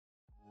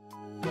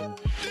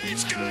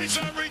guys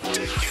are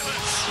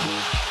ridiculous.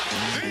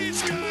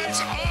 These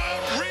guys are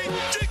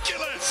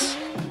ridiculous.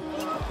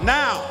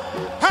 Now,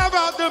 how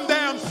about them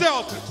damn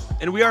Celtics?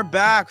 And we are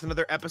back with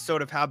another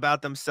episode of How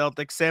About Them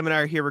Celtics. Sam and I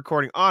are here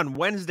recording on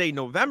Wednesday,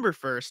 November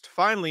 1st,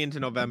 finally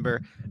into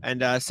November.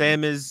 And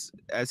Sam is,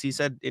 as he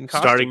said, in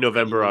costume. Starting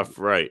November off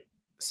right.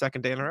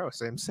 Second day in a row.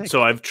 Sam's sick.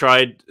 So I've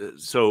tried.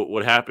 So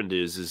what happened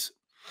is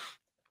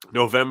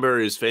November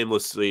is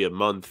famously a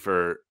month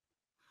for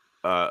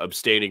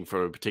abstaining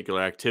from a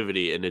particular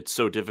activity. And it's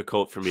so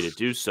difficult for me to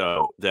do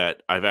so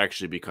that I've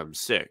actually become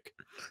sick.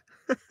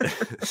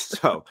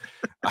 So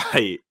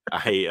I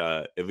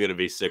am going to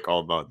be sick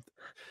all month.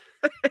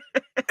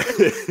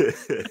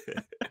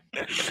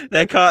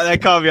 that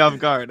caught me off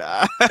guard.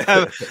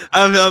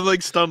 I'm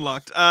like stun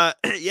locked.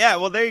 Yeah,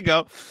 well, there you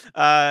go.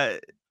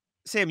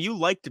 Sam, you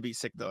like to be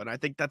sick though, and I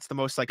think that's the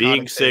most psychotic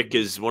being sick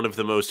thing. is one of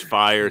the most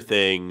fire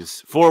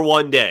things for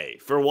one day.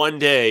 For one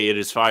day, it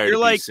is fire to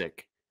be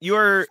sick.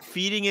 You're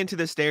feeding into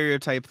the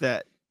stereotype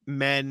that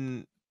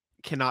men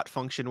cannot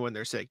function when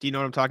they're sick. Do you know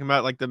what I'm talking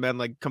about? Like the men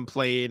like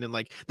complain and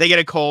like they get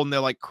a cold and they're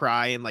like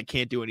cry and like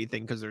can't do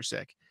anything because they're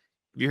sick.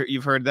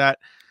 You've heard that?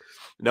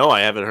 No,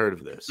 I haven't heard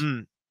of this.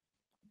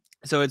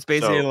 So it's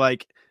basically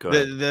like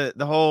the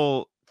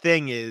whole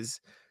thing is,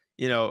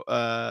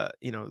 the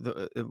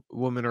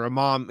woman or a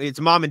mom, it's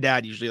mom and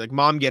dad usually. Like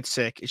mom gets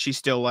sick, she's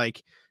still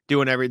like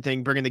doing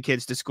everything, bringing the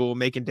kids to school,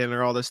 making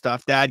dinner, all this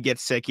stuff. Dad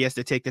gets sick, he has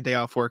to take the day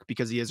off work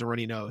because he has a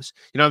runny nose.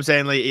 You know what I'm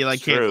saying? Like he like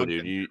true,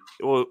 can't.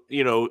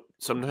 Dude.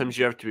 Sometimes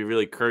you have to be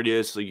really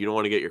courteous. Like you don't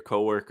want to get your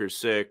coworkers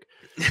sick.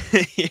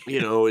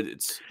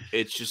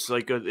 It's just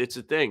like it's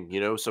a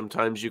thing.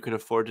 Sometimes you can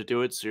afford to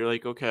do it, so you're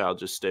like, okay, I'll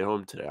just stay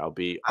home today. I'll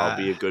be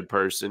a good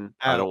person.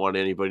 I don't want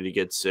anybody to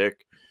get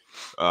sick.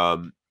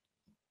 But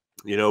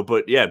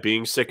yeah,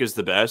 being sick is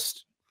the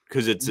best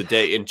because it's a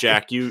day. And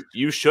Jack,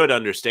 you should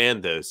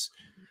understand this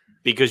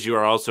because you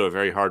are also a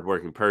very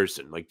hardworking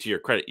person. Like to your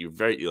credit, you're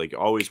very like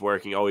always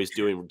working, always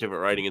doing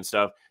different writing and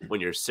stuff.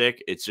 When you're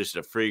sick, it's just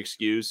a free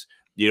excuse.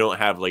 You don't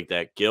have like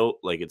that guilt.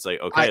 Like it's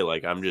like okay,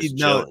 I'm just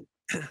chilling.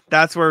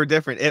 That's where we're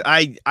different.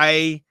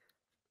 I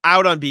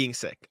out on being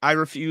sick. I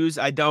refuse.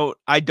 I don't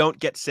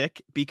get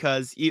sick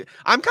because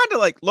I'm kind of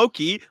like low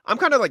key. I'm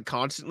kind of like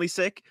constantly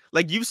sick.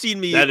 Like you've seen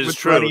me. That is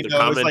true. The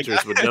commenters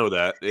like, would know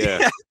that.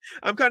 Yeah.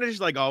 I'm kind of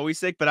just like always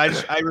sick, but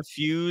I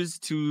refuse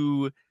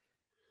to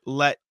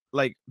let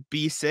like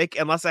be sick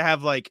unless I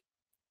have like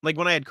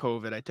when I had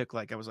COVID,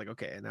 I was like,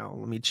 okay, now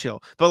let me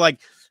chill. But like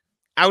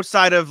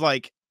outside of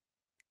like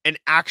an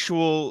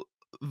actual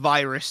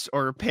virus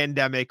or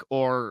pandemic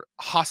or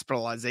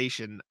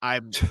hospitalization,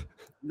 I'm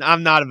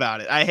not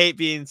about it. I hate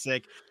being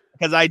sick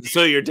because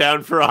So you're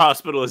down for a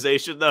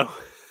hospitalization though?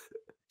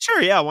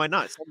 Sure, yeah, why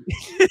not?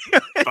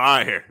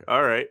 Fire.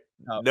 All right.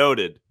 No.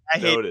 Noted. I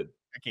can't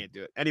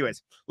do it.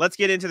 Anyways, let's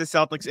get into the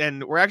Celtics,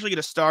 and we're actually going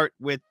to start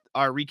with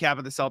our recap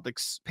of the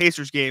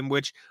Celtics-Pacers game,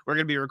 which we're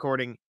going to be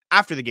recording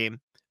after the game.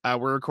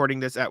 We're recording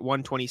this at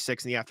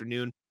 1:26 in the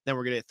afternoon. Then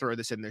we're going to throw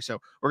this in there. So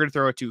we're going to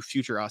throw it to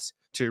future us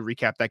to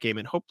recap that game,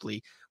 and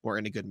hopefully we're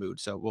in a good mood.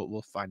 So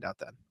we'll find out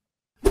then.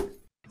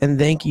 And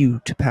thank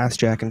you to Past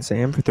Jack and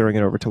Sam for throwing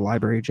it over to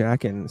Library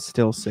Jack and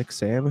Still Sick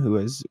Sam, who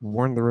has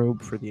worn the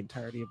robe for the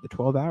entirety of the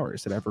 12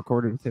 hours that I've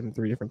recorded with him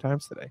 3 different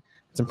times today.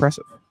 It's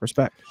impressive.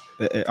 Respect.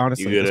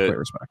 Honestly, it's great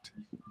respect.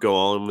 Go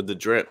all in with the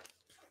drip.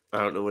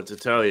 I don't know what to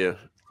tell you.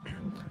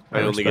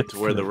 I only get to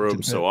wear the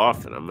robe so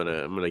often. I'm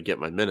gonna get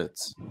my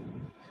minutes.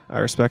 I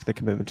respect the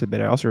commitment to the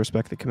bit. I also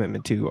respect the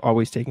commitment to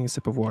always taking a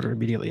sip of water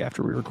immediately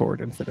after we record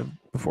instead of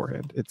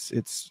beforehand.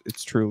 It's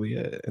truly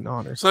an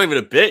honor. It's not even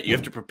a bit. You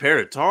have to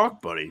prepare to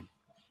talk, buddy.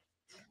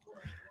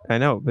 I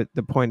know, but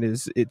the point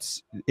is,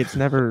 it's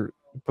never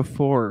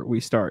before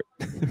we start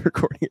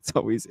recording. It's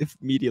always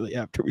immediately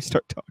after we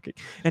start talking.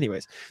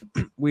 Anyways,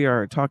 we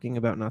are talking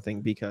about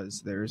nothing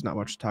because there's not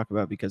much to talk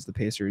about because the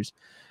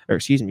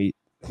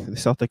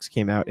Celtics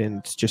came out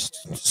and just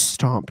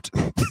stomped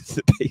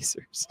the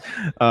Pacers.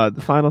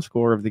 The final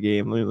score of the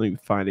game, let me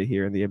find it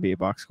here in the NBA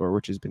box score,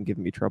 which has been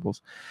giving me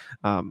troubles.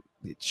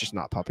 It's just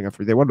not popping up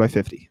for you. They won by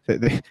 50.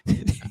 I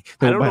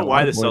don't know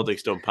why the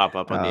Celtics don't pop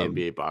up on the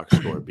NBA box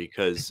score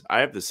because I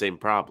have the same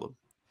problem.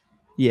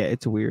 Yeah,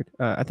 it's weird.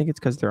 I think it's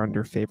because they're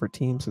under favorite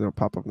teams, so they'll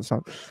pop up in the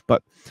top.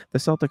 But the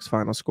Celtics'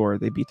 final score,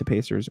 they beat the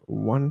Pacers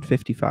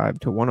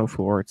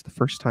 155-104. It's the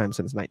first time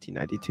since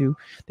 1992.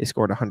 They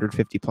scored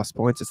 150 plus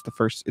points. It's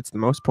the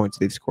most points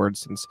they've scored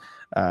since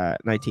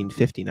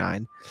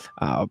 1959.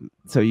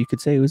 So you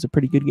could say it was a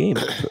pretty good game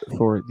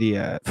for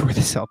the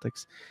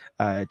Celtics.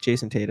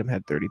 Jason Tatum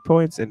had 30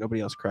 points, and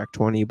nobody else cracked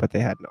 20. But they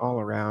had an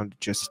all-around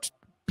just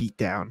beat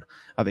down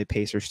of a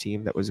Pacers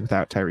team that was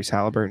without Tyrese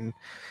Halliburton.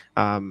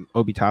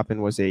 Obi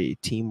Toppin was a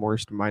team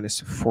worst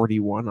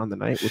 -41 on the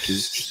night, which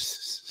is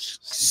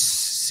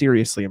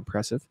seriously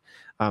impressive.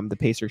 The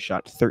Pacers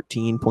shot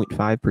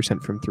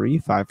 13.5% from 3,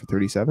 5 for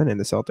 37, and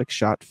the Celtics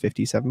shot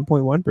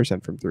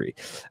 57.1% from 3.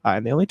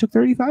 And they only took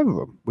 35 of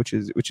them, which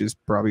is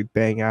probably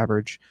bang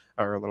average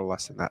or a little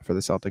less than that for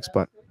the Celtics.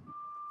 But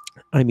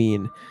I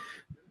mean,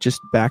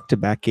 just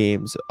back-to-back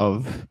games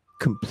of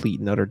complete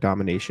and utter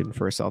domination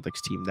for a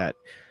Celtics team that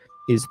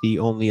is the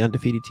only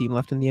undefeated team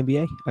left in the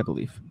NBA, I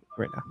believe,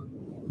 right now.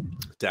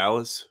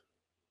 Dallas?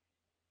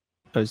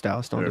 Oh, is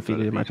Dallas still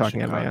undefeated? Am I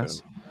talking out my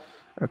ass?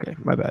 Okay,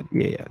 my bad.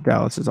 Yeah.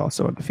 Dallas is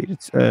also undefeated.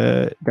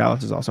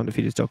 Dallas is also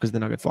undefeated still because the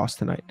Nuggets lost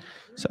tonight.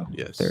 So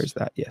yes, there's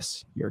that.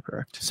 Yes, you're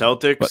correct.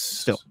 Celtics but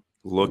still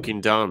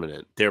looking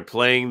dominant. They're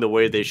playing the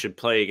way they should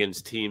play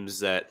against teams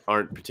that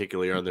aren't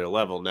particularly on their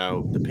level.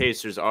 Now, the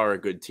Pacers are a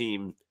good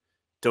team.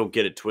 Don't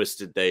get it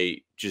twisted.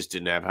 They just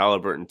didn't have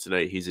Halliburton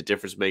tonight. He's a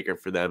difference maker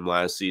for them.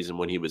 Last season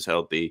when he was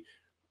healthy,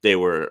 they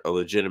were a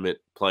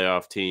legitimate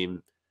playoff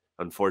team.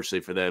 Unfortunately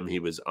for them, he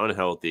was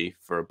unhealthy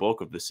for a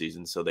bulk of the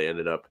season, so they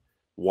ended up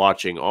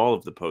watching all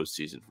of the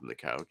postseason from the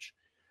couch.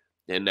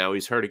 And now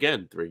he's hurt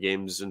again. 4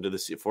 games into the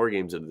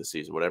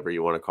season, whatever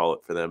you want to call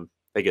it for them.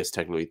 I guess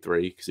technically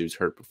 3 because he was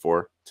hurt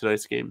before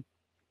tonight's game.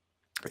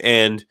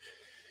 And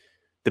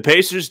the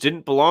Pacers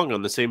didn't belong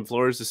on the same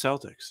floor as the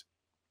Celtics.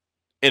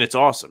 And it's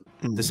awesome.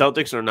 The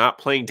Celtics are not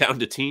playing down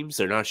to teams.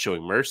 They're not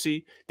showing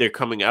mercy. They're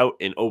coming out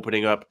and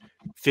opening up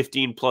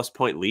 15-plus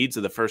point leads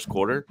in the first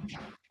quarter.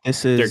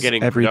 They're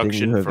getting everything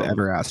you have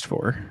ever asked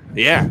for.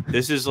 Yeah,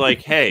 this is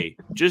like, hey,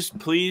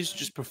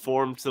 please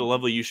perform to the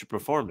level you should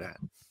perform at.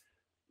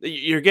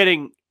 You're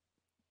getting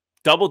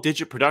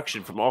double-digit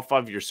production from all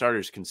 5 of your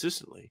starters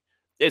consistently.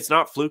 It's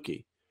not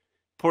fluky.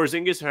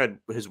 Porzingis had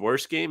his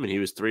worst game, and he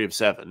was 3 of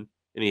 7,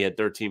 and he had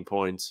 13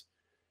 points.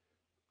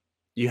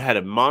 You had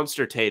a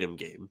monster Tatum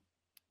game,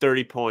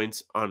 30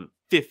 points on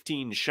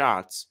 15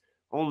 shots.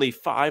 Only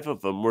 5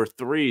 of them were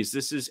threes.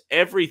 This is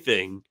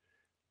everything.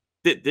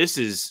 This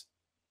is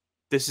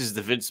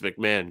the Vince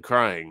McMahon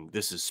crying.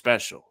 This is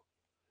special.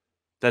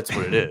 That's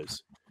what it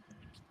is.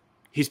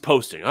 He's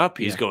posting up.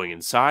 He's going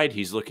inside.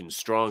 He's looking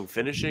strong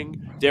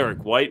finishing.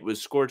 Derek White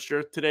was scorched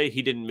earth today.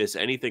 He didn't miss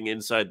anything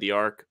inside the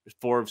arc.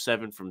 4 of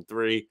 7 from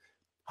 3.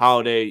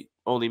 Holiday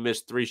only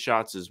missed 3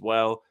 shots as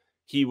well.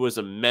 He was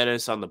a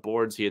menace on the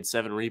boards. He had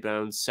 7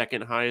 rebounds,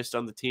 second highest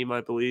on the team,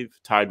 I believe,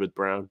 tied with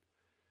Brown.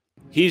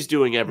 He's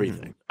doing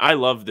everything. I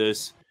love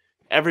this.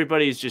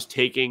 Everybody's just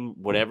taking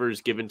whatever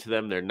is given to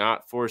them. They're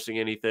not forcing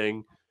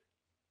anything.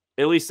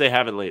 At least they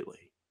haven't lately.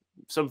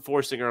 Some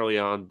forcing early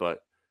on, but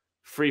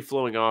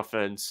free-flowing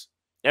offense.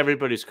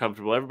 Everybody's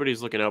comfortable.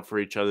 Everybody's looking out for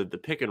each other. The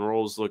pick and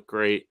rolls look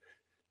great.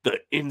 The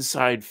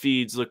inside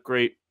feeds look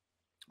great.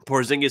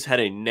 Porzingis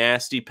had a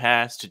nasty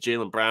pass to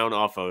Jaylen Brown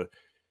off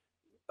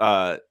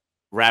a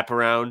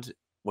wraparound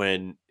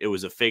when it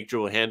was a fake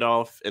dribble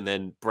handoff, and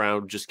then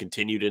Brown just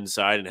continued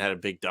inside and had a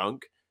big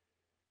dunk.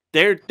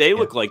 They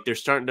look like they're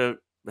starting to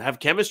have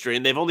chemistry,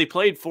 and they've only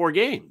played 4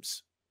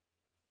 games.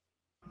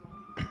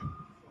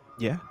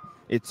 Yeah,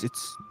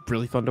 it's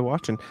really fun to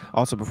watch. And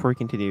also, before we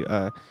continue,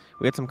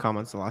 we had some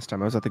comments the last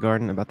time I was at the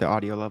Garden about the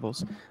audio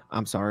levels.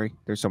 I'm sorry,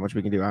 there's so much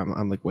we can do.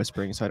 I'm like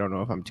whispering, so I don't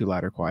know if I'm too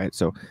loud or quiet.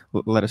 So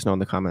let us know in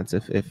the comments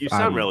if you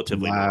sound I'm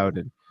relatively loud.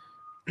 And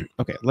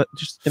okay,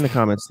 just in the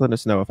comments, let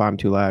us know if I'm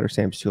too loud or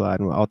Sam's too loud,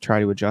 and I'll try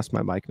to adjust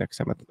my mic next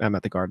time I'm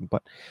at the Garden.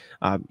 But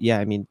yeah,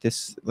 I mean,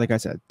 this, like I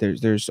said,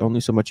 there's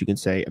only so much you can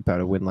say about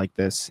a win like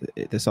this.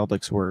 The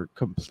Celtics were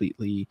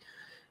completely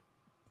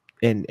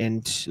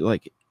and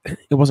like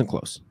it wasn't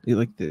close.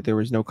 There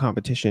was no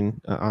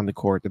competition on the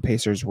court. The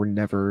Pacers were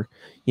never,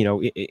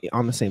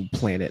 on the same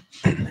planet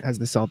as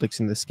the Celtics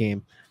in this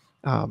game.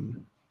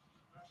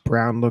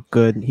 Brown looked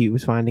good. He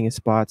was finding his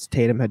spots.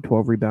 Tatum had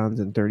 12 rebounds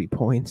and 30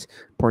 points.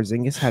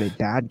 Porzingis had a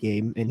bad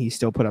game, and he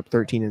still put up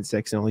 13 and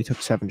 6 and only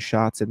took 7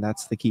 shots. And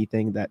that's the key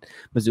thing that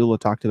Mazzulla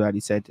talked about.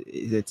 He said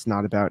it's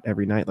not about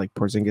every night. Like,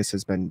 Porzingis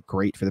has been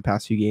great for the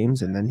past few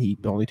games, and then he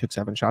only took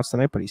 7 shots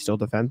tonight, but he still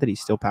defended. He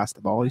still passed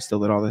the ball. He still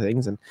did all the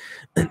things, and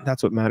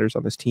that's what matters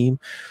on this team.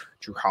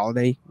 Drew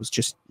Holiday was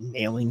just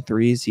nailing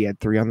threes. He had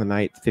 3 on the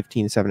night,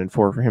 15, 7, and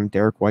 4 for him.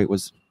 Derek White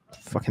was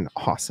fucking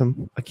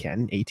awesome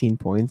again, 18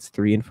 points,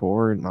 3 and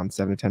 4, and on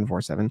 7 of 10,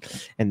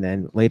 4-7. And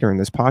then later in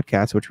this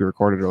podcast, which we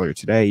recorded earlier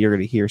today, you're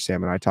going to hear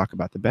Sam and I talk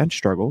about the bench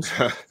struggles.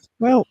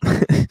 Well,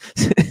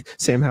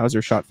 Sam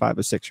Hauser shot 5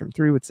 of 6 from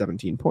 3 with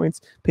 17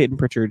 points. Peyton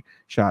Pritchard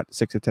shot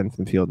 6 of 10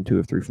 from the field and 2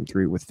 of 3 from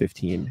 3 with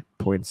 15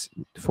 points,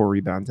 4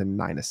 rebounds, and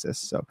 9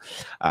 assists. So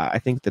I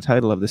think the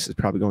title of this is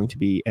probably going to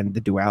be "And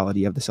the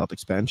Duality of the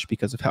Celtics Bench"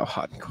 because of how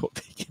hot and cold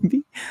they can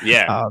be.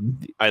 Yeah.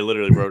 I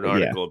literally wrote an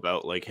article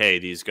about, like, hey,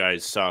 these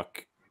guys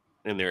suck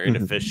and they're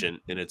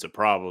inefficient and it's a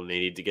problem. They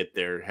need to get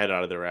their head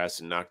out of their ass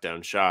and knock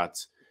down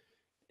shots.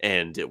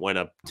 And it went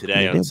up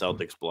today on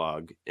Celtics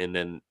blog. And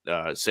then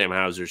Sam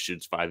Hauser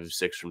shoots 5 of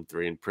 6 from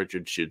 3, and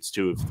Pritchard shoots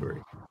 2 of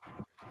 3.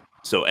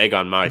 So egg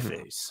on my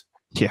face.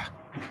 Yeah.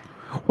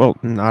 Well,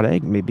 not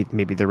egg. Maybe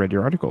they read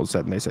your article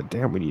and they said,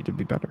 damn, we need to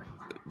be better.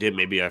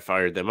 Maybe I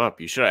fired them up.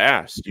 You should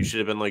have asked. You should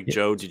have been like,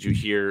 Joe, did you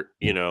hear,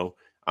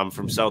 I'm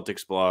from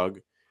Celtics blog.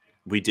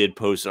 We did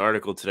post an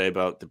article today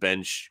about the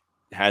bench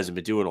hasn't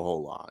been doing a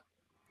whole lot.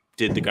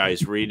 Did the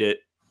guys read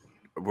it?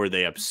 Were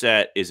they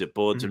upset? Is it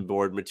bulletin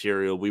board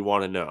material? We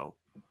want to know.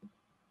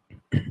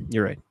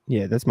 You're right.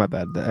 Yeah, that's my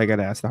bad. I got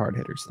to ask the hard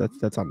hitters.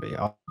 That's on me.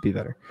 I'll be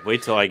better.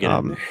 Wait till I get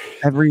in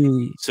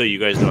there. So you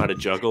guys know how to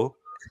juggle?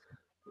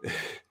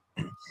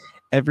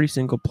 Every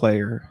single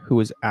player who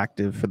was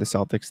active for the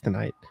Celtics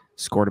tonight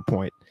scored a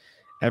point.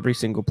 Every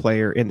single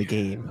player in the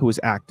game who was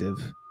active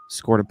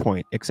scored a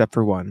point, except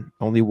for one.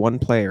 Only one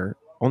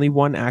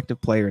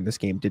active player in this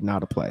game did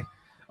not play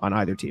on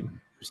either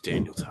team. It was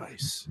Daniel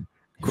Tice.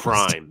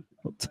 Crime.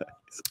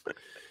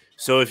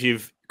 So if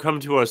you've come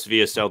to us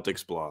via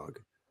Celtics blog,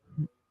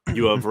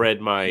 you have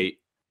read my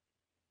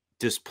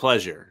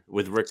displeasure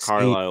with Rick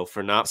Carlisle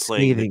for not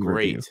playing the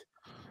great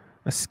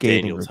A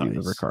scathing Daniel review Tice.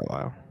 of Rick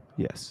Carlisle.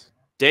 Yes.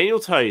 Daniel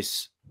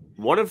Tice,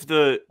 one of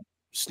the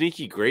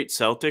sneaky great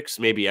Celtics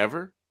maybe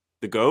ever,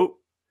 the GOAT.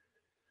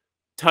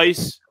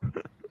 Tice,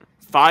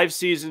 5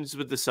 seasons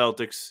with the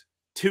Celtics,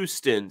 2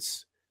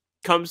 stints,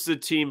 comes to the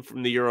team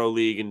from the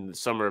EuroLeague in the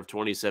summer of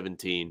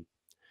 2017,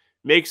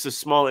 makes a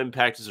small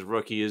impact as a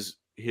rookie.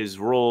 His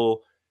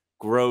role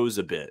grows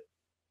a bit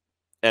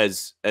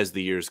as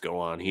the years go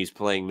on. He's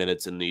playing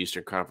minutes in the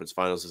Eastern Conference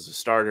Finals as a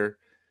starter,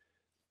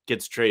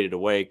 gets traded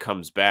away,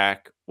 comes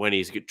back. When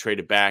he's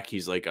traded back,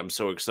 he's like, I'm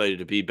so excited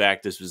to be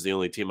back. This was the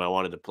only team I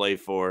wanted to play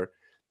for.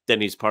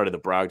 Then he's part of the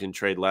Brogdon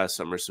trade last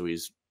summer, so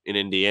he's in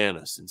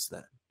Indiana since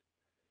then.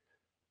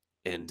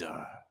 And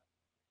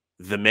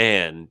the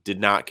man did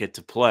not get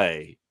to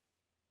play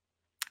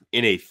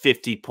in a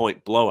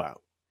 50-point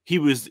blowout. He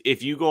was,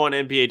 if you go on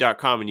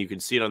NBA.com and you can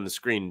see it on the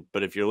screen,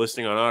 but if you're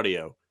listening on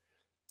audio,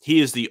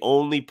 he is the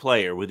only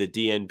player with a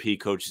DNP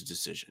coach's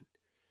decision.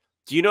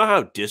 Do you know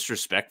how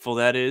disrespectful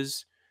that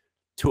is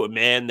to a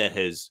man that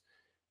has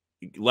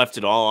left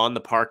it all on the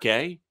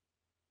parquet?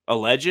 A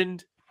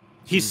legend?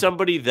 He's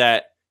somebody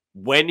that,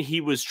 when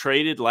he was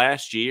traded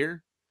last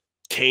year,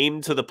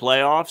 came to the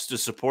playoffs to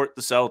support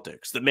the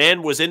Celtics. The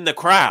man was in the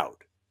crowd.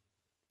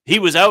 He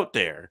was out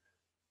there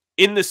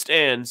in the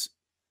stands.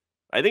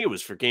 I think it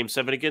was for Game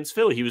 7 against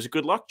Philly. He was a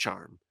good luck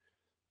charm.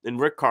 And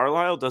Rick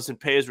Carlisle doesn't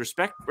pay his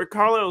respect. Rick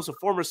Carlisle is a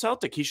former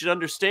Celtic. He should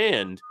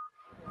understand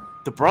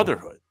the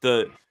brotherhood,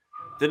 the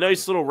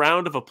nice little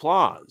round of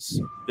applause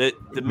that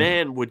the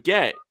man would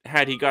get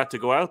had he got to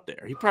go out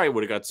there. He probably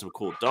would have got some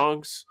cool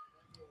dunks.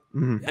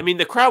 I mean,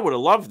 the crowd would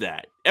have loved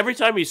that. Every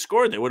time he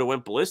scored, they would have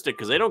went ballistic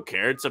because they don't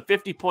care. It's a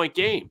 50-point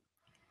game.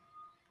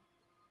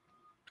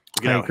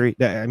 I agree.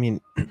 I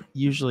mean,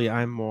 usually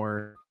I'm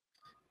more...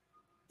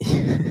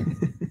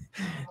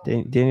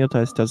 Daniel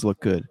Tice does look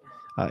good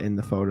in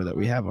the photo that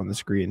we have on the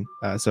screen.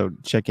 So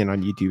check in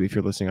on YouTube if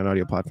you're listening on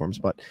audio platforms.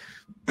 But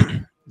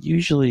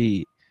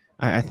usually...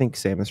 I think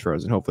Sam is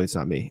frozen. Hopefully it's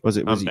not me.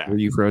 Were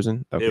you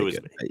frozen? Okay, it was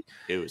good. me.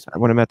 It was me.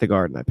 When I'm at the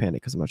garden, I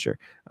panic because I'm not sure.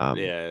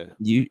 Yeah.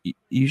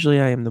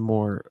 Usually I am the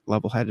more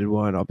level-headed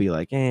one. I'll be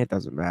like, it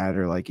doesn't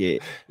matter. Like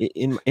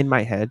in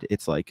my head,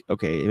 it's like,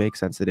 okay, it makes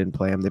sense they didn't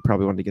play him. They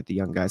probably wanted to get the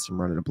young guys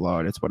some running a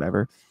blowout. It's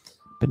whatever.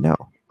 But no,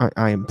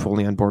 I am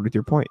fully on board with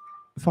your point.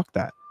 Fuck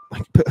that.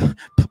 Like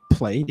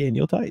play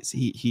Daniel Tice.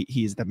 He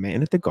is the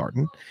man at the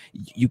garden.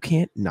 You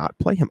can't not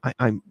play him.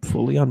 I'm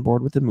fully on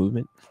board with the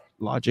movement.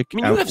 Logic. I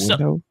mean, you have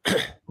window.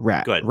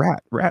 Rat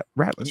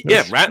list.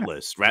 Yeah, rat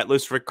list. Rat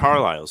list Rick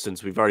Carlisle,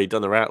 since we've already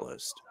done the rat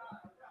list.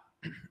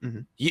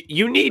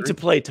 You need to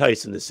play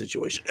Tice in this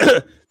situation.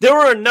 There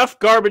were enough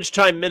garbage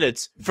time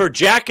minutes for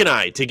Jack and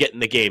I to get in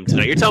the game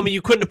tonight. You're telling me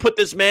you couldn't have put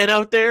this man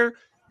out there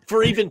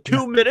for even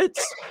 2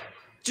 minutes?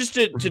 Just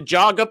to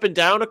jog up and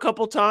down a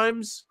couple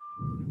times?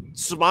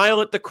 Smile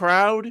at the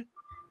crowd?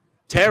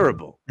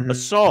 Terrible.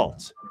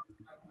 Assault.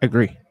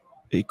 Agree.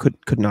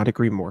 Could not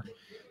agree more.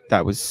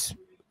 That was...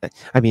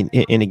 I mean,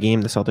 in a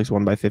game the Celtics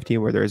won by 50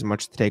 where there isn't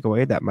much to take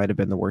away, that might have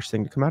been the worst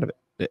thing to come out of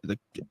it.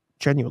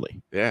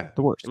 Genuinely. Yeah.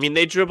 The worst. I mean,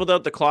 they dribbled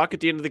out the clock at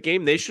the end of the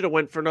game. They should have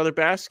went for another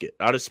basket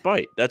out of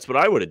spite. That's what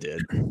I would have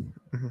did.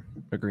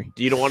 Agree.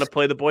 Do you don't want to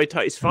play the boy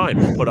Tice? Fine.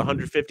 We'll put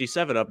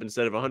 157 up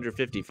instead of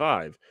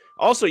 155.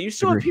 Also, you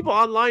still have people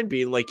online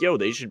being like, yo,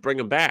 they should bring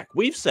him back.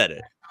 We've said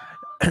it.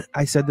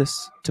 I said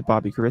this to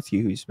Bobby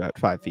Karitsky, who's about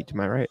 5 feet to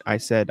my right. I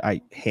said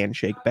I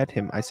handshake bet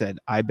him. I said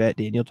I bet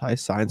Daniel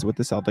Tice signs with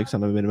the Celtics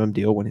on a minimum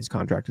deal when his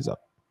contract is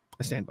up.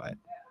 I stand by it.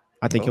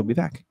 I think he'll be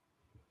back.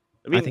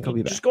 I mean, think he'll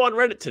be back. Just go on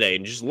Reddit today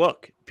and just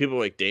look. People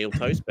are like, Daniel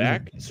Tice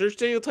back? Search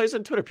Daniel Tice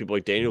on Twitter. People are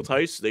like, Daniel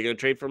Tice, they going to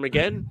trade for him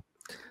again?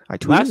 I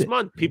tweeted Last it.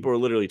 month, people were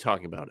literally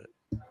talking about it.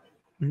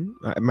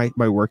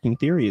 My working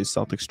theory is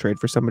Celtics trade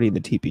for somebody in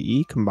the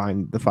TPE,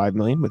 combine the $5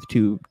 million with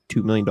 $2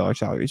 million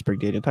salaries, bring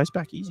Daniel Tice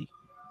back. Easy.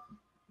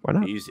 Why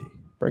not? Easy.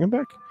 Bring him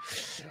back.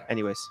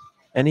 Anyways,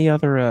 any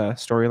other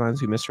storylines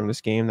we missed from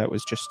this game? That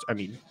was just, I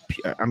mean,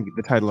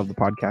 the title of the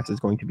podcast is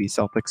going to be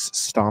Celtics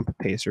Stomp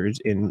Pacers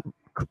in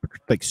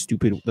like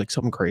stupid, like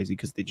something crazy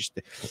because they just,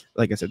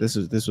 like I said, this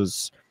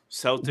was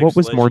Celtics. What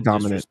was more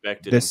dominant?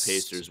 This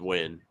Pacers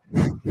win.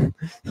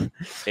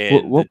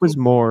 What was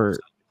more?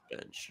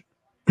 Bench.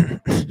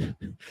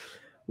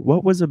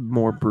 What was a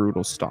more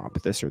brutal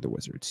stomp, this or the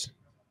Wizards?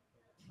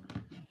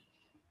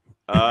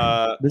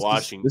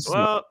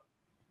 Washington.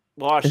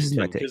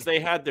 Washington, because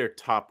they had their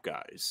top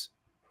guys.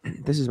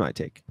 This is my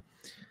take.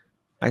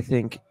 I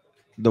think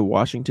the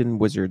Washington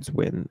Wizards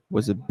win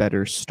was a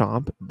better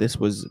stomp. This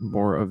was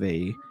more of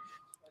a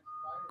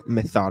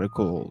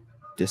methodical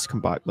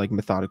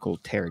methodical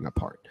tearing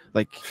apart.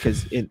 Like,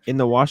 because in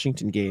the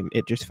Washington game,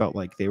 it just felt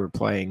like they were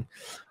playing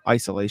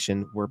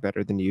isolation. We're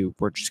better than you.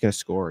 We're just going to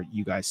score.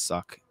 You guys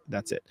suck.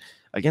 That's it.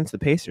 Against the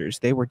Pacers,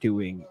 they were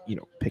doing,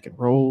 pick and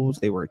rolls.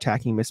 They were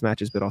attacking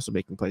mismatches, but also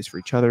making plays for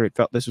each other. It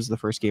felt this was the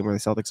first game where the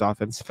Celtics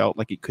offense felt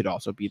like it could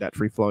also be that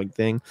free-flowing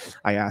thing.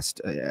 I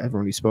asked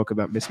everyone who spoke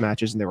about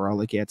mismatches, and they were all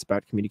like, yeah, it's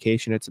about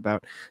communication. It's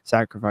about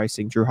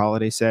sacrificing. Drew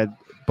Holiday said,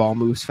 ball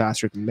moves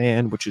faster than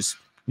man, which is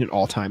an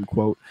all-time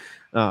quote,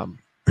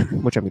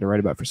 which I'm going to write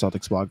about for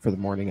Celtics blog for the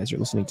morning as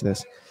you're listening to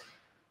this.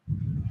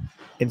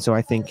 And so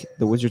I think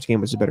the Wizards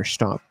game was a better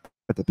stomp,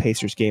 but the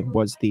Pacers game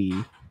was the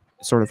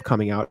sort of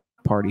coming out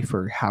party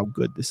for how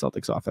good the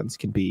Celtics offense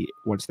can be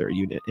once they're a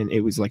unit. And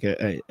it was like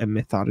a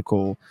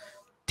methodical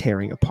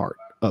tearing apart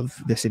of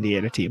this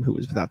Indiana team who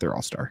was without their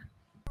all-star.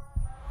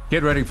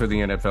 Get ready for the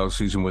NFL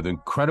season with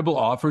incredible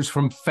offers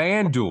from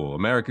FanDuel,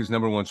 America's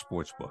 #1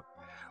 sportsbook.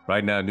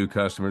 Right now, new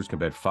customers can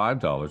bet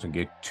 $5 and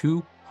get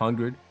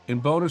 $200 in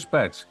bonus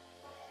bets.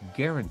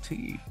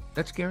 Guaranteed.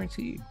 That's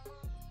guaranteed.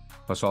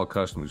 Plus, all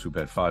customers who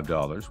bet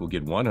 $5 will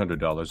get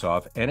 $100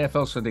 off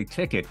NFL Sunday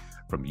Ticket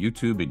from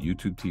YouTube and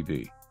YouTube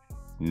TV.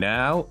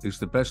 Now is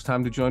the best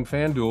time to join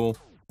FanDuel.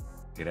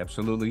 It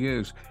absolutely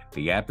is.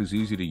 The app is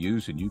easy to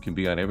use, and you can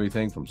be on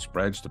everything from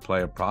spreads to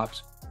player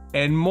props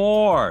and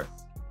more.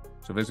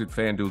 So visit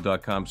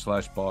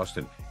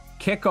FanDuel.com/Boston.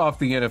 Kick off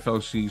the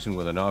NFL season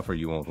with an offer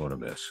you won't want to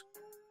miss.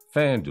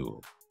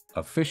 FanDuel,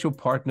 official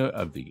partner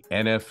of the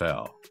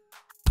NFL.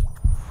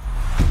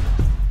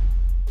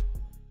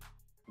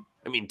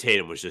 I mean,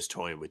 Tatum was just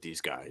toying with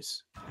these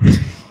guys.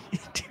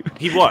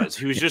 He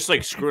was just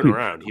like screwing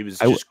around. He was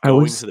just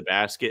going to the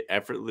basket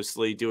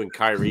effortlessly, doing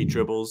Kyrie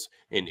dribbles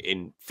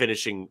and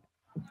finishing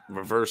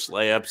reverse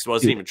layups.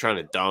 Wasn't even trying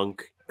to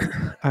dunk.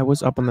 I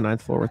was up on the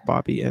 9th floor with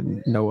Bobby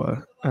and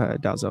Noah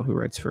Dalzell, who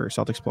writes for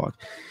Celtics blog.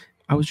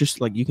 I was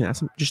just like, you can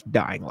ask him, just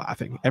dying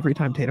laughing every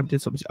time Tatum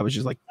did something. I was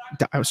just like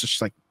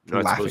laughing.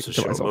 You're not supposed to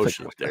show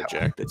emotion up there,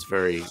 Jack. That's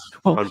very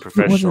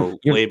unprofessional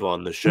label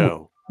on the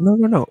show.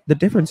 No. The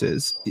difference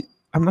is,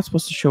 I'm not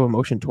supposed to show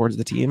emotion towards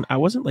the team. I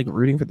wasn't like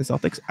rooting for the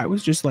Celtics. I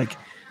was just like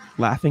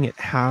laughing at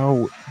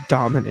how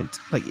dominant.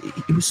 Like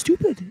it was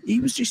stupid.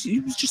 He was just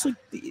like,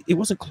 it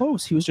wasn't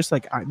close. He was just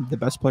like, I'm the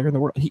best player in the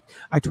world.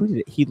 I tweeted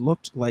it. He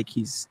looked like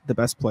he's the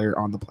best player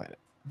on the planet.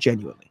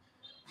 Genuinely.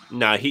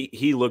 Nah,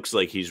 he looks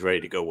like he's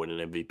ready to go win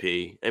an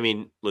MVP. I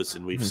mean,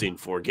 listen, we've seen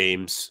 4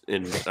 games,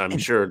 and I'm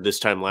sure this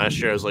time last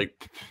year I was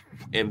like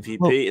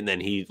MVP, and then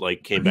he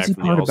like came back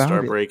from the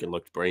All-Star break and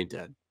looked brain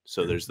dead.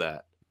 So there's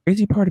that.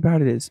 Crazy part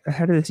about it is,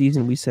 ahead of the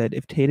season, we said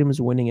if Tatum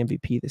is winning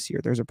MVP this year,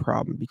 there's a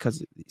problem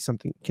because the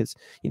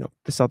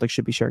Celtics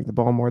should be sharing the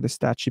ball more, the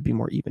stats should be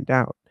more evened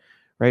out,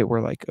 right? We're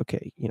like,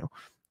 okay,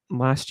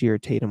 last year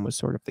Tatum was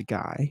sort of the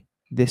guy.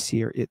 This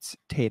year it's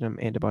Tatum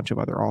and a bunch of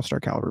other all-star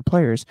caliber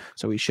players,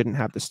 so he shouldn't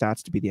have the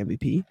stats to be the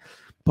MVP,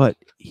 but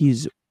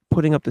he's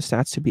putting up the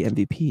stats to be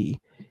MVP,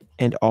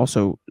 and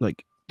also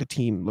like the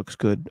team looks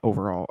good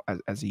overall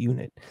as a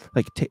unit.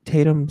 Like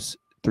Tatum's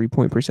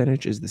 3-point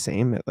percentage is the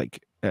same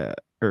at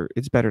or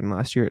it's better than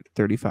last year at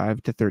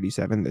 35 to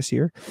 37 this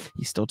year.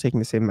 He's still taking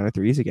the same amount of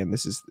threes. Again,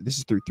 this is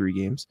through 3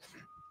 games.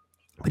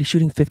 But he's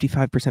shooting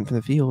 55% from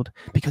the field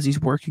because he's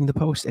working the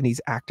post and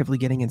he's actively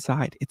getting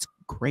inside. It's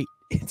great.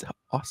 It's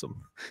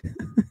awesome.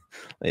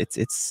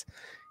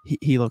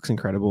 He looks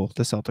incredible.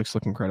 The Celtics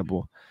look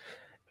incredible.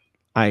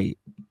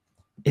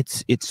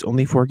 It's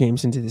only 4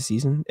 games into the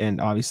season,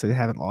 and obviously they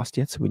haven't lost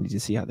yet, so we need to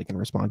see how they can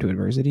respond to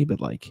adversity. But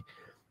like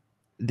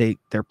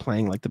they're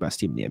playing like the best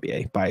team in the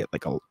NBA by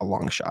like a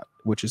long shot,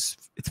 which is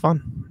it's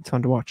fun. It's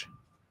fun to watch.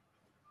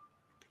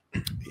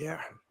 Yeah.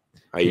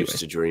 I used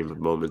to dream of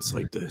moments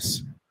like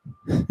this.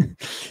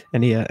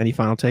 Any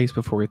final takes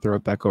before we throw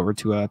it back over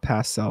to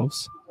past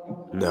selves?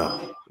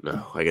 No.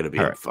 I gotta be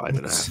up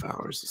 5.5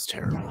 hours. It's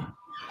terrible.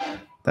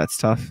 That's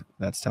tough.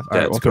 All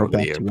right, we'll throw it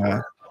back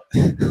to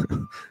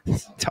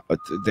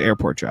the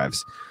airport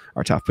drives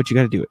are tough, but you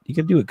got to do it. You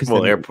got to do it because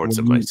airport's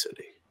in my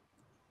city.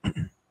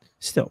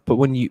 Still,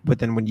 but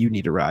then when you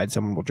need a ride,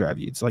 someone will drive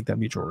you. It's like that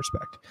mutual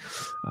respect.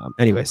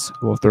 Anyways,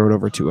 we'll throw it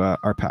over to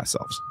our past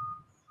selves.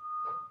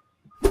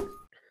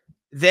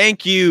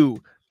 Thank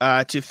you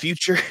to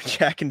future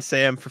Jack and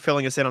Sam for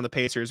filling us in on the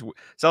Pacers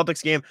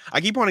Celtics game. I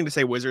keep wanting to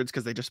say Wizards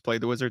because they just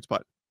played the Wizards,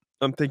 but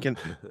I'm thinking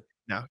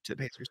now to the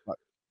Pacers. But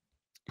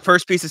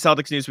first piece of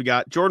Celtics news we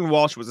got: Jordan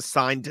Walsh was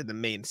assigned to the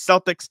Maine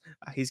Celtics.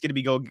 He's going to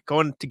be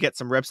going to get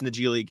some reps in the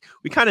G League.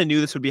 We kind of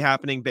knew this would be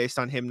happening based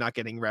on him not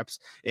getting reps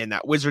in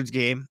that Wizards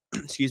game,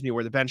 excuse me,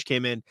 where the bench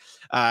came in.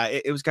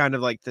 It was kind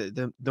of like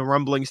the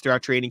rumblings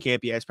throughout training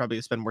camp. Yeah, he's probably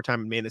going to spend more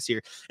time in Maine this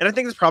year, and I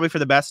think it's probably for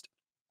the best.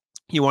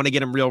 You want to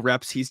get him real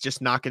reps. He's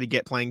just not going to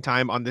get playing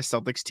time on this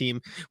Celtics team.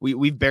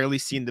 We've barely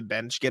seen the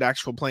bench get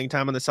actual playing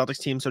time on the Celtics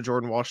team, so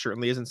Jordan Walsh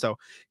certainly isn't. So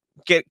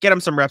get him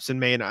some reps in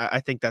Maine.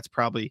 I think that's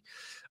probably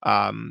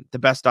the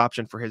best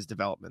option for his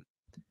development.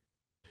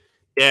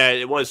 Yeah,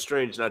 it was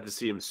strange not to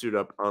see him suit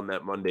up on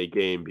that Monday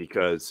game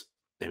because,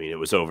 I mean, it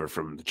was over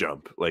from the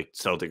jump. Like,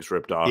 Celtics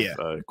ripped off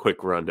a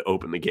quick run to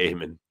open the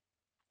game, and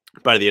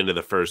by the end of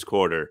the first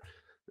quarter,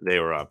 They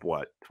were up,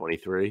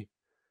 23?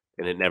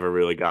 And it never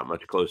really got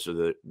much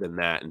closer than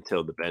that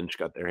until the bench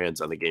got their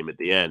hands on the game at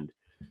the end.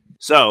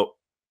 So,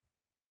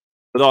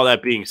 with all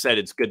that being said,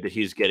 it's good that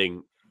he's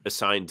getting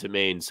assigned to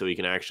Maine so he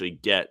can actually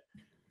get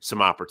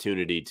some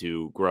opportunity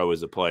to grow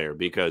as a player,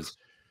 because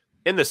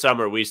in the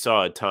summer we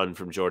saw a ton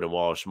from Jordan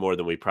Walsh, more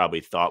than we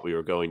probably thought we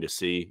were going to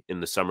see in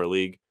the summer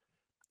league.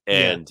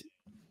 And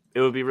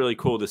it would be really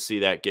cool to see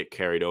that get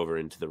carried over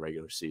into the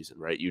regular season,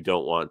 right? You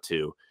don't want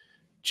to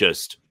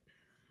just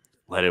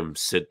let him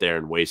sit there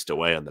and waste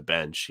away on the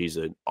bench. He's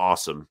an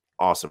awesome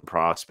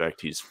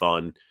prospect. He's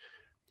fun.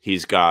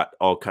 He's got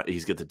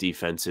the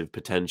defensive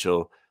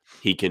potential.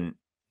 He can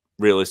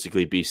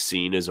realistically be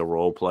seen as a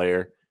role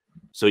player.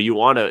 So you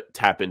want to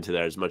tap into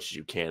that as much as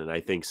you can. And I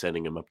think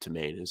sending him up to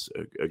Maine is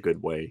a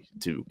good way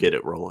to get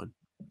it rolling.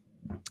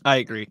 I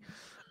agree.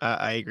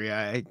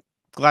 I'm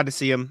glad to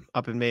see him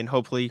up in Maine.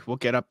 Hopefully we'll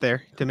get up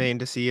there to Maine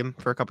to see him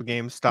for a couple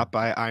games. Stop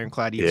by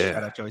Ironclad Eats.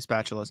 Shout out Joey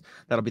Spatulas.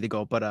 That'll be the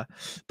goal. But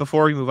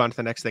before we move on to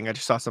the next thing, I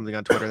just saw something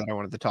on Twitter that I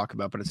wanted to talk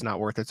about, but it's not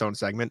worth its own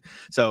segment.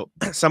 So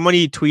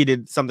somebody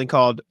tweeted something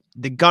called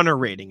the Gunner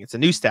rating. It's a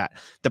new stat.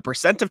 The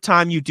percent of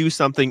time you do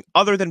something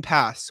other than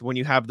pass when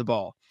you have the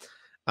ball.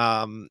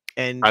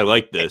 And I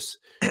like this.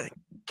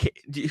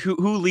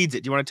 Who leads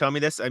it? Do you want to tell me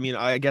this? I mean,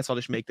 I guess I'll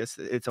just make this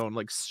its own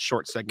like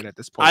short segment at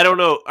this point. I don't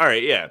know. All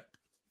right, yeah.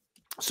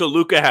 So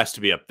Luka has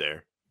to be up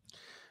there.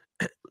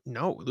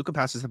 No, Luka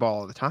passes the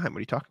ball all the time. What are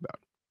you talking about?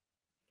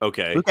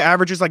 Okay. Luka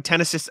averages like 10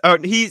 assists. Oh,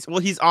 he's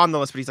on the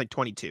list, but he's like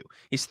 22.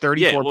 He's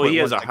 34. Yeah, well, he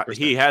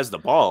has the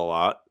ball a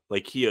lot.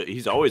 Like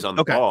he's always on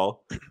the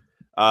ball.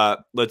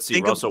 Let's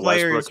see. Russell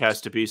Westbrook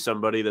has to be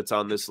somebody that's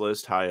on this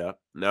list high up.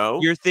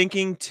 No, you're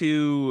thinking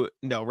to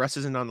no. Russ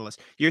isn't on the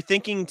list. You're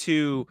thinking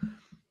to.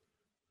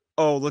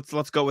 Oh,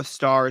 let's go with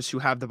stars who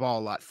have the ball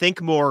a lot. Think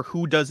more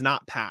who does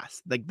not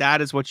pass. Like that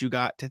is what you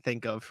got to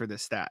think of for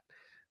this stat.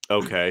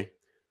 Okay.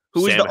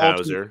 Who is Sam the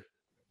Hauser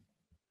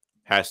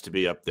has to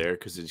be up there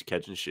because he's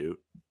catch and shoot.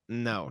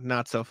 No,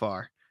 not so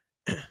far.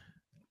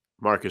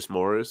 Marcus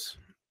Morris.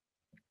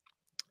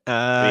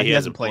 He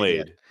hasn't played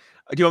yet. Do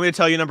you want me to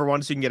tell you number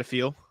one so you can get a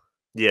feel?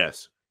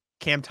 Yes.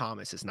 Cam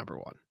Thomas is number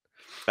one.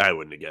 I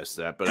wouldn't have guessed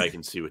that, but I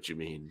can see what you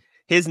mean.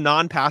 His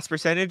non-pass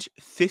percentage,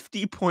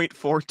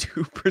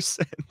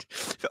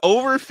 50.42%.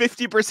 Over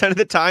 50% of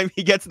the time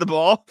he gets the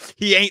ball,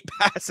 he ain't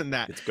passing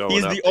that.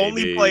 He's the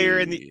only player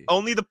in the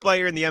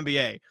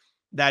NBA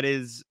that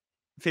is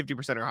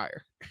 50% or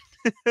higher.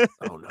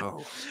 Oh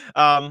no.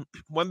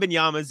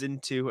 Wembanyama's in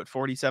 2 at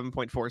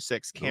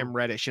 47.46. Cam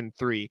Reddish in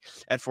 3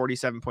 at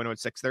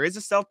 47.06. There is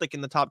a Celtic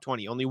in the top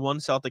 20. Only one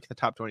Celtic in the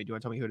top 20. Do you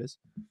want to tell me who it is?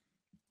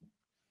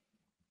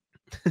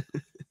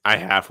 I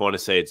half want to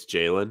say it's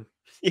Jalen.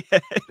 Yeah.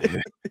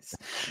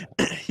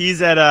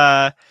 He's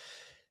at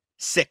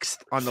 6th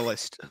on the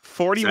list.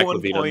 41 Zach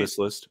LaVine on this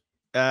list.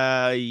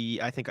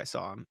 I think I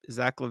saw him.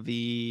 Zach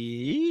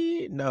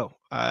LaVine? No,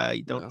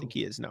 I don't think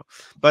he is. No,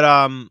 but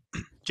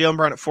Jaylen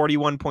Brown at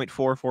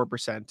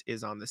 41.44%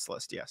 is on this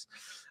list. Yes.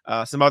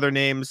 Some other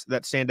names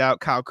that stand out: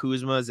 Kyle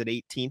Kuzma is at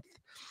 18th.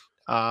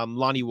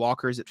 Lonnie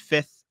Walker is at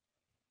 5th.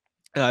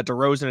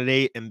 DeRozan at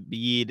 8, and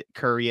Embiid,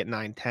 Curry at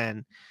 9,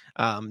 10.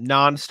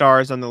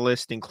 Non-stars on the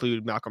list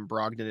include Malcolm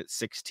Brogdon at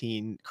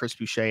 16, Chris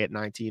Boucher at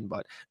 19,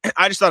 but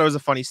I just thought it was a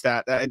funny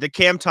stat. The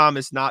Cam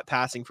Thomas not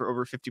passing for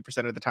over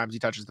 50% of the times he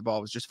touches the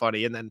ball was just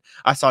funny. And then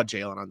I saw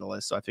Jalen on the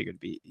list, so I figured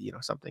it'd be,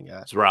 something.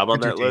 Is Rob on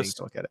that list?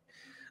 To look at it.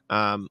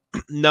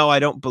 No, I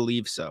don't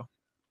believe so.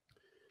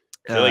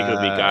 I feel like it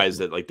would be guys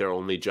that like their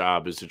only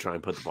job is to try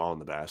and put the ball in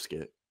the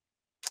basket.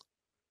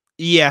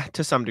 Yeah,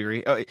 to some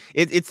degree.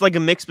 It's like a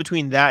mix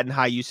between that and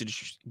high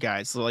usage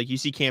guys. So like you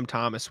see Cam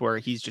Thomas where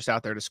he's just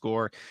out there to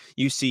score.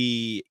 You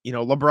see,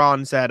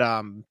 LeBron's at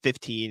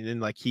 15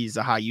 and like he's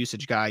a high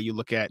usage guy. You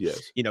look at,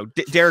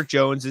 Derek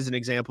Jones is an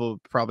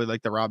example, probably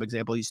like the Rob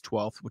example. He's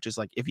 12th, which is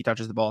like if he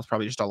touches the ball, it's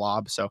probably just a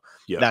lob. So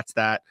that's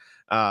that.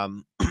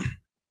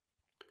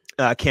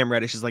 Cam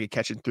Reddish is like a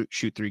catch and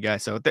shoot 3 guy.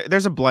 So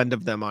there's a blend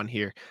of them on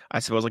here. I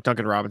suppose like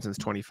Duncan Robinson's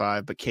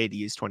 25, but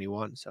KD is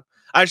 21. So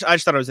I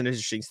just thought it was an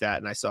interesting stat.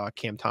 And I saw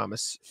Cam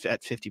Thomas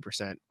at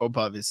 50%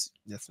 above that's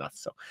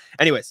nuts. So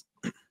anyways,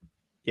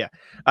 yeah.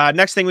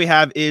 Next thing we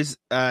have is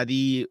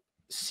the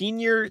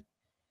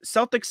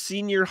Celtics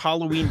senior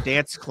Halloween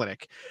dance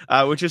clinic,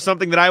 which is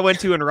something that I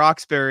went to in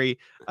Roxbury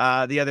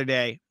the other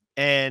day.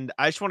 And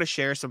I just want to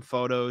share some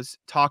photos,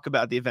 talk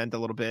about the event a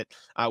little bit.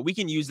 We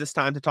can use this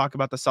time to talk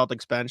about the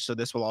Celtics bench. So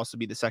this will also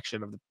be the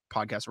section of the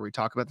podcast where we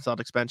talk about the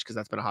Celtics bench because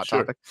that's been a hot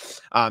topic.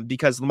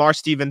 Because Lamar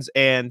Stevens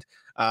and,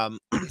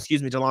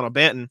 Delano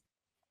Banton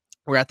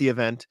were at the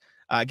event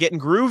getting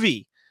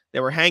groovy.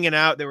 They were hanging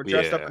out. They were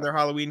dressed up in their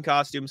Halloween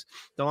costumes.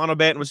 Delano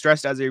Banton was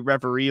dressed as a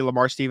referee.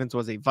 Lamar Stevens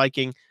was a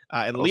Viking.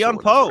 And Leon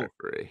Poe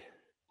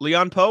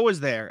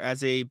was there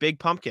as a big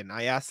pumpkin.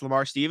 I asked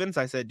Lamar Stevens,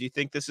 I said, do you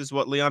think this is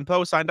what Leon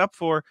Poe signed up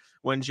for?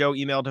 When Joe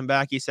emailed him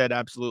back, he said,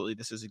 absolutely.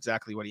 This is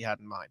exactly what he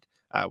had in mind,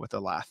 with a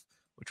laugh,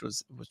 which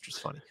was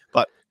just funny.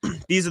 But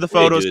these are the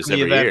photos from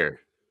the event. Year,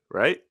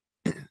 right?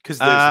 Because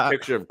there's a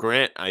picture of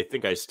Grant I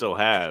think I still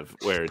have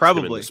where it's him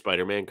in the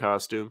Spider-Man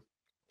costume.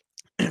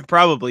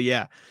 Probably,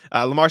 yeah.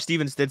 Lamar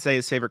Stevens did say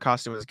his favorite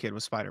costume as a kid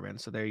was Spider-Man.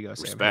 So there you go,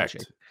 Sam. Respect.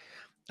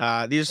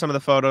 Handshake. These are some of the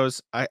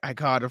photos I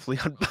got of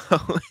Leon.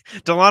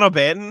 Delano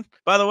Banton,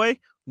 by the way,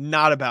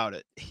 not about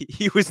it.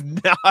 He was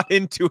not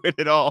into it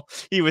at all.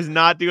 He was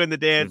not doing the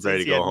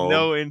dances. He had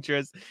no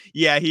interest.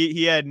 Yeah,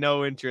 he had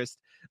no interest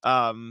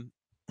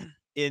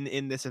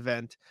in this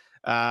event.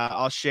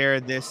 I'll share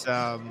this.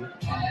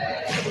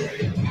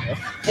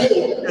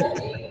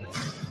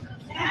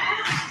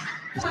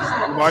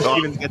 Lamar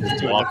Stevens gets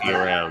into walking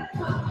around.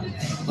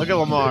 Look at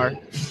Lamar.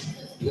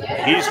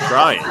 He's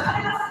crying.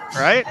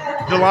 Right?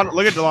 Delano,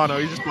 look at Delano.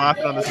 He's just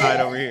laughing on the side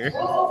over here.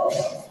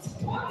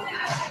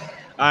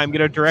 I'm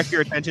going to direct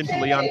your attention to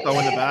Leon Poe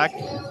in the back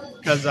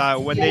because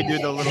when they do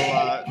the little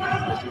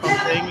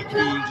pump thing, he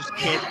just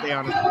can't stay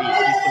on his feet.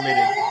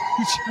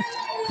 He's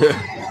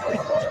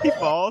committed. He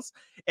falls.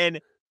 And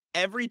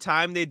every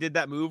time they did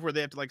that move where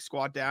they have to like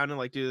squat down and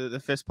like do the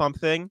fist pump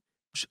thing,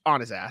 on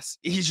his ass.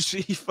 He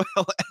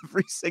fell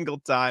every single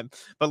time.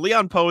 But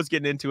Leon Poe was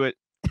getting into it.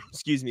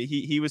 Excuse me.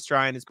 He was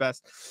trying his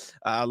best.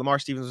 Lamar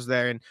Stevens was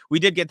there, and we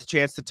did get the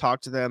chance to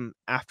talk to them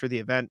after the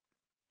event.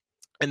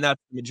 And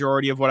that's the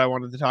majority of what I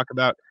wanted to talk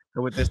about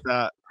with this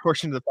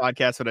portion of the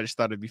podcast, but I just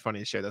thought it'd be funny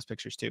to share those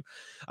pictures too.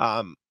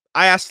 I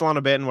asked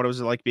Delano Banton what it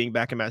was like being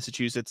back in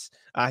Massachusetts.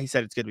 He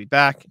said it's good to be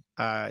back.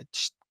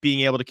 Just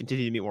being able to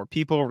continue to meet more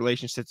people,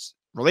 relationships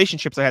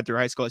I had through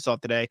high school I saw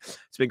today.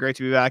 It's been great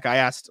to be back. I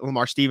asked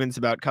Lamar Stevens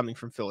about coming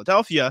from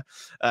Philadelphia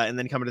and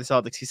then coming to the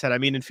Celtics. He said, I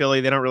mean, in Philly,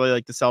 they don't really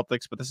like the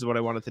Celtics, but this is what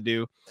I wanted to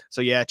do.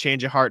 So yeah,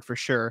 change of heart for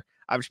sure.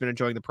 I've just been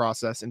enjoying the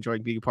process,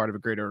 enjoying being a part of a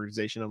great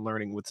organization and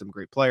learning with some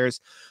great players.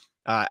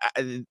 I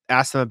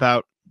asked them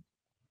about,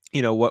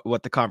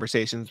 what the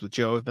conversations with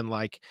Joe have been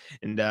like.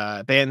 And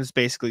Banton's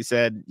basically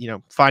said,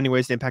 finding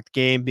ways to impact the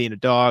game, being a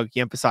dog. He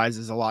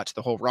emphasizes a lot to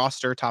the whole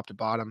roster, top to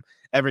bottom.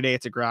 Every day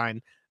it's a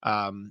grind.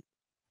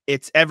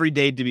 It's every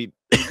day to be,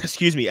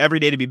 every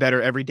day to be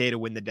better, every day to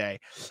win the day.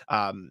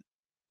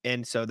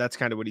 And so that's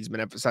kind of what he's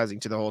been emphasizing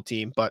to the whole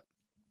team. But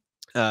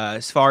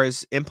as far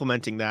as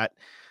implementing that,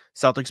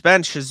 Celtics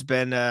bench has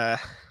been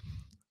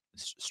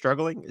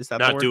struggling. Is that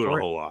not doing a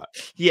whole lot?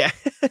 Yeah.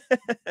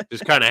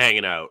 Just kind of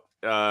hanging out.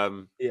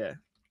 Yeah.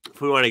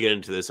 If we want to get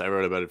into this, I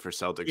wrote about it for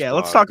Celtics. Yeah,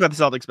 let's talk about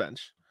the Celtics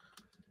bench.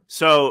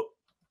 So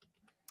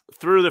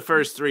through the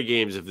first 3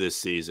 games of this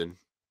season,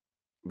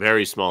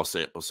 very small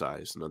sample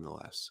size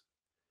nonetheless.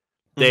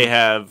 They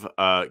have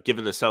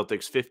given the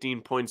Celtics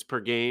 15 points per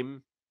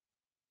game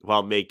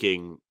while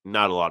making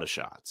not a lot of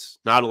shots.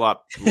 Not a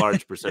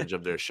large percentage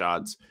of their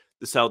shots.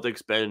 The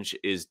Celtics bench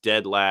is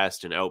dead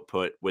last in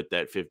output with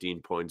that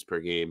 15 points per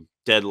game,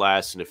 dead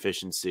last in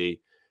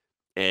efficiency,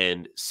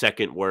 and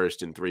second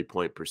worst in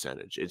 3-point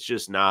percentage. It's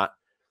just not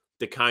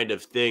the kind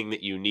of thing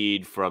that you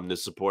need from the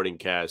supporting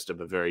cast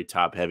of a very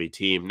top-heavy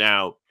team.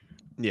 Now,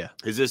 yeah,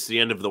 is this the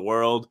end of the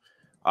world?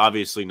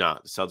 Obviously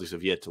not. The Celtics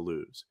have yet to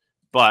lose.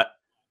 But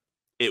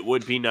it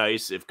would be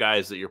nice if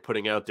guys that you're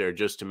putting out there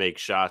just to make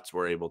shots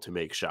were able to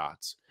make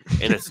shots.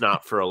 And it's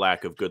not for a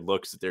lack of good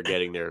looks that they're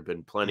getting. There have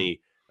been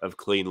plenty of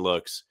clean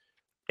looks.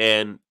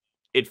 And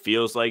it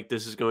feels like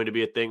this is going to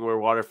be a thing where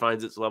water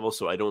finds its level,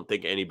 so I don't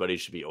think anybody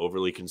should be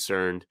overly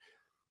concerned.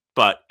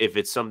 But if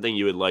it's something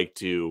you would like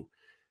to,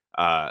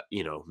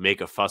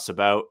 make a fuss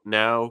about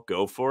now,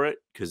 go for it,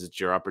 because it's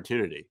your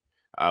opportunity.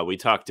 We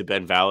talked to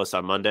Ben Vallis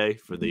on Monday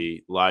for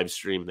the live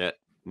stream that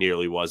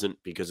nearly wasn't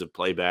because of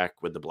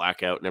playback with the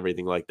blackout and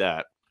everything like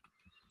that.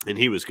 And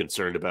he was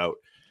concerned about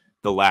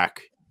the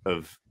lack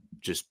of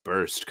just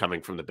burst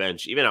coming from the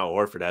bench. Even Al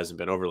Horford hasn't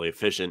been overly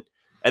efficient.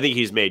 I think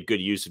he's made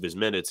good use of his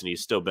minutes and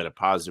he's still been a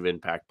positive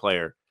impact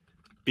player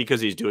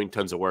because he's doing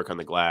tons of work on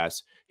the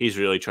glass. He's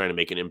really trying to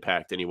make an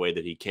impact any way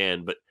that he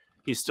can, but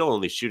he's still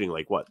only shooting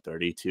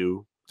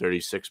 32,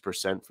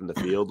 36% from the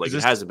field. Like,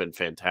 it hasn't been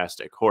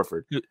fantastic.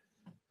 Horford.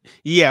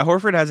 Yeah,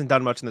 Horford hasn't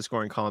done much in the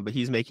scoring column, but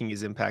he's making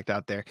his impact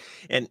out there.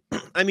 And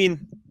I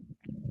mean,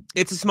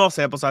 it's a small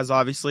sample size,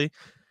 obviously.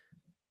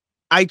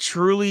 I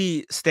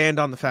truly stand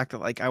on the fact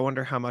that, I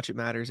wonder how much it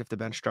matters if the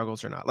bench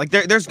struggles or not.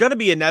 There's going to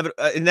be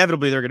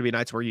inevitably there are going to be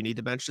nights where you need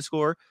the bench to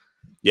score.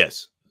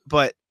 Yes.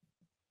 But,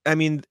 I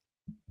mean,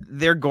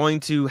 they're going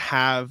to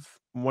have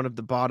one of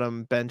the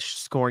bottom bench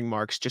scoring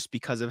marks just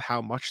because of how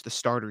much the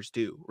starters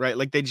do,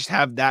 right? They just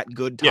have that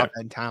good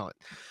top-end talent.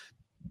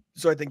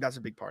 So I think that's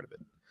a big part of it.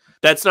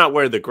 That's not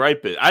where the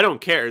gripe is. I don't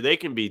care. They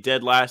can be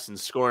dead last in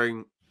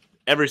scoring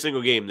every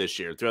single game this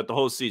year, throughout the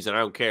whole season. I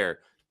don't care.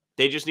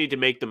 They just need to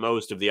make the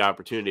most of the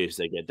opportunities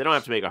they get. They don't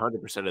have to make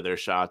 100% of their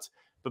shots,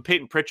 but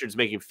Peyton Pritchard's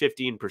making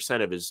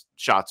 15% of his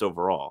shots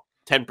overall,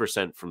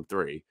 10% from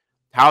 3.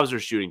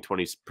 Hauser's shooting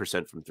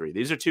 20% from 3.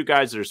 These are 2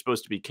 guys that are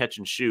supposed to be catch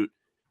and shoot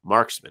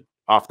marksmen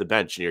off the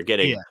bench, and you're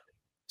getting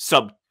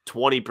sub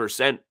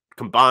 20%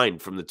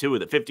 combined from the 2 of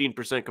the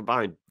 15%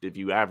 combined if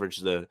you average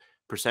the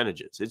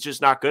percentages. It's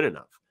just not good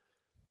enough.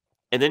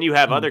 And then you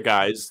have other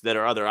guys that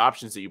are other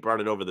options that you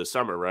brought in over the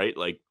summer, right?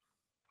 Like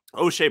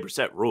Oshae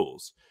Brissett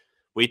rules.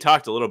 We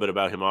talked a little bit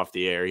about him off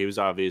the air. He was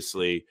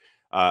obviously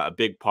a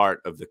big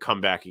part of the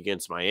comeback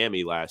against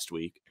Miami last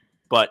week.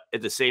 But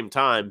at the same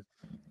time,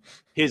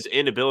 his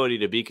inability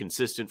to be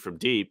consistent from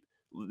deep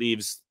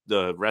leaves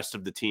the rest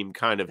of the team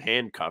kind of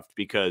handcuffed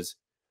because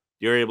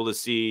you're able to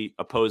see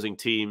opposing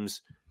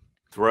teams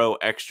throw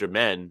extra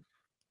men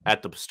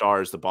at the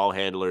stars, the ball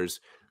handlers,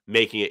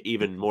 making it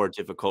even more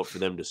difficult for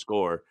them to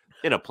score.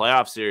 In a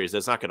playoff series,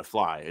 that's not going to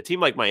fly. A team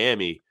like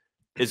Miami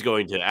is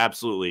going to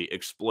absolutely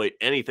exploit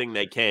anything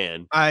they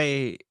can.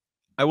 I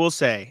will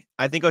say,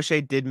 I think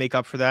Oshae did make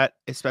up for that,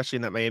 especially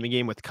in that Miami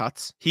game with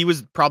cuts. He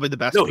was probably the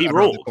best He ever on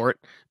the rolled. court.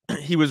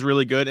 He was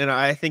really good, and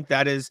I think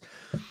that is,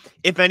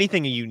 if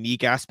anything, a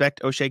unique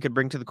aspect Oshae could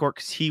bring to the court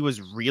because he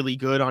was really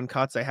good on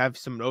cuts. I have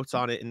some notes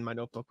on it in my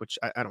notebook, which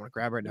I don't want to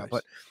grab right now,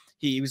 but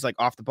he was like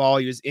off the ball.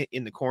 He was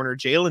in the corner.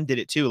 Jalen did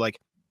it too. Like,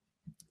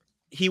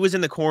 he was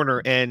in the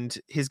corner and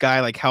his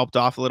guy like helped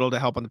off a little to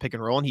help on the pick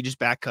and roll, and he just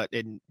back cut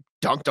and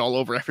dunked all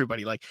over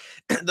everybody. Like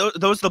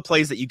those are the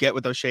plays that you get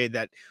with Oshae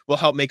that will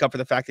help make up for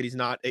the fact that he's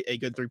not a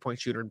good 3-point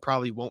shooter and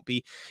probably won't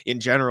be in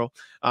general.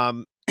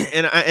 And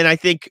I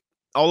think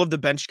all of the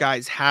bench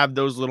guys have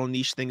those little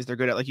niche things they're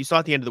good at. Like you saw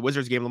at the end of the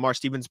Wizards game, Lamar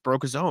Stevens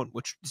broke his own,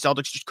 which the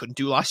Celtics just couldn't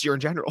do last year in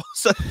general.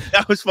 So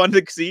that was fun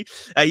to see.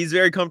 He's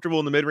very comfortable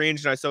in the mid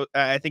range, and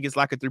I think his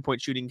lack of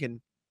 3-point shooting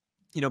can,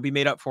 be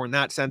made up for in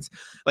that sense.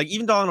 Like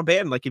even Donald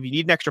Banton, like if you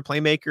need an extra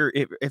playmaker,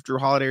 if Drew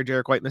Holiday or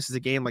Derek White misses a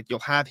game, like you'll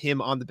have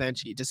him on the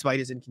bench despite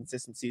his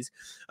inconsistencies.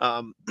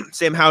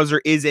 Sam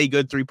Hauser is a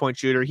good 3-point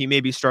shooter. He may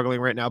be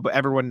struggling right now, but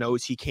everyone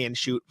knows he can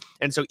shoot.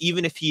 And so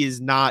even if he is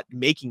not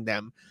making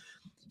them,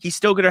 he's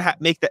still going to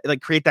make that,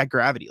 like create that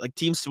gravity. Like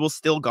teams will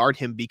still guard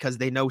him because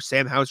they know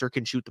Sam Hauser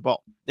can shoot the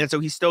ball. And so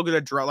he's still going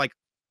to draw, like,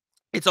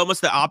 it's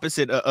almost the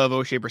opposite of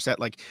Oshae Brissett.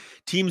 Like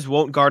teams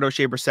won't guard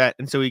Oshae Brissett,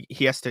 and so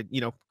he has to,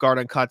 guard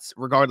on cuts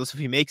regardless if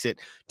he makes it.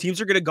 Teams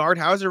are going to guard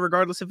Hauser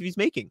regardless if he's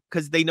making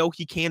because they know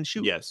he can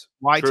shoot. Yes,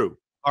 why true.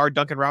 Guard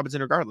Duncan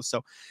Robinson regardless.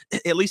 So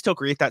at least he'll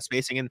create that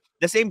spacing, and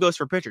the same goes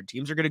for Pritchard.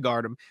 Teams are going to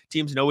guard him.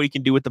 Teams know what he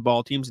can do with the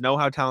ball. Teams know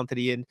how talented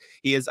he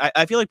is.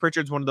 I feel like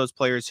Pritchard's one of those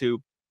players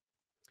who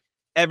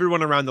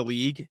everyone around the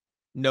league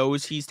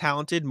knows he's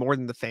talented more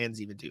than the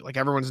fans even do. Like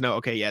everyone's know,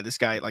 okay, yeah, this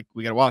guy, like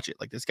we got to watch it.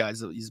 Like this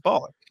he's a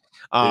baller.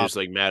 There's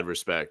like mad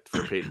respect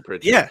for Peyton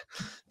Pritchard. Yeah.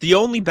 The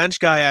only bench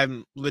guy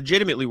I'm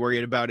legitimately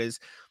worried about is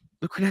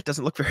Luke Cornett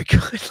doesn't look very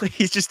good. Like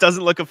he just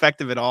doesn't look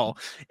effective at all.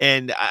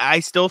 And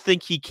I still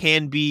think he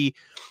can be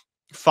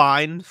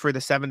fine for the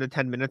 7 to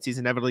 10 minutes he's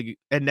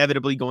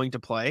inevitably going to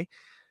play.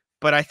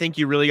 But I think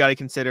you really got to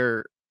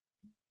consider,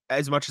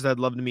 as much as I'd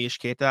love to Mish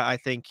Keita, I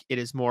think it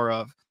is more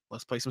of,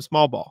 let's play some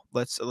small ball.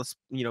 Let's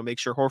make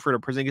sure Horford or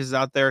Porzingis is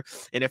out there,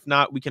 and if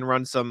not, we can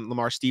run some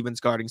Lamar Stevens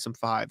guarding some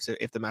fives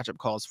if the matchup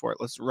calls for it.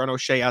 Let's run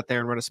Oshae out there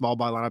and run a small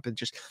ball lineup and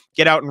just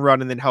get out and run,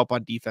 and then help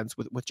on defense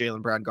with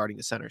Jaylen Brown guarding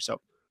the center.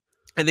 So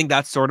I think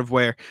that's sort of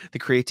where the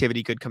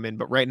creativity could come in.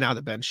 But right now,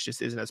 the bench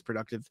just isn't as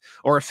productive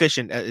or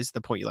efficient as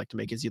the point you like to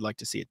make as you'd like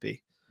to see it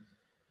be.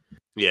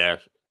 Yeah.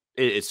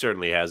 It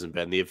certainly hasn't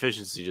been. The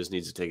efficiency just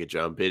needs to take a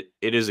jump. It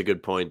is a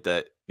good point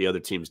that the other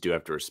teams do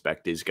have to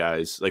respect these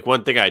guys. Like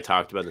one thing I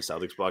talked about in the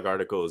Celtics blog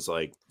article is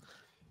like,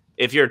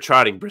 if you're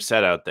trotting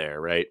Brissett out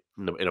there, right,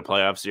 in a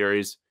playoff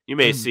series, you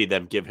may see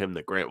them give him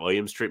the Grant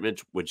Williams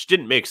treatment, which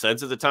didn't make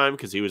sense at the time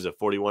because he was a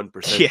 41%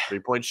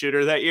 3-point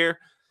shooter that year.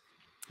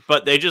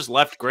 But they just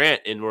left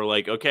Grant and were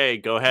like, okay,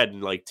 go ahead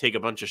and like take a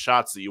bunch of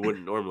shots that you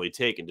wouldn't normally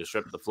take and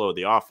disrupt the flow of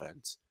the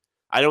offense.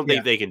 I don't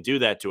think they can do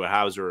that to a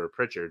Hauser or a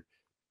Pritchard.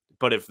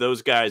 But if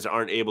those guys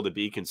aren't able to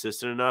be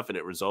consistent enough and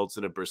it results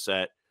in a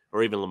Brissett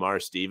or even Lamar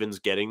Stevens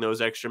getting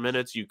those extra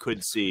minutes, you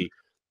could see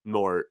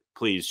more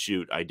please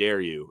shoot, I dare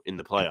you in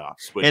the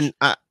playoffs, which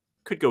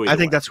could go either I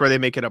think way. that's where they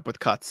make it up with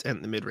cuts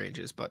and the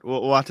mid-ranges, but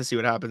we'll have to see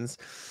what happens.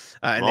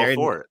 I'm all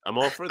for it. I'm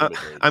all for the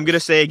mid-ranges. I'm going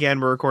to say again,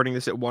 we're recording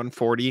this at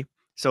 1:40.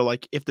 So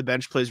like if the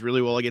bench plays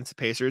really well against the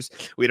Pacers,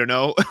 we don't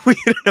know. We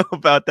don't know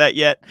about that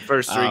yet.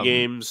 First 3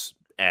 games,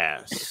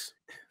 ass.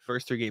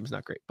 First 3 games,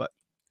 not great, but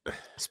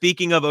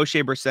speaking of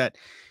Oshae Brissett,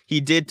 he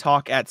did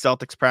talk at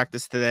Celtics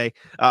practice today.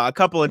 A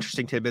couple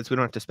interesting tidbits. We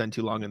don't have to spend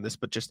too long on this,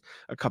 but just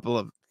a couple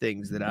of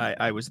things that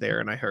I was there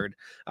and I heard.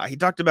 He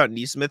talked about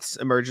Neesmith's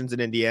emergence in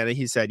Indiana.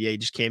 He said, he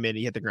just came in,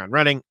 he hit the ground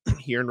running.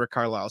 He earned Rick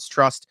Carlisle's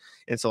trust,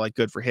 and so like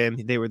good for him.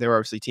 They were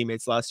obviously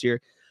teammates last year.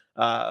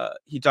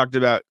 He talked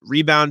about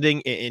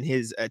rebounding in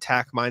his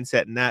attack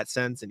mindset in that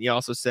sense, and he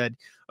also said,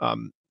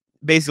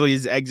 basically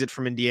his exit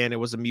from Indiana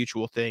was a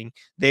mutual thing.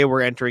 They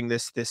were entering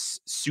this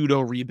pseudo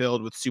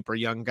rebuild with super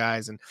young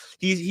guys, and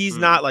he's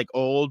not like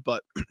old,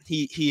 but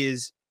he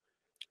is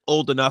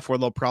old enough where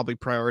they'll probably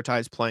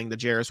prioritize playing the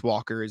Jarris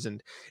Walkers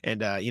and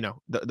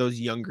those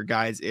younger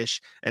guys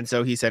ish. And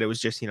so he said it was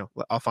just,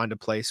 I'll find a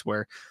place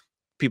where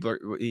people are,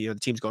 the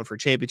team's going for a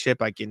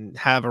championship. I can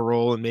have a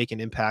role and make an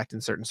impact in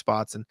certain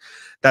spots, and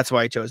that's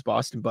why I chose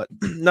Boston. But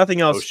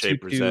nothing else to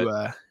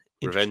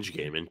revenge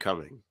game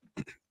incoming.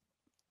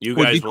 You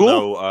guys will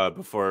know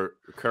before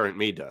current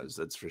me does.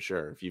 That's for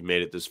sure. If you've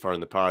made it this far in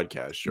the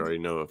podcast, you already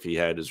know if he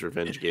had his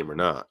revenge game or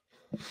not.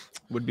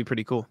 Would be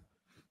pretty cool.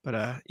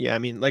 But yeah, I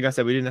mean, like I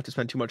said, we didn't have to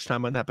spend too much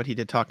time on that, but he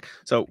did talk.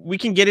 So we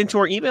can get into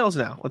our emails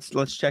now.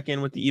 Let's check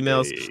in with the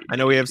emails. Hey. I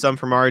know we have some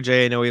from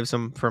RJ. I know we have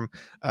some from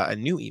a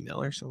new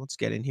emailer. So let's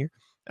get in here.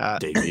 And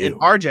Debut.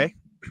 RJ,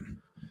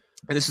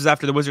 and this was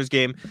after the Wizards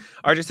game.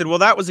 RJ said, "Well,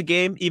 that was a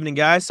game. Evening,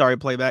 guys. Sorry,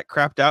 playback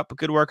crapped out, but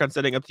good work on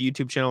setting up the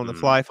YouTube channel on the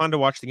fly. Fun to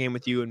watch the game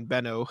with you and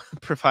Benno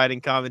providing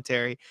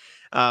commentary.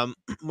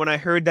 When I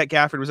heard that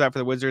Gafford was out for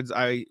the Wizards,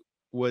 I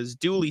was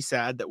duly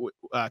sad that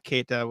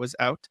Keita was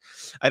out.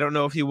 I don't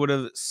know if he would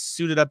have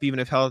suited up even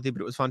if healthy,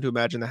 but it was fun to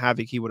imagine the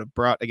havoc he would have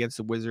brought against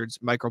the Wizards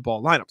micro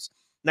ball lineups.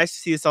 Nice to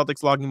see the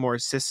Celtics logging more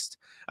assists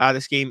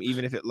this game,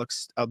 even if it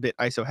looks a bit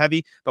ISO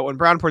heavy. But when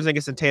Brown,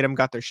 Porzingis, and Tatum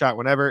got their shot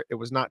whenever, it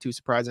was not too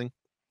surprising.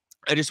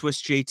 I just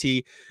wish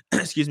JT,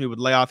 would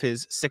lay off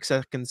his 6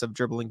 seconds of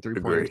dribbling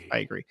 3-pointers. I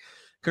agree.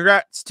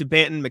 Congrats to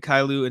Banton,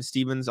 Mikhailu, and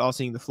Stevens all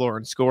seeing the floor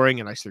and scoring.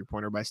 A nice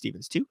 3-pointer by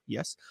Stevens, too.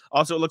 Yes.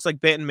 Also, it looks like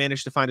Banton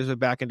managed to find his way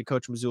back into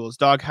Coach Mazzulla's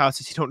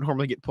doghouse, as he don't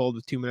normally get pulled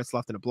with 2 minutes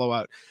left in a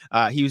blowout.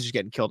 He was just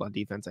getting killed on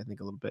defense, I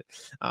think, a little bit.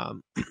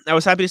 I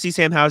was happy to see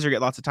Sam Hauser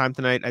get lots of time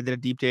tonight. I did a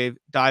deep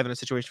dive in a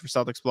situation for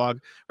Celtics blog.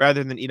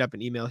 Rather than eat up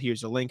an email,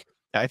 here's a link.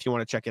 If you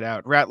want to check it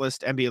out.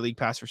 Ratlist, NBA League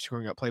Pass for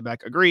screwing up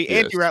playback. Agree.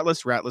 Yes.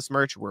 Anti-Ratlist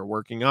merch. We're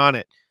working on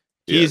it.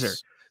 Teaser.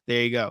 Yes.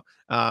 There you go.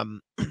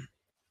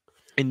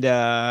 And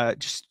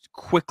just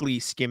quickly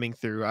skimming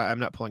through, I'm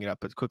not pulling it up,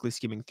 but quickly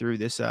skimming through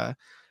this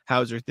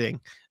Hauser thing.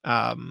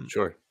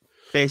 Sure.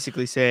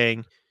 Basically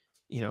saying,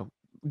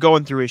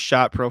 going through his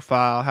shot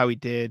profile, how he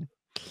did,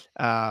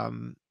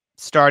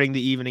 starting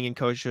the evening in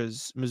Coach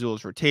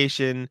Mazzulla's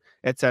rotation,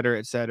 et cetera,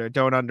 et cetera.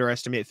 Don't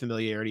underestimate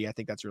familiarity. I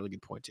think that's a really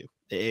good point, too.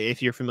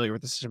 If you're familiar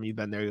with the system, you've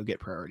been there, you'll get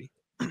priority.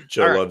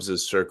 Joe loves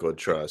his circle of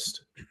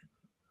trust.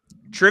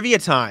 Trivia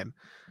time,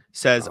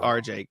 says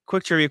RJ.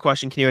 Quick trivia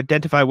question. Can you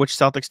identify which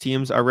Celtics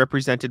teams are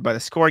represented by the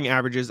scoring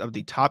averages of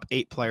the top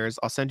 8 players?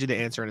 I'll send you the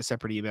answer in a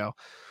separate email.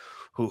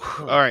 All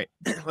right,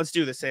 let's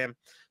do this, Sam.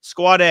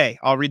 Squad A,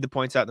 I'll read the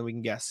points out and then we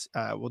can guess.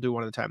 We'll do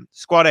one at a time.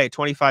 Squad A,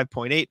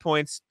 25.8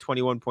 points,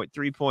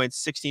 21.3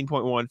 points, 16.1,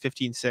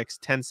 15.6,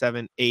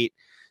 10.7, 8,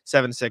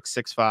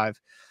 7.6,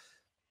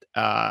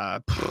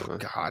 6.5.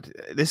 God,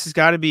 this has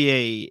got to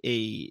be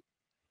a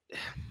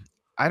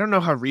I don't know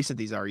how recent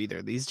these are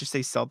either. These just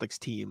say Celtics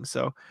team.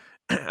 So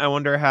I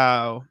wonder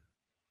how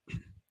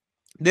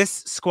this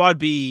Squad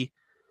B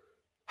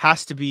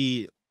has to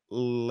be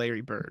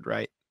Larry Bird,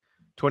 right?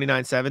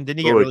 29-7. Didn't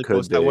he get really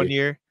close that 1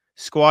 year?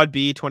 Squad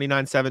B,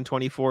 29-7,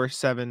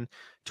 24-7,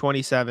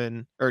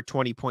 27, or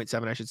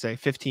 20.7, I should say.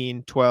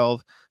 15,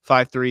 12,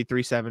 5-3,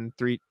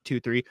 3-7,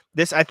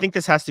 3-2-3. I think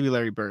this has to be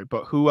Larry Bird,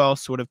 but who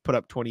else would have put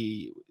up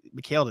 20?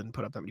 Mikhail didn't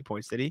put up that many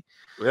points, did he?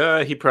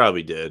 Yeah, he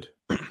probably did.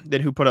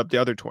 Then who put up the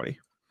other 20?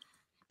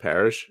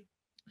 Parrish.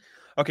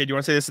 Okay, do you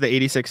want to say this is the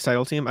 86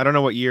 title team? I don't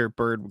know what year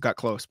Bird got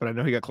close, but I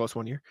know he got close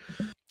 1 year.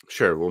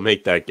 Sure, we'll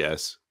make that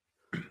guess.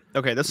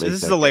 Okay, this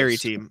is the Larry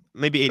team.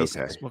 Maybe 86.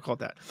 Okay. We'll call it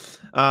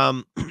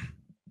that.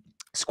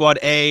 Squad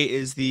A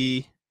is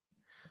the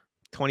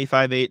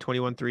 25-8,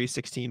 21-3,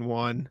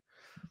 16-1,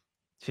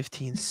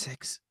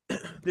 15-6.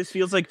 This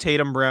feels like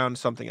Tatum Brown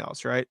something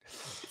else, right? I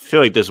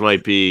feel like this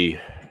might be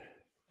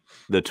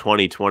the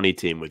 2020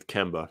 team with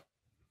Kemba.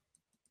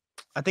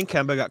 I think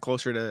Kemba got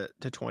closer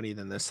to 20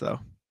 than this, though.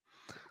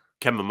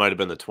 Kemba might have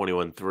been the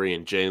 21-3,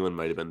 and Jalen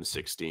might have been the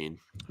 16.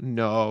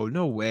 No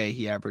way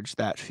he averaged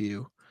that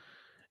few.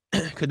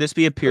 Could this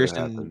be a Pierce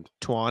and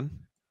Twan?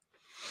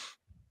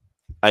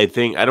 I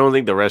don't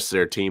think the rest of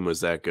their team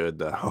was that good,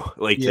 though.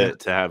 To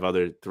have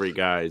other 3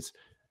 guys.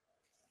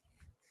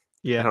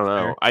 Yeah, I don't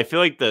know. Fair. I feel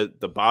like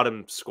the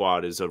bottom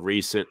squad is a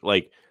recent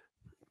like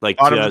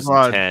bottom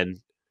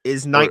 2010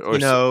 is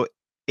 19-0,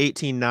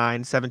 18-9,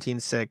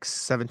 17-6,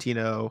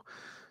 17-0,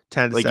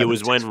 10. Like it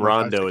was when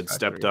Rondo had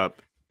stepped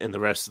up and the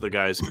rest of the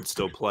guys could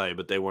still play,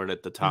 but they weren't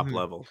at the top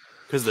level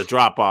because the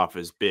drop off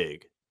is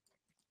big.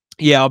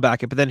 Yeah, I'll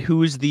back it. But then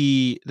who's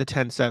the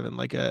 10-7?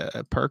 Like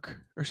a Perk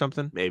or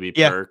something? Maybe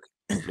Perk.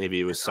 Maybe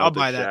it was Celtics. I'll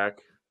buy that.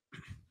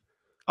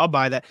 I'll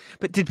buy that.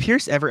 But did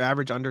Pierce ever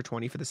average under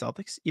 20 for the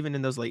Celtics, even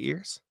in those late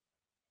years?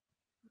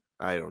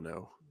 I don't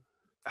know.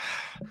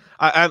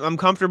 I'm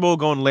comfortable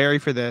going Larry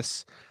for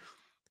this.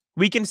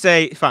 We can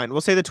say, fine,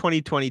 we'll say the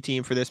 2020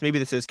 team for this. Maybe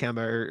this is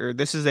Kemba, or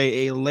this is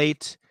a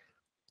late.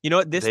 You know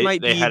what? This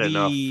might be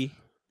the.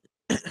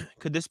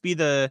 Could this be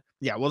the?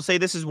 Yeah, we'll say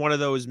this is one of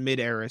those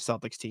mid-era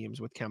Celtics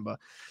teams with Kemba.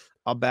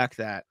 I'll back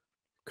that.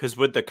 Because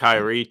with the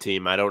Kyrie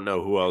team, I don't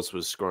know who else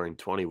was scoring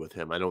 20 with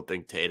him. I don't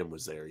think Tatum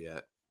was there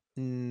yet.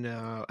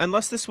 No,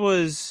 unless this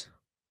was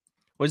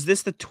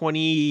this the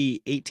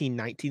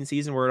 2018-19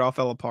 season where it all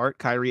fell apart?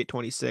 Kyrie at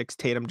 26,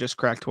 Tatum just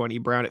cracked 20,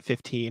 Brown at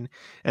 15,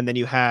 and then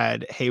you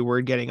had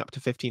Hayward getting up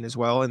to 15 as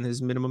well in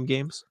his minimum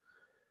games.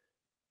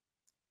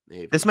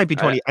 Maybe. This might be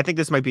 20. I think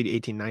this might be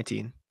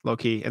 18-19, low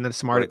key, and then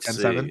Smart at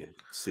 10-7.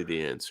 See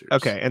the answers.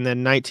 Okay, and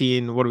then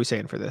 19. What are we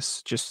saying for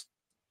this? Just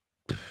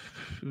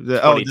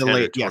the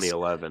late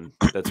 2011.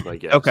 Yes. That's my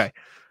guess. Okay.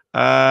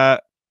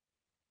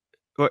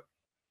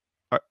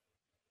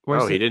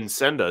 He didn't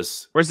send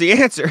us. Where's the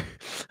answer?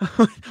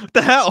 What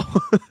the hell?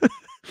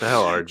 The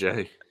hell,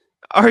 RJ?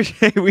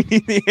 RJ, we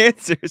need the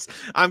answers.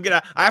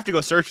 I have to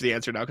go search for the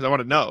answer now because I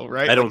want to know,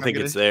 right? I don't think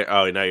it's there.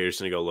 Oh, now you're just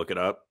gonna go look it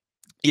up.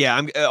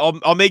 Yeah,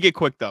 I'll make it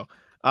quick though.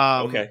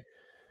 Okay.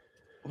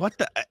 What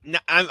the?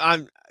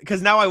 I'm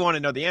because now I want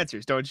to know the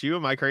answers. Don't you?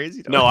 Am I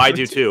crazy? No, I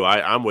do too.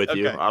 I'm with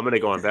you. Okay. I'm gonna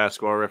go on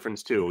Basketball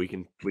Reference too. We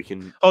can.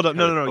 Hold up.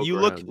 No. You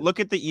look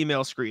at the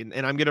email screen,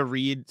 and I'm gonna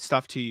read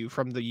stuff to you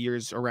from the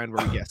years around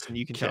where we guessed, and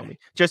you can tell me.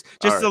 Just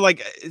All so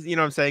like you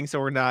know what I'm saying. So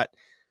we're not.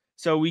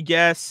 So we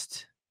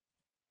guessed.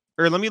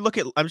 Or let me look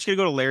at. I'm just gonna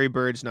go to Larry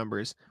Bird's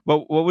numbers.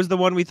 What was the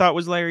one we thought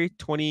was Larry?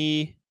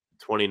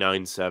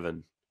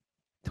 29-7.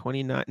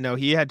 29. No,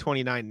 he had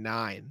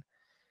 29-9.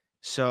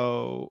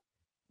 So,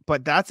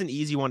 but that's an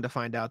easy one to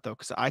find out though,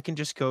 because I can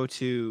just go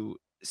to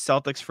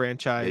Celtics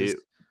franchise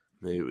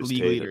Maybe it was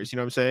league Tatum. leaders. You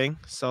know what I'm saying?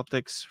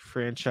 Celtics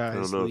franchise.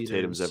 I don't know leaders. if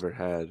Tatum's ever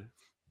had.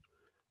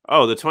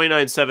 Oh, the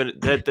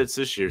 29-7. That's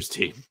this year's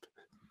team.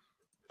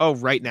 Oh,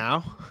 right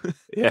now.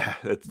 Yeah,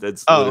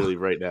 that's literally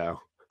right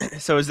now.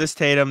 So is this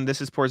Tatum?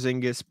 This is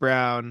Porzingis,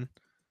 Brown.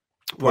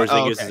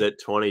 Porzingis is at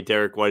 20.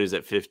 Derek White is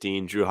at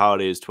 15. Drew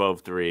Holiday is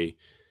 12-3.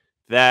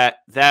 That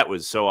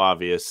was so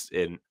obvious,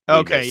 and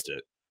we missed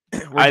it.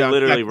 I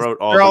literally wrote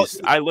all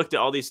these. I looked at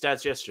all these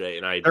stats yesterday,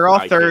 and they're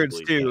all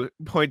thirds too.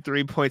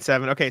 0.3,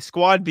 0.7. Okay,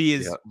 squad B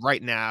is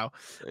right now.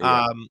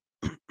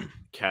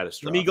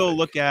 Catastrophic. Let me go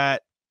look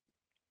at.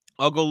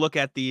 I'll go look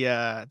at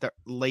the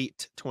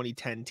late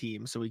 2010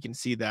 team so we can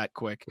see that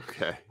quick.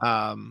 Okay.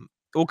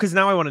 Well, because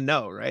now I want to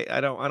know, right?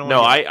 I don't.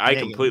 No, I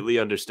completely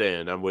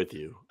understand. I'm with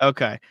you.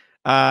 Okay.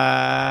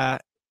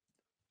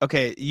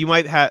 Okay. You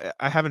might have.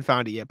 I haven't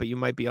found it yet, but you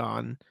might be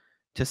on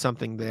to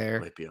something there.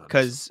 Might be on.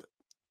 Because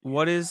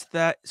what is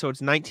that? So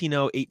it's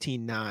 19-0,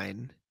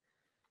 18-9.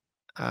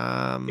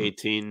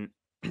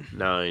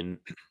 18-9,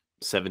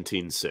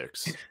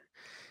 17-6.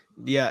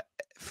 Yeah.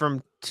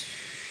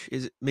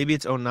 Maybe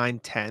it's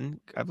 09-10.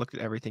 I've looked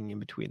at everything in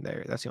between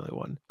there. That's the only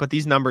one. But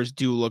these numbers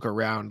do look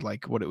around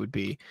like what it would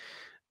be.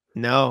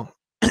 No,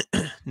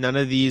 none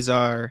of these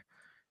are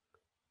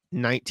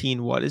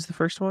 19. What is the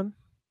first one?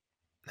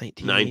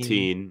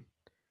 19.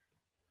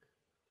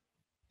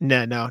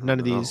 No, none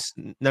of these.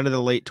 None of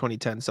the late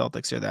 2010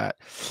 Celtics are that.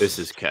 This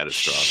is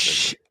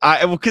catastrophic.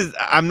 Because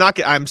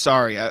I'm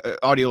sorry,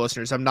 audio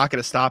listeners. I'm not going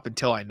to stop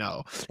until I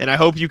know, and I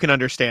hope you can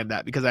understand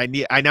that because I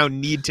now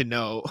need to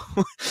know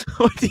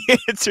what the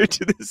answer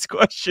to this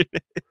question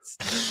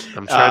is.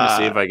 I'm trying to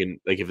see if I can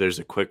if there's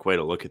a quick way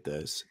to look at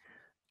this.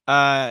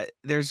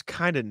 There's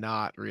kind of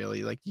not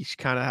really. Like you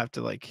kind of have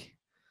to I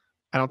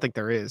don't think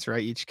there is,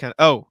 right? You just kind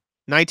of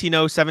 19-0,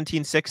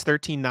 17-6,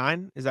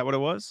 13-9. Is that what it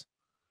was?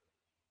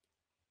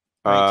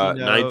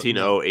 19-0,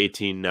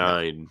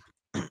 18-9.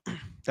 No.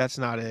 That's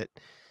not it.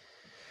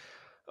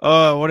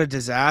 Oh, what a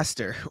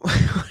disaster.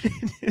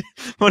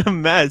 What a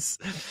mess.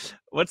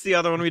 What's the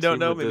other one we don't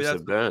know? Maybe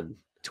that's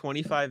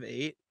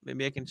 25-8.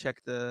 Maybe I can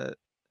check the.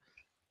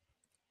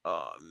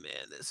 Oh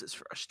man, this is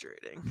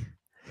frustrating.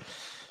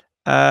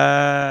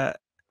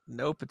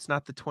 Nope, it's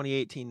not the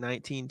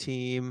 2018-19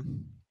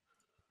 team.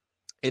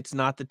 It's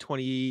not the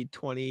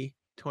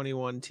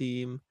 2020-21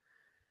 team.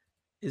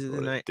 Is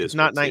it it's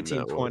not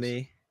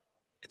 1920.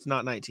 It's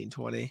not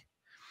 1920.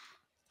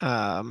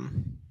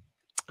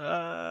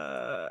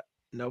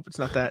 Nope, it's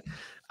not that.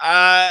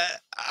 I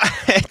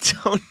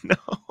don't know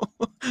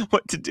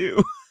what to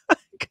do.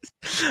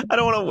 I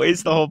don't want to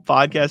waste the whole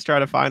podcast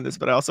trying to find this,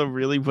 but I also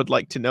really would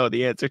like to know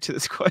the answer to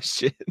this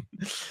question.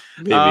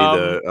 Maybe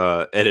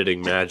the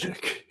editing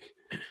magic.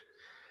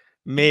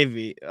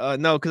 Maybe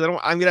no, because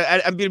I'm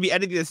gonna be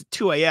editing this at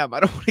 2 a.m.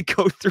 I don't want to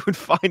go through and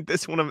find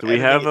this when I'm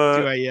editing at 2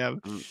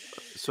 a.m.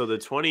 So the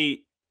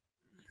 20.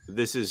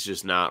 This is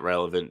just not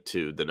relevant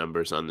to the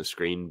numbers on the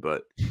screen,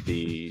 but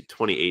the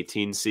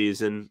 2018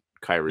 season,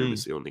 Kyrie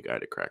was the only guy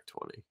to crack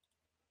 20.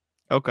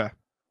 Okay.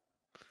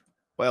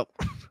 Well,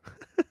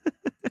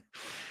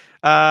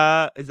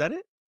 is that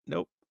it?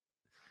 Nope.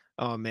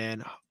 Oh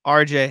man,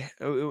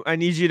 RJ, I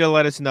need you to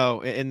let us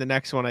know in the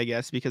next one, I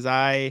guess, because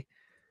I'm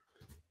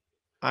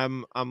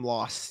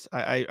lost.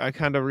 I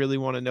kind of really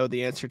want to know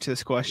the answer to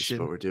this question.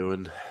 That's what we're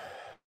doing.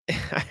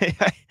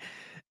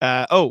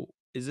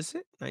 Is this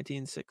it?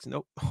 19-6?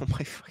 Nope. Oh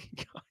my fucking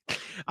god.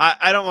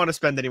 I don't want to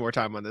spend any more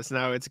time on this.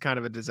 Now it's kind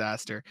of a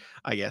disaster,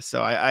 I guess.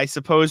 So I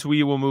suppose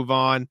we will move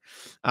on.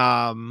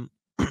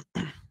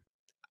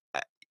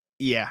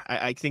 Yeah,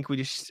 I think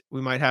we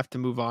might have to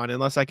move on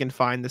unless I can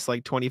find this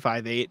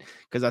 25-8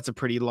 because that's a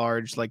pretty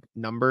large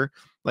number.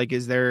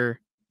 Is there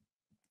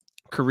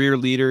career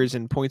leaders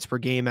and points per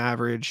game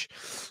average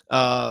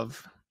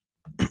of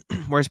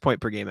where's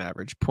point per game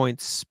average?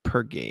 Points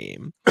per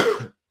game.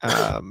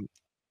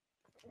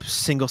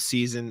 Single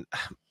season,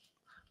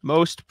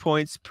 most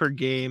points per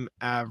game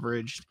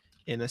averaged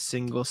in a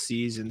single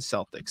season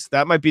Celtics.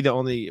 That might be the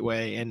only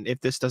way. And if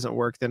this doesn't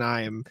work, then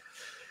I'm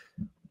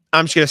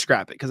just gonna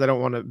scrap it because I don't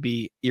want to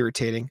be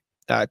irritating.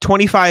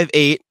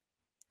 25-8.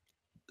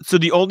 So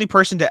the only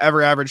person to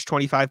ever average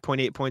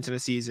 25.8 points in a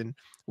season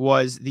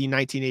was the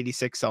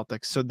 1986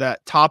 Celtics. So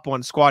that top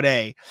one, squad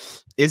A,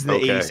 is the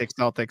 86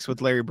 Celtics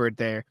with Larry Bird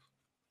there.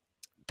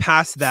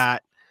 Past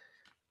that,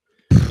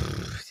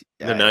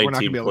 The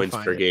 19 points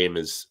per game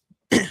is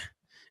maybe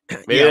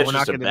Yeah, that's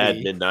just a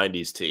bad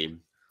mid-90s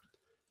team.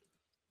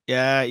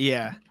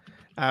 Yeah.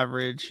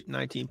 Average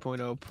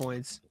 19.0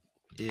 points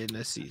in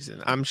a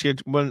season. I'm sure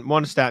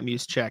one stat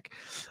muse check.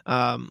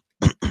 And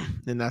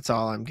that's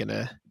all I'm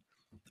gonna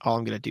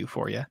do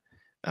for you.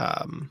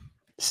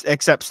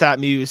 Except stat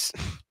muse.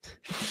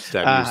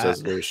 Stat muse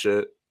does their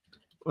shit.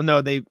 Well,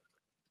 no, they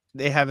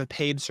have a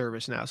paid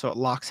service now, so it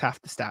locks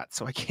half the stats,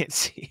 so I can't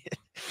see it.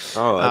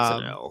 Oh, that's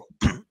an L.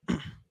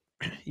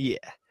 Yeah.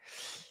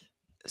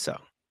 So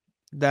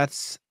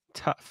that's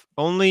tough.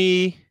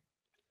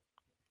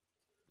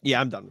 Yeah,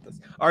 I'm done with this.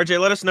 RJ,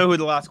 let us know who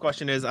the last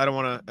question is. I don't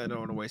want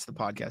to waste the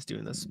podcast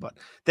doing this, but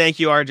thank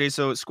you, RJ.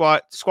 So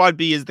squad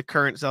B is the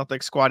current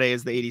Celtics, squad A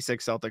is the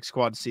 86 Celtics,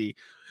 squad C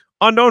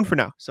unknown for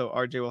now. So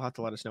RJ will have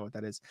to let us know what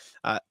that is.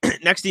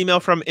 Next email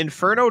from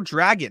Inferno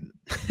Dragon.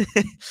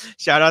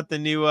 Shout out the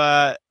new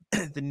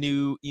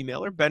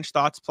emailer, bench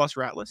thoughts plus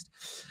rat list.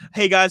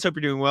 Hey guys, hope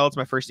you're doing well. It's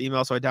my first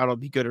email, so I doubt it'll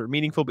be good or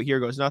meaningful, but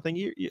here goes nothing.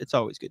 It's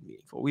always good and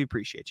meaningful. We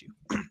appreciate you.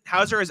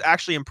 Hauser has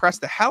actually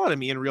impressed the hell out of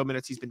me in real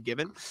minutes he's been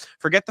given.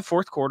 Forget the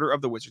fourth quarter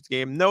of the Wizards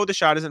game. No, the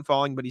shot isn't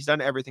falling, but he's done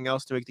everything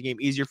else to make the game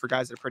easier for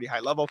guys at a pretty high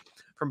level.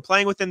 From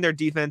playing within their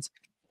defense,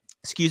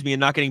 and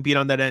not getting beat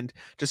on that end,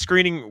 to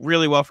screening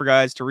really well for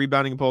guys, to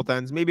rebounding at both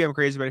ends. Maybe I'm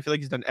crazy, but I feel like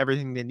he's done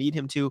everything they need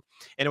him to,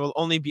 and it will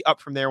only be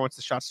up from there once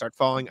the shots start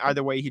falling.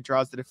 Either way, he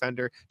draws the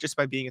defender just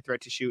by being a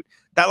threat to shoot.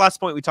 That last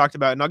point we talked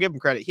about, and I'll give him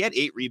credit. He had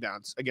 8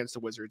 rebounds against the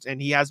Wizards, and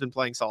he has been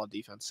playing solid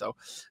defense. So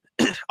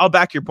I'll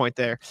back your point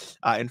there,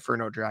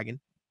 Inferno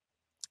Dragon.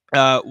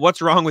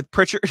 What's wrong with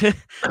Pritchard?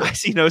 I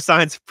see no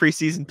signs of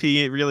preseason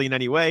P really in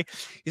any way.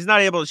 He's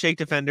not able to shake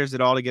defenders at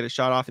all to get a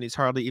shot off, and he's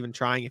hardly even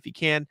trying if he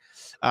can.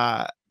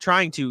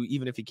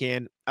 Even if he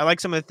can. I like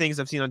some of the things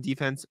I've seen on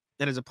defense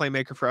and as a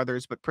playmaker for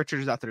others, but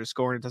Pritchard is out there to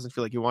score, and it doesn't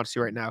feel like he wants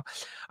to right now.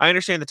 I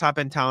understand the top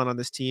end talent on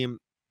this team.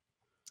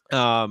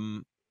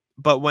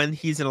 But when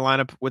he's in a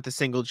lineup with a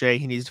single J,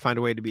 he needs to find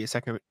a way to be a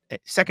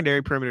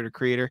secondary perimeter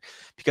creator,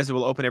 because it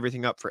will open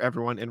everything up for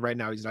everyone. And right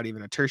now, he's not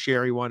even a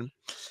tertiary one.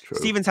 True.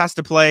 Stevens has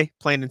to play,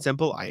 plain and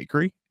simple. I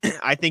agree.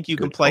 I think you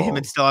can play him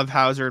and still have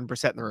Hauser and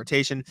Brissett in the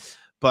rotation.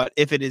 But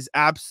if it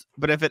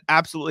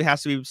absolutely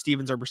has to be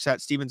Stevens or Brissett,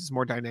 Stevens is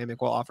more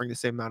dynamic while offering the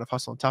same amount of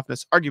hustle and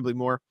toughness, arguably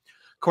more.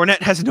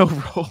 Cornette has no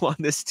role on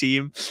this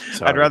team.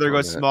 I'd rather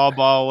go small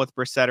ball with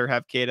Brissett or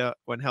have Keita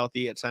when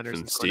healthy at center.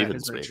 Since Cornette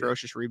is an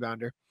atrocious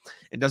rebounder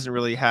and doesn't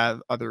really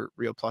have other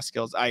real plus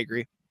skills. I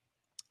agree.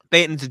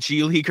 Baton's a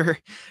G leaguer,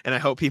 and I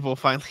hope people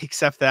finally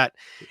accept that.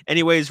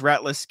 Anyways,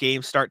 ratless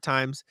game start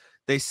times.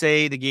 They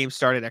say the game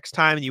started X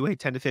time, and you wait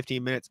 10 to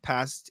 15 minutes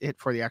past it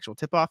for the actual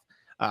tip-off.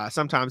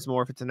 Sometimes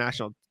more if it's a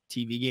national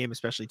TV game,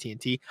 especially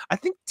TNT. I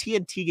think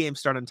TNT games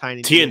start on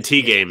tiny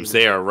TNT games.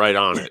 They are right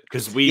on it,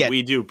 because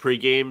we do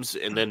pre-games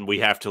and then we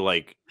have to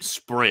like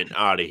sprint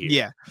out of here.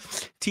 Yeah,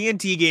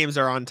 TNT games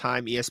are on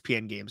time.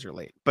 ESPN games are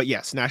late. But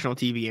yes, national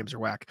TV games are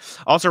whack.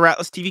 Also,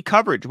 ratless TV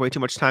coverage. Way too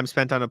much time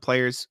spent on a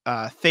player's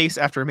face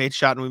after a made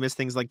shot, and we miss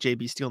things like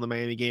JB stealing the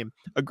Miami game.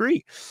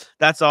 Agree.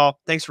 That's all.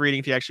 Thanks for reading.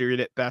 If you actually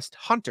read it, best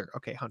Hunter.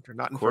 Okay, Hunter.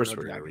 Not in course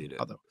we're gonna read it.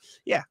 Although,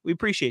 yeah, we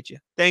appreciate you.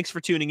 Thanks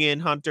for tuning in,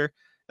 Hunter.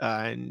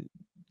 And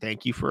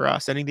thank you for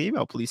sending the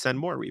email. Please send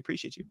more. We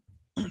appreciate you.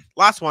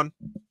 Last one.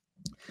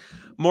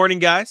 Morning,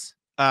 guys.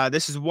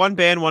 This is one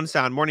band, one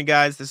sound. Morning,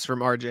 guys. This is from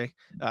RJ.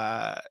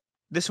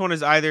 This one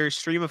is either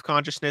stream of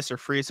consciousness or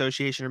free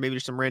association, or maybe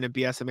just some random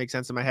BS that makes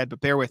sense in my head,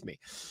 but bear with me.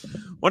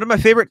 One of my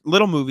favorite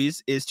little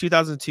movies is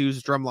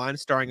 2002's Drumline,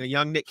 starring a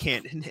young Nick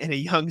Cannon and a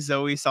young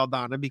Zoe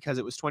Saldana, because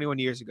it was 21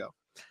 years ago.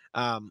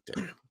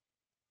 It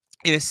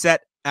is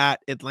set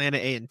at Atlanta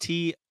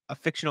A&T, a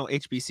fictional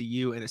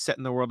HBCU, and is set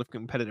in the world of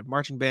competitive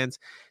marching bands.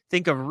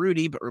 Think of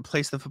Rudy, but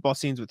replace the football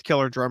scenes with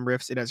killer drum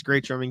riffs. It has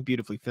great drumming,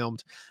 beautifully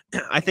filmed.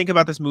 I think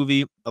about this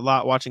movie a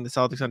lot watching the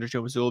Celtics under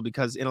Joe Mazzulla,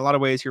 because in a lot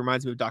of ways he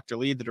reminds me of Dr.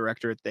 Lee, the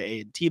director at the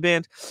A&T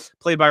band,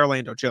 played by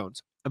Orlando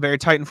Jones, a very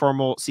tight and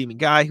formal seeming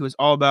guy who is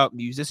all about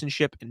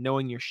musicianship and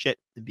knowing your shit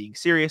and being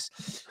serious.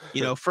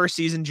 You know, first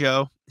season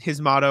Joe, his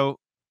motto,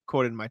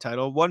 quoted in my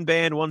title, one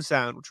band, one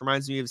sound, which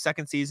reminds me of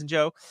second season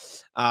Joe.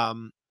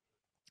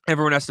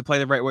 Everyone has to play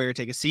the right way or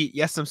take a seat.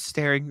 Yes, I'm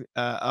staring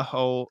a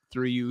hole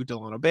through you,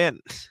 Delano Banton.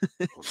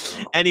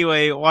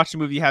 Anyway, watch the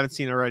movie you haven't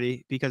seen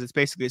already, because it's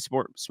basically a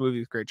sports movie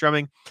with great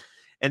drumming.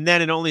 And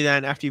then and only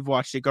then, after you've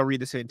watched it, go read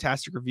this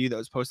fantastic review that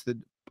was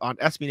posted on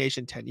SB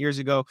Nation 10 years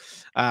ago.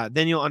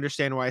 Then you'll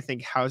understand why I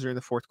think Hauser in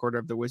the fourth quarter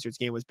of the Wizards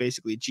game was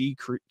basically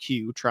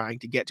GQ trying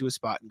to get to a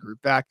spot and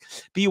group back.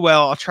 Be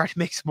well. I'll try to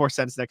make some more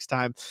sense next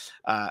time,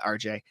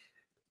 RJ.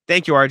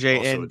 Thank you, RJ.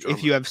 Also, and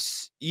if you have,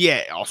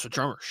 also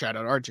drummer, shout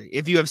out RJ.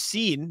 If you have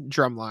seen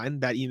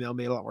Drumline, that email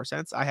made a lot more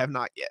sense. I have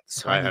not yet,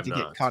 so I need to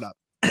get caught up.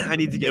 I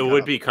need to get. It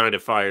would be kind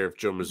of fire if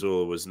Joe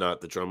Mazzulla was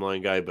not the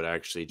Drumline guy, but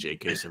actually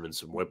J.K. Simmons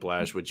some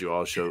Whiplash, which you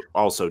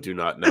also do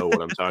not know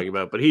what I'm talking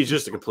about. But he's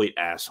just a complete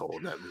asshole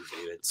in that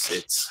movie. It's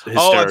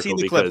hysterical. I've seen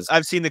the clips.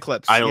 I've seen the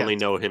clips. I only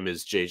know him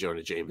as J.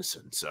 Jonah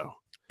Jameson. So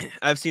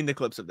I've seen the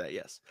clips of that.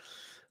 Yes,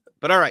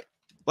 but all right.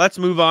 let's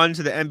move on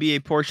to the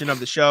NBA portion of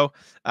the show.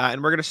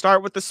 And we're going to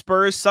start with the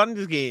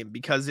Spurs-Suns game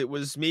because it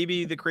was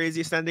maybe the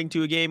craziest ending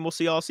to a game we'll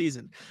see all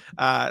season.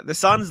 The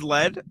Suns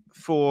led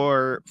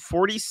for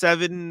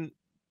 47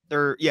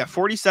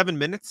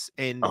 minutes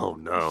and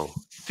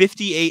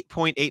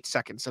 58.8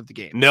 seconds of the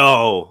game.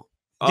 No.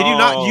 Do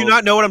you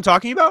not know what I'm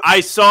talking about?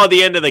 I saw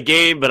the end of the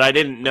game, but I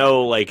didn't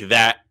know like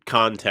that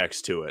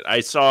context to it.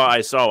 I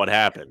saw what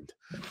happened.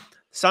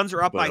 Suns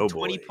were up by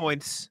 20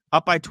 points,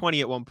 up by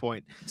 20 at one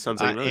point.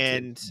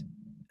 And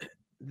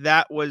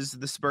that was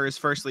the Spurs'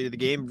 first lead of the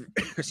game.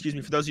 Excuse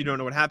me. For those of you who don't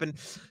know what happened,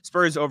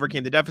 Spurs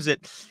overcame the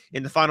deficit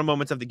in the final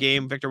moments of the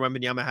game. Victor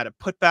Wembanyama had a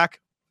putback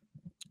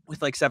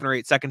with like 7 or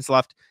 8 seconds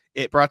left.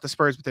 It brought the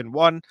Spurs within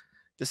 1.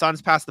 The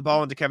Suns passed the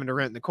ball into Kevin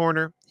Durant in the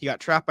corner. He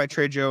got trapped by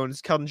Trey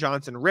Jones. Keldon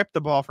Johnson ripped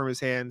the ball from his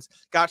hands,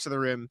 got to the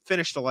rim,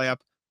 finished the layup,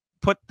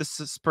 put the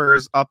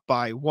Spurs up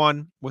by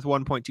 1 with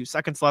 1.2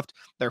 seconds left,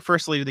 their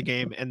first lead of the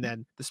game, and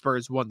then the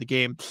Spurs won the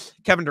game.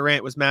 Kevin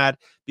Durant was mad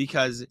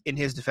because, in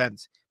his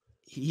defense,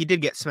 he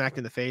did get smacked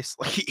in the face.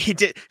 Like he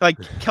did, like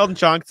Keldon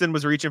Johnson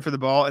was reaching for the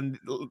ball and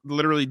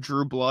literally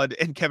drew blood,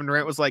 and Kevin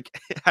Durant was like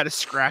had a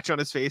scratch on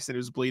his face and it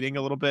was bleeding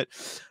a little bit.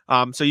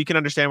 So you can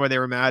understand why they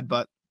were mad,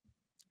 but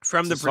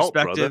from the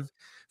perspective,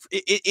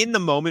 in the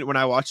moment when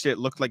I watched it, it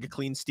looked like a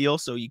clean steal,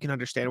 so you can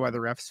understand why the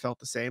refs felt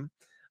the same.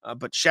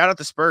 But shout out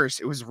the Spurs.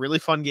 It was a really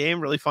fun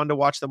game, really fun to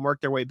watch them work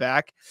their way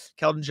back.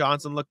 Keldon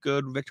Johnson looked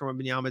good. Victor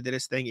Wembanyama did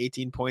his thing,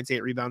 18 points,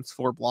 8 rebounds,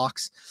 4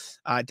 blocks.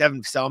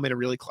 Devin Vassell made a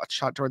really clutch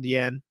shot toward the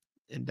end.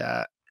 And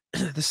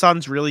the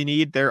Suns really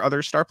need their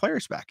other star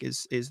players back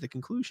is the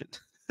conclusion.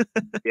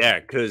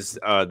 Yeah, because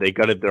they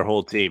gutted their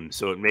whole team,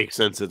 so it makes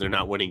sense that they're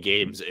not winning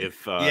games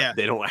if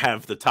they don't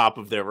have the top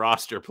of their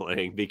roster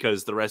playing,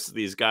 because the rest of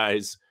these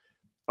guys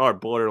are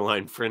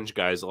borderline fringe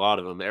guys, a lot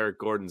of them. Eric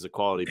Gordon's a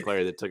quality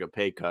player that took a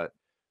pay cut,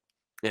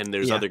 and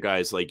there's other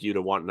guys like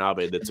Yuta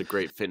Watanabe that's a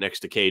great fit next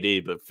to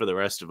KD, but for the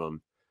rest of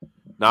them,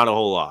 not a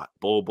whole lot.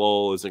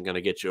 Bol isn't going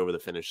to get you over the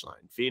finish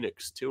line.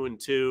 Phoenix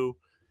 2-2,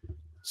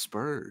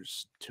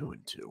 Spurs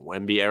 2-2.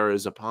 Wemby era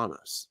is upon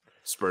us.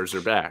 Spurs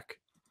are back.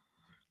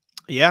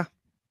 Yeah.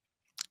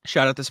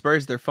 Shout out the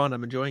Spurs. They're fun.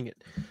 I'm enjoying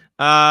it.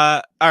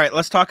 All right,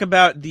 let's talk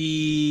about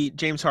the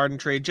James Harden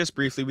trade just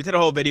briefly. We did a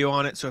whole video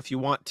on it, so if you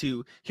want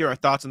to hear our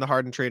thoughts on the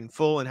Harden trade in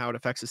full and how it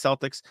affects the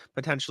Celtics,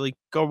 potentially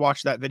go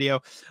watch that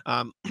video.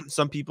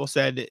 Some people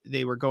said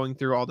they were going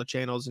through all the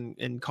channels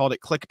and called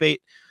it clickbait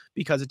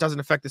because it doesn't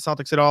affect the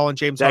Celtics at all. And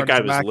James Harden,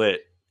 that guy was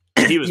lit.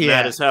 He was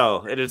mad as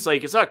hell. And it's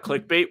like, it's not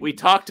clickbait. We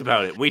talked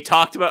about it. We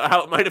talked about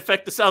how it might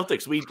affect the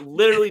Celtics. We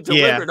literally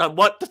delivered on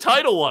what the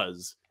title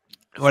was.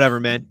 Whatever,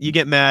 man. You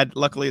get mad.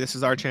 Luckily, this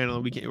is our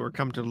channel. We're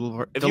come to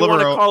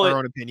deliver our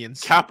own opinions.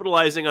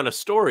 Capitalizing on a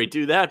story,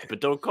 do that, but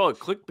don't call it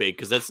clickbait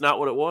because that's not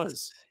what it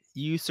was.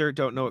 You, sir,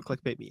 don't know what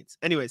clickbait means.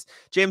 Anyways,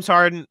 James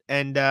Harden,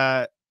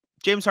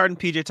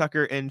 PJ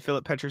Tucker, and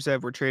Philip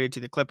Petrusev were traded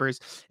to the Clippers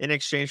in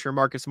exchange for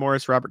Marcus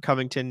Morris, Robert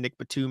Covington, Nick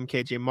Batum,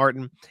 KJ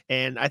Martin,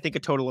 and I think a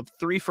total of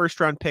 3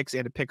 first-round picks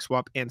and a pick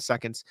swap and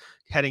seconds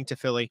heading to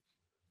Philly.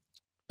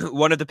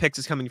 One of the picks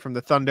is coming from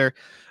the Thunder.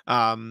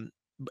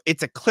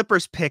 It's a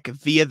Clippers pick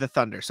via the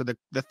Thunder. So the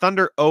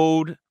Thunder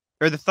owned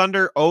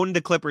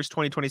the Clippers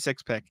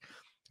 2026 pick,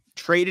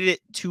 traded it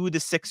to the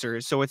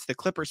Sixers. So it's the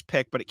Clippers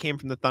pick, but it came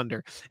from the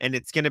Thunder, and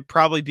it's going to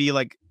probably be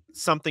like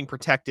something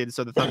protected.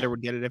 So the Thunder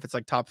would get it if it's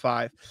like top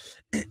 5.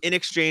 In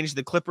exchange,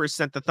 the Clippers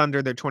sent the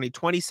Thunder their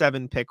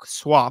 2027 pick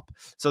swap.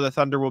 So the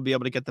Thunder will be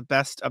able to get the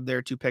best of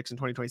their 2 picks in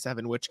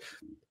 2027, which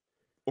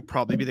will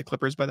probably be the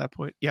Clippers by that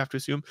point. You have to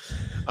assume.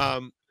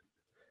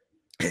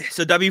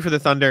 So W for the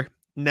Thunder.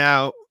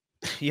 Now,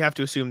 you have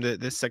to assume that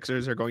the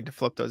Sixers are going to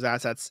flip those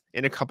assets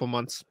in a couple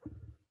months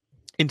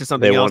into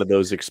something else. They wanted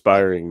those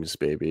expirings,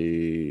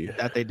 baby.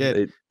 That they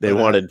did. They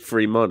wanted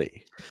free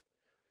money.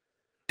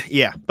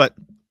 Yeah, but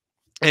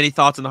any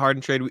thoughts on the Harden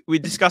trade? We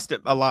discussed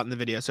it a lot in the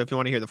video, so if you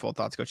want to hear the full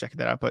thoughts, go check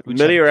that out. But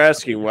many are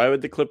asking, why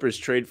would the Clippers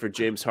trade for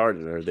James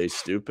Harden? Are they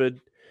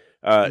stupid?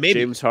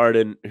 James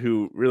Harden,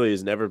 who really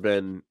has never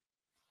been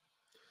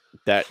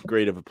that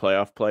great of a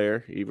playoff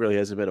player. He really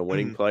hasn't been a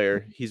winning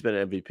player. He's been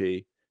an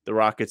MVP. The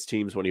Rockets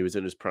teams, when he was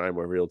in his prime,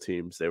 were real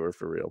teams. They were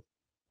for real.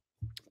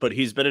 But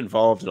he's been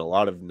involved in a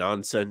lot of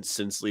nonsense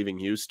since leaving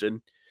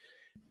Houston.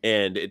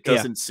 And it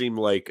doesn't seem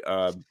like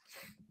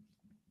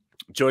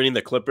joining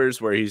the Clippers,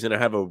 where he's going to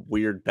have a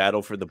weird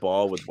battle for the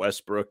ball with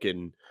Westbrook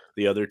and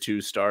the other 2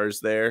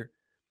 stars there,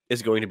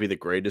 is going to be the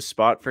greatest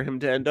spot for him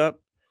to end up.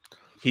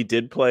 He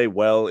did play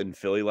well in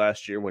Philly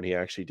last year when he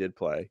actually did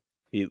play.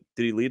 Did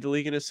he lead the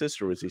league in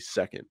assists, or was he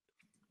second?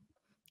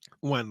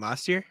 When?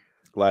 Last year?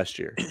 Last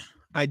year.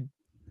 I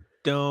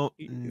don't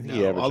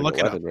know. I'll look 11,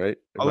 it up. Right?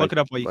 I'll look it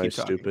up while you keep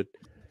talking. Stupid.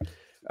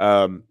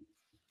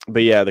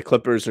 But yeah, the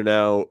Clippers are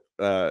now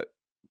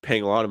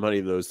paying a lot of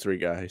money to those 3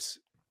 guys.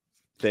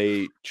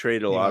 They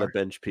traded a lot of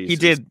bench pieces. He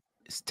did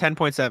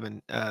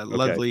 10.7,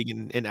 led league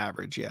in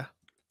average. Yeah.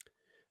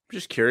 I'm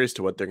just curious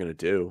to what they're going to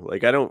do.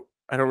 Like, I don't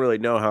really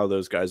know how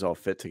those guys all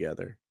fit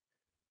together.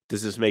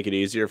 Does this make it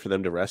easier for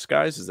them to rest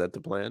guys? Is that the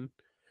plan?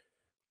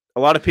 A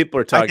lot of people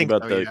are talking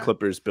about so, the yeah.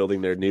 Clippers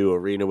building their new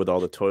arena with all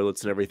the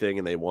toilets and everything,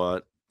 and they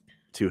want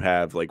to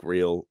have like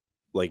real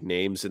like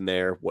names in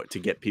there, what to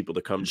get people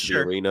to come to the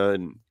arena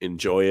and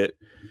enjoy it.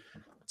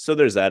 So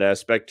there's that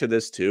aspect to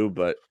this too,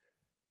 but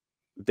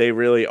they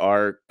really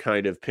are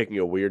kind of picking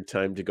a weird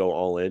time to go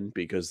all in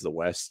because the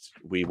West,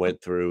 we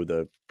went through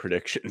the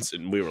predictions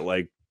and we were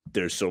like,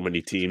 there's so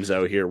many teams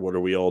out here. What are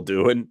we all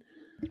doing?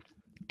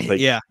 Like,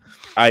 yeah,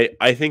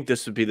 I think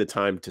this would be the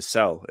time to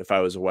sell if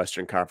I was a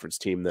Western Conference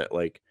team that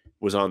like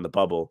was on the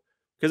bubble.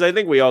 Because I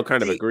think we all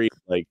kind of agree.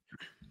 Like,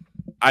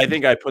 I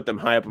think I put them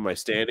high up in my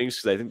standings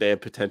because I think they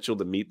have potential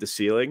to meet the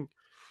ceiling.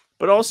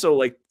 But also,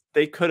 like,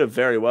 they could have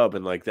very well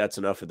been like, that's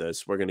enough of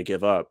this. We're going to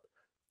give up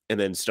and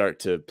then start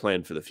to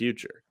plan for the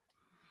future.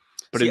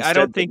 But instead, I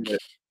don't think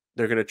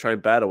they're going to try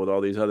and battle with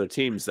all these other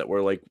teams that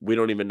were like, we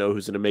don't even know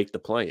who's going to make the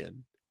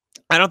play-in.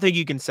 I don't think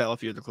you can sell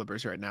if you're the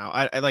Clippers right now.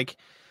 I like,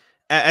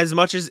 as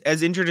much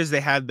as injured as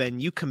they have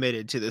been, you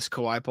committed to this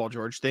Kawhi Paul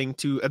George thing.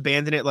 To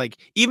abandon it, like,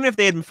 even if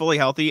they had been fully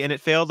healthy and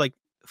it failed like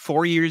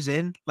 4 years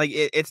in, like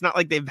it's not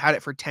like they've had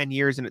it for 10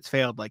 years and it's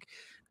failed. Like,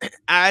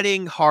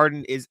 adding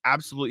Harden is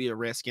absolutely a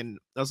risk. And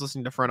I was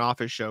listening to Front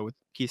Office Show with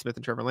Keith Smith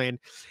and Trevor Lane,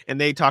 and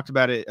they talked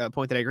about it, a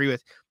point that I agree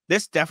with.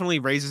 This definitely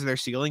raises their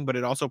ceiling, but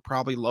it also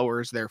probably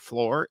lowers their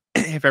floor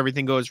if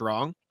everything goes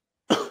wrong.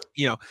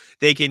 You know,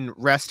 they can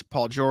rest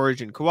Paul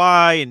George and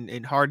Kawhi,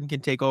 and Harden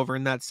can take over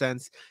in that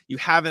sense. You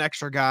have an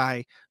extra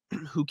guy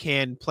who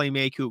can play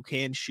make, who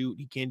can shoot,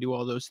 he can do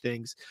all those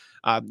things.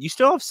 You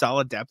still have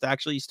solid depth,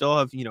 actually. You still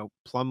have, you know,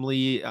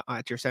 Plumlee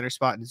at your center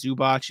spot and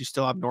Zubac. You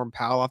still have Norm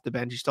Powell off the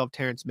bench. You still have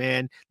Terrence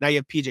Mann. Now you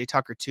have PJ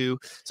Tucker too.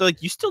 So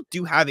like, you still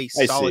do have a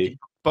solid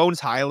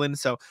Bones Highland.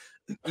 So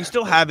you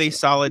still have a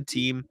solid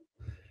team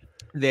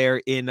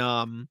there in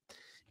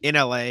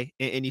LA,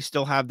 and you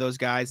still have those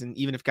guys. And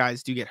even if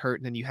guys do get hurt,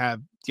 and then you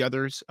have the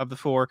others of the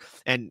four.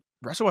 And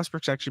Russell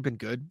Westbrook's actually been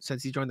good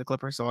since he joined the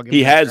Clippers. So I'll give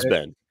him has credit.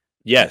 been.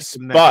 Yes,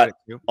 but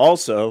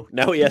also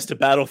now he has to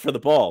battle for the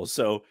ball.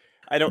 So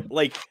I don't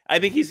like. I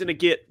think he's going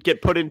to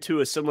get put into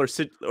a similar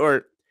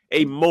or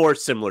a more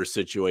similar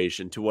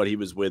situation to what he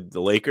was with the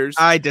Lakers.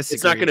 I disagree.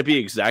 It's not going to be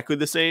exactly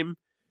the same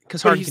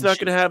because he's not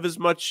going to have as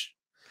much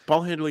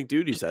ball handling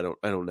duties. I don't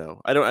know.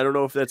 I don't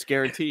know if that's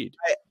guaranteed.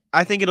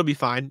 I think it'll be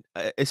fine,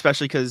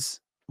 especially because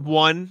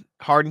one,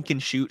 Harden can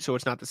shoot, so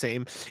it's not the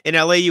same. In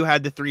LA, you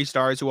had the 3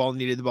 stars who all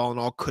needed the ball and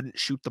all couldn't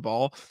shoot the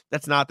ball.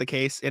 That's not the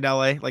case in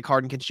LA. Like,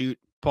 Harden can shoot,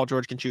 Paul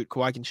George can shoot,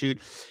 Kawhi can shoot,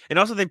 and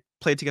also they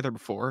played together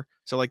before,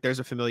 so like there's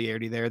a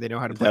familiarity there. They know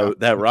how to play.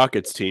 That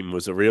Rockets team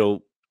was a real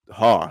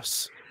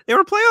hoss. They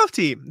were a playoff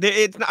team.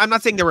 I'm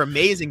not saying they were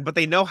amazing, but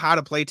they know how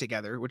to play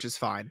together, which is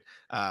fine.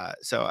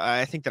 So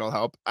I think that'll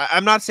help.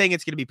 I'm not saying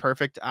it's going to be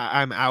perfect.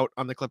 I'm out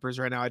on the Clippers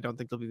right now. I don't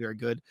think they'll be very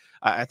good.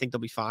 I think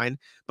they'll be fine.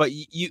 But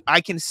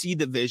I can see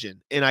the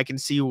vision, and I can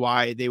see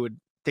why they would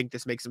think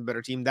this makes them a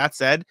better team. That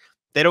said,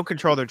 they don't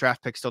control their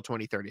draft picks till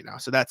 2030 now.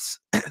 So that's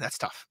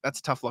tough. That's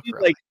a tough look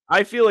for like LA.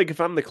 I feel like if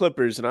I'm the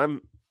Clippers and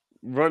I'm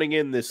running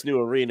in this new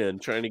arena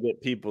and trying to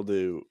get people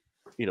to,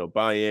 you know,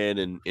 buy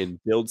in and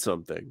build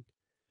something,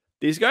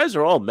 these guys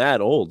are all mad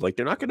old. Like,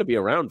 they're not going to be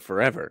around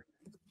forever.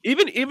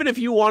 Even if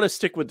you want to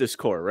stick with this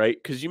core, right?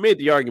 Because you made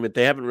the argument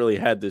they haven't really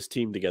had this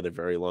team together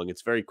very long.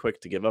 It's very quick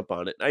to give up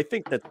on it. And I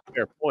think that's a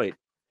fair point.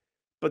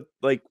 But,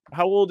 like,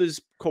 how old is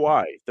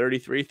Kawhi?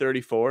 33,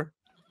 34?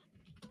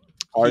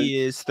 He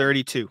is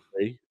 32.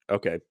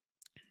 Okay.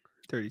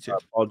 32.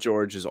 Paul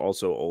George is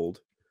also old.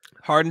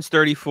 Harden's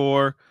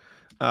 34.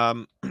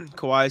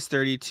 Kawhi's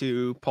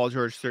 32. Paul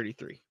George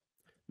 33.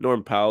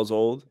 Norm Powell's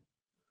old.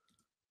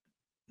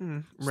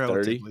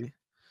 Relatively.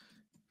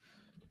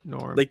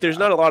 30. Like, there's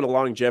not a lot of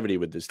longevity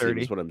with this team,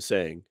 is what I'm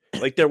saying.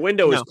 Like, their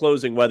window is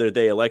closing whether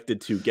they elected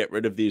to get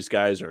rid of these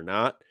guys or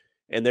not.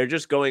 And they're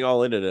just going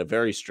all in at a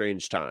very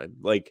strange time.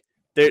 Like,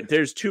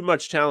 there's too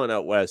much talent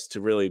out west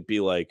to really be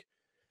like,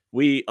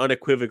 we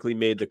unequivocally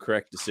made the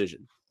correct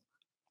decision.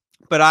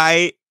 But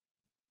I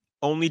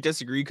only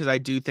disagree because I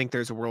do think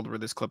there's a world where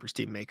this Clippers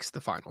team makes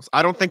the finals.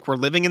 I don't think we're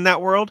living in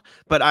that world,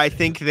 but I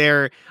think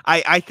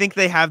I think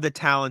they have the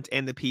talent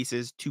and the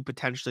pieces to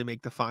potentially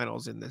make the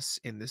finals in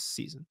this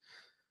season.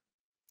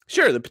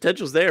 Sure, the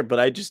potential's there, but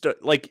I just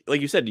don't, like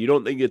you said, you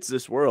don't think it's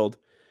this world.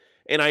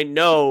 And I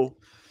know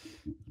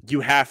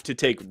you have to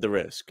take the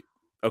risk.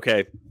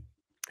 Okay.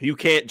 You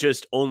can't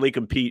just only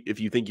compete if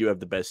you think you have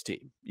the best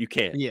team. You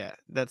can't. Yeah,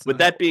 that's. With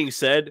that being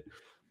said,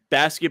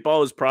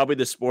 basketball is probably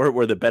the sport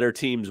where the better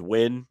teams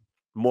win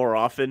more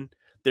often.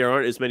 There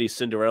aren't as many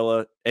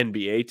Cinderella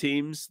NBA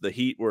teams. The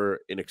Heat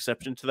were an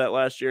exception to that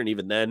last year, and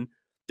even then,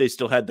 they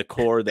still had the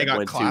core that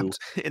went to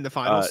in the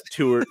finals.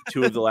 two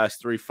of the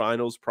last 3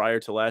 finals prior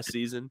to last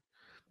season.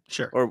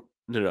 Sure. Or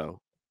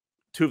no,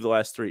 2 of the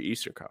last 3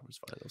 Eastern Conference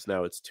finals.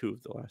 Now it's 2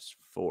 of the last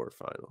 4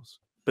 finals.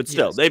 But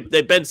still, yes.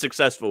 they've been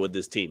successful with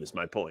this team, is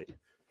my point.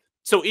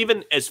 So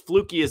even as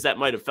fluky as that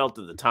might have felt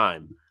at the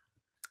time,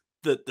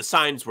 the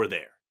signs were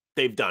there.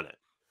 They've done it.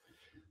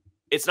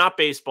 It's not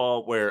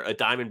baseball where a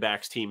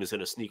Diamondbacks team is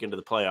going to sneak into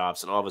the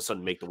playoffs and all of a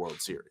sudden make the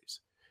World Series.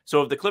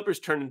 So if the Clippers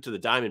turn into the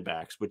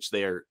Diamondbacks, which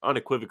they are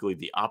unequivocally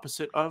the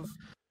opposite of,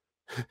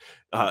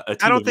 a I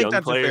team don't of think young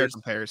that's a fair players.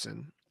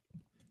 comparison.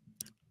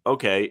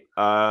 Okay.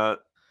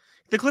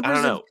 The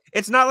Clippers,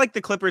 it's not like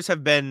the Clippers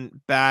have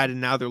been bad and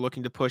now they're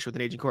looking to push with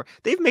an aging core.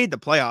 They've made the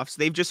playoffs.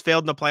 They've just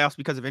failed in the playoffs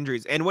because of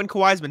injuries. And when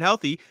Kawhi's been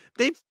healthy,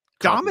 they've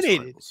Conference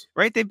dominated, finals.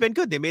 right? They've been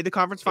good. They made the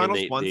conference And finals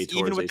they once,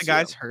 tore even his with the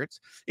guys ACL. hurt.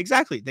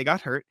 Exactly. They got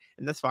hurt,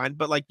 and that's fine.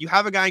 But like, you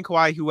have a guy in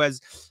Kawhi who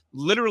has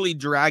literally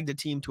dragged a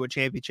team to a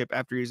championship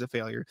after he was a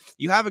failure.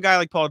 You have a guy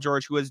like Paul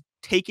George who has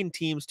taken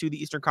teams to the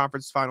Eastern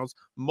Conference Finals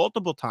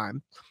multiple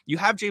times. You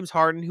have James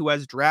Harden who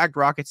has dragged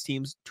Rockets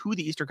teams to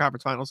the Eastern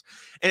Conference Finals.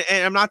 And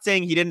I'm not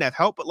saying he didn't have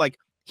help, but like,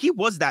 he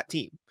was that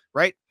team,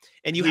 right?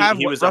 And you have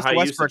he was Russell a high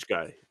Westbrook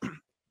usage guy.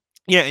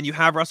 Yeah, and you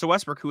have Russell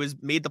Westbrook who has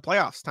made the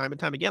playoffs time and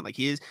time again. Like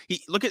he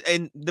look at,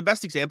 and the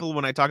best example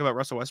when I talk about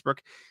Russell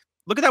Westbrook,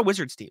 look at that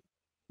Wizards team.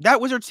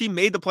 That Wizards team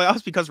made the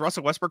playoffs because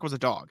Russell Westbrook was a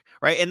dog,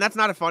 right? And that's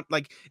not a fun,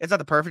 like, it's not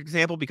the perfect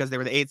example because they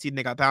were the 8th seed and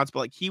they got bounced, but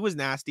like, he was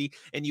nasty.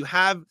 And you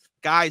have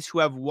guys who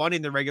have won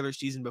in the regular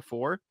season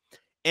before.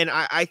 And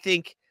I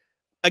think,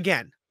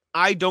 again,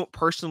 I don't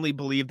personally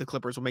believe the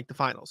Clippers will make the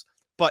finals.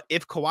 But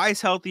if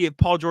Kawhi's healthy, if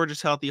Paul George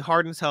is healthy,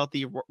 Harden's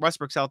healthy,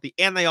 Westbrook's healthy,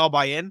 and they all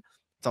buy in,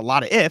 it's a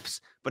lot of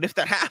ifs. But if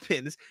that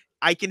happens,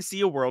 I can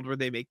see a world where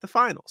they make the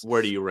finals.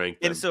 Where do you rank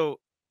them? And so,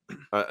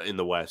 in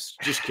the West,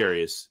 just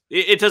curious.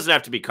 It doesn't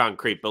have to be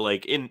concrete, but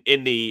like in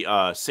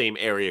the same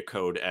area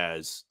code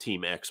as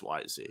Team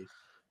XYZ.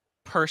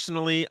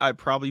 Personally, I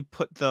probably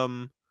put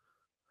them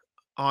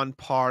on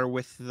par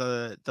with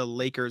the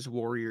Lakers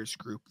Warriors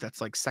group.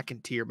 That's like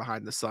second tier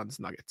behind the Suns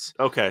Nuggets.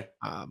 Okay.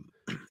 And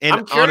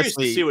I'm curious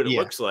honestly, to see what it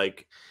looks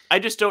like. I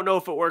just don't know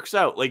if it works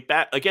out. Like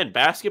again,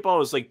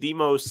 basketball is like the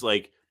most,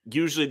 like,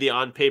 usually the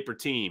on paper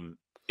team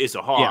is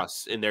a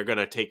hoss and they're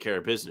gonna take care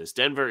of business.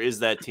 Denver is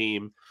that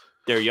team.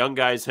 Their young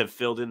guys have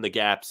filled in the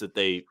gaps that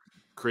they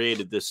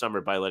created this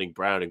summer by letting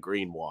Brown and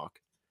Green walk.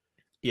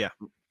 Yeah.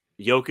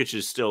 Jokic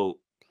is still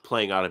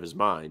playing out of his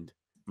mind.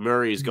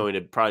 Murray is going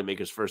to probably make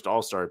his first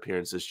All-Star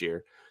appearance this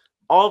year.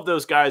 All of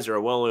those guys are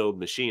a well-oiled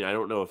machine. I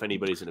don't know if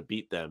anybody's going to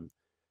beat them.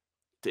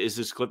 Is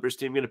this Clippers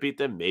team going to beat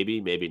them? Maybe,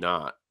 maybe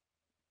not.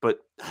 But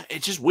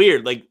it's just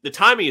weird. Like, the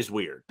timing is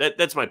weird.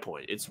 That's my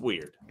point. It's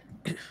weird.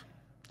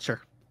 Sure.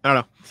 I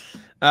don't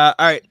know. All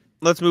right.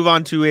 Let's move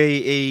on to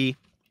a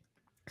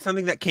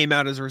something that came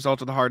out as a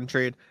result of the Harden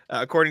trade.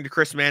 According to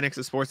Chris Mannix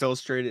of Sports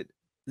Illustrated,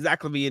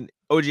 Zach LaVine and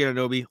OG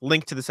Anunoby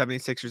linked to the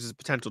 76ers as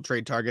potential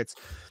trade targets.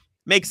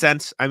 Makes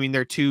sense. I mean,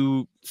 they're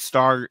two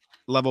star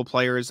level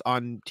players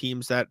on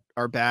teams that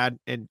are bad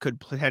and could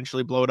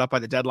potentially blow it up by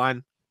the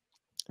deadline.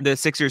 The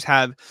Sixers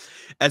have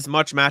as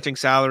much matching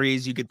salary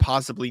as you could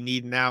possibly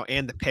need now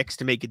and the picks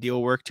to make a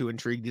deal work to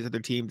intrigue these other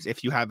teams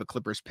if you have a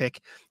Clippers pick.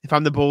 If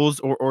I'm the Bulls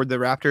or the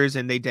Raptors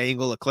and they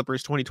dangle a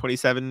Clippers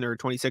 2027 or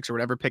 26 or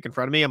whatever pick in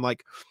front of me, I'm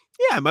like,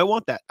 yeah, I might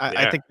want that.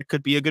 I think it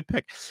could be a good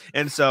pick.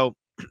 And so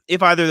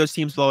if either of those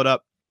teams blow it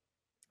up,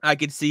 I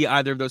could see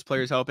either of those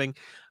players helping.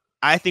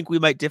 I think we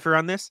might differ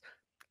on this.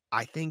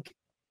 I think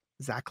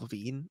Zach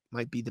LaVine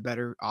might be the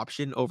better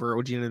option over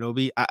OG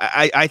Anunoby.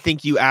 I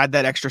think you add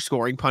that extra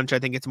scoring punch. I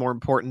think it's more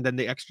important than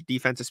the extra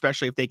defense,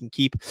 especially if they can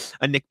keep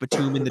a Nick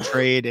Batum in the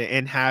trade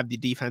and have the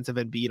defensive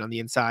Embiid on the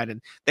inside.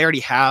 And they already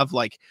have,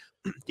 like,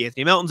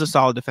 Anthony Melton's a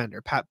solid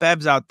defender. Pat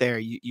Bev's out there.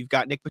 You've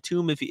got Nick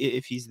Batum if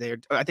he's there.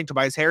 I think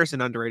Tobias Harris,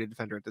 an underrated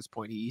defender at this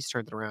point. He's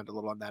turned it around a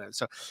little on that end.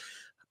 So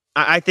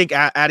I think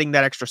adding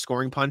that extra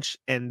scoring punch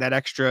and that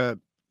extra,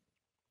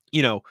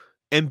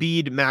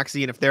 Embiid,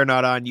 Maxey, and if they're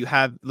not on, you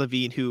have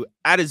LaVine, who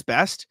at his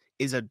best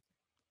is a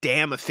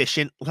damn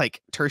efficient,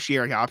 like,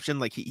 tertiary option.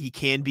 Like, he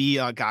can be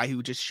a guy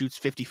who just shoots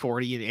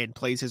 50-40 and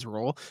plays his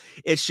role.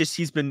 It's just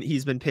he's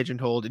been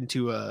pigeonholed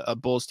into a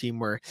Bulls team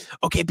where,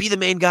 okay, be the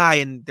main guy,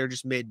 and they're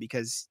just mid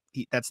because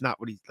that's not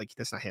what he's like.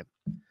 That's not him.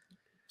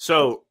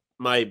 So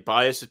my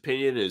biased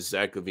opinion is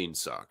Zach LaVine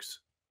sucks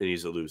and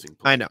he's a losing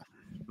player. I know.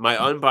 My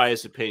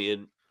unbiased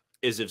opinion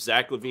is if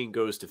Zach LaVine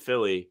goes to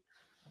Philly,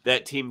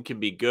 that team can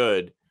be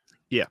good.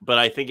 Yeah. But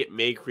I think it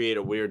may create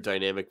a weird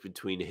dynamic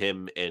between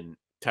him and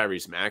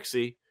Tyrese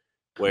Maxey,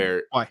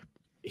 where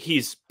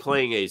he's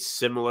playing a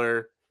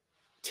similar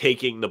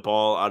taking the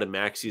ball out of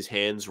Maxey's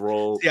hands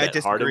role that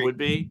Harden would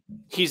be.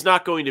 He's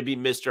not going to be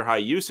Mr. High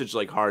Usage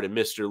like Harden,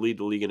 Mr. Lead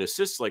the League in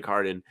assists like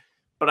Harden,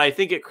 but I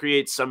think it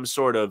creates some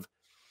sort of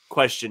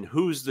question,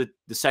 who's the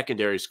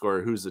secondary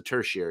scorer, who's the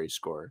tertiary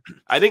scorer.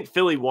 I think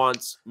Philly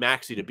wants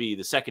Maxey to be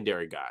the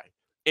secondary guy.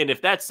 And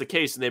if that's the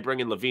case and they bring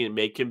in LaVine and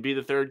make him be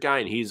the third guy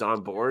and he's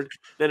on board,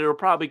 then it'll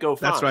probably go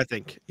fine. That's what I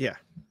think. Yeah.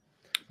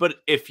 But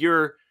if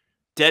you're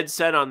dead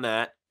set on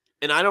that,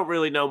 and I don't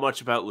really know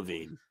much about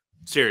LaVine,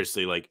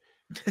 seriously, like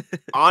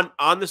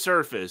on the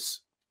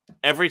surface,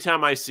 every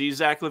time I see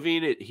Zach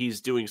LaVine,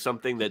 he's doing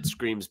something that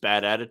screams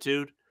bad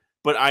attitude,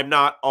 but I'm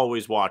not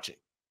always watching.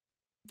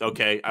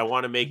 Okay. I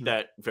want to make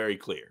that very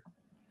clear.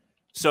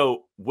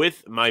 So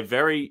with my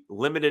very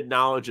limited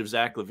knowledge of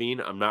Zach LaVine,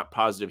 I'm not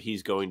positive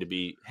he's going to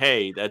be,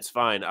 hey, that's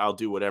fine, I'll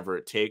do whatever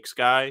it takes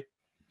guy.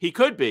 He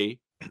could be.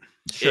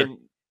 Sure.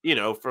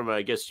 And, from,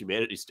 I guess,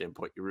 humanity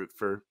standpoint, you root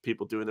for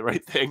people doing the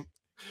right thing.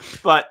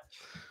 But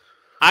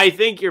I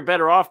think you're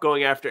better off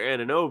going after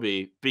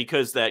Anunoby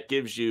because that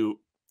gives you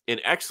an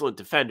excellent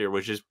defender,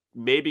 which is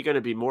maybe going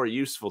to be more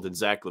useful than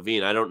Zach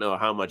LaVine. I don't know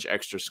how much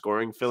extra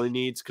scoring Philly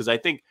needs because I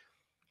think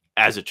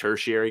as a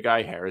tertiary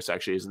guy, Harris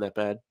actually isn't that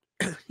bad.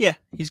 Yeah,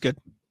 he's good.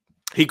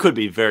 He could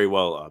be very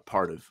well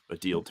part of a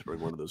deal to bring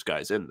one of those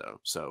guys in, though,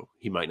 so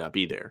he might not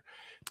be there.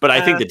 But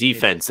I think the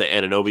defense that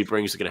Anunoby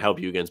brings is going to help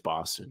you against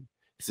Boston.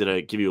 It's going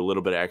to give you a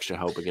little bit of extra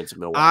help against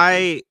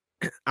Milwaukee.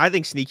 I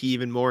think sneaky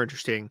even more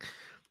interesting.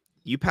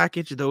 You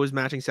package those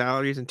matching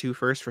salaries and 2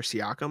 firsts for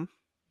Siakam.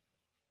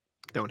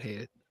 Don't hate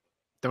it.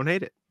 Don't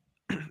hate it.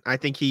 I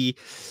think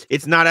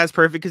it's not as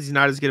perfect because he's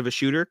not as good of a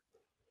shooter,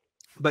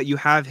 but you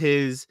have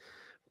his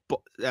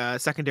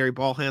secondary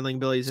ball handling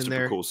abilities in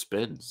there. Cool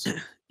spins.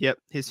 Yep,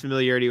 his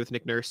familiarity with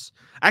Nick Nurse.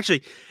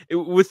 Actually,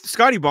 with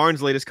Scotty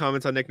Barnes' latest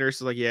comments on Nick Nurse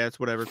is like, yeah, it's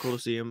whatever, cool to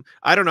see him.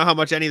 I don't know how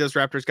much any of those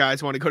Raptors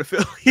guys want to go to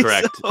Philly.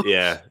 Correct. So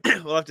yeah,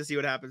 we'll have to see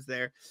what happens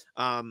there.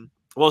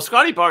 Well,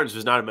 Scotty Barnes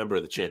was not a member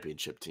of the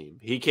championship team.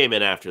 He came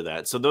in after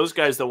that. So those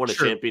guys that won a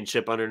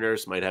championship under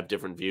Nurse might have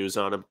different views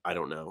on him. I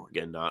don't know.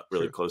 Again, not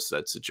really close to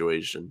that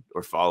situation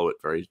or follow it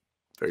very,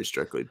 very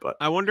strictly. But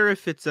I wonder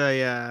if it's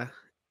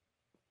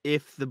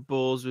if the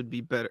Bulls would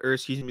be better, or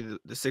excuse me,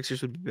 the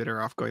Sixers would be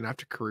better off going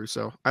after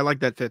Caruso. I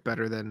like that fit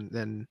better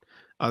than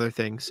other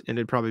things, and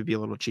it'd probably be a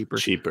little cheaper.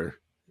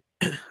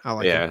 I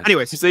like it.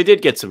 Anyways, because they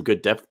did get some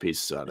good depth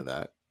pieces out of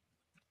that.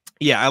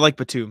 Yeah, I like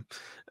Batum,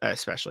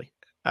 especially.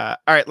 All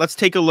right, let's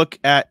take a look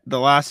at the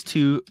last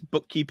 2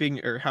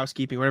 bookkeeping or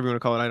housekeeping, whatever you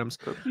want to call it, items.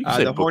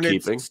 The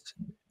bookkeeping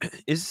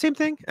is the same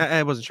thing.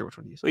 I wasn't sure which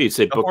one to use. Well, you'd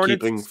say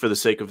bookkeeping for the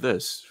sake of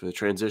this, for the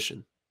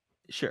transition.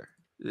 Sure.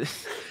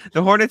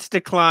 The Hornets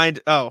declined.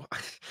 The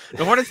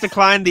Hornets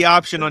declined the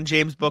option on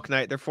James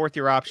Bouknight, their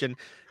 4th-year option.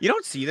 You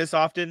don't see this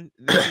often.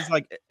 This is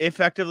like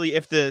effectively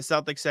if the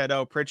Celtics said,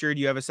 "Oh, Pritchard,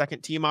 you have a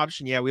second team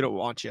option. Yeah, we don't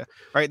want you."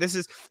 Right? This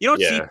is you don't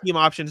see team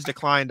options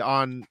declined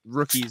on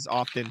rookies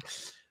often.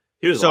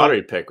 He was a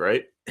lottery pick,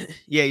 right?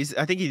 Yeah,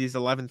 I think he's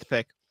 11th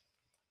pick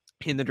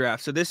in the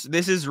draft. So this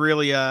is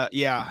really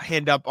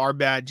hand up our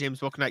bad.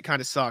 James Bouknight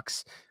kind of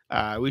sucks.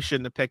 We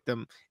shouldn't have picked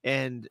him.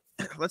 And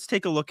let's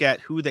take a look at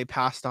who they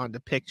passed on to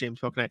pick James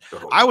Bouknight.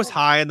 I was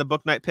high on the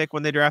Bouknight pick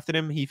when they drafted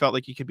him. He felt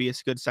like he could be a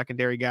good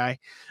secondary guy.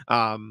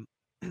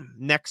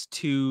 Next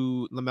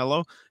to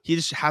LaMelo, he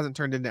just hasn't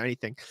turned into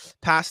anything.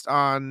 Passed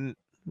on,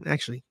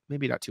 actually,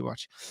 maybe not too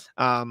much.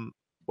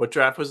 What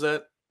draft was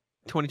that?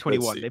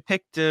 2021. They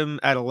picked him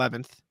at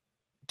 11th.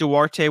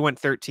 Duarte went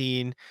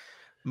 13.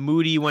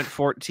 Moody went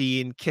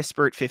 14.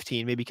 Kispert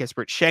 15. Maybe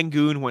Kispert.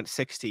 Şengün went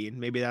 16.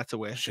 Maybe that's a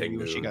wish.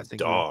 Şengün,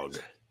 dog.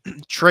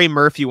 Trey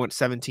Murphy went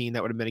 17.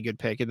 That would have been a good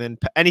pick. And then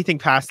anything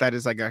past that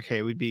is like,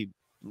 okay, we'd be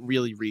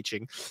really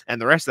reaching.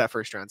 And the rest of that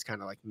first round's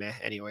kind of like meh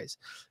anyways.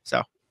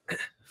 So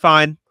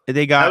fine.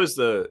 They got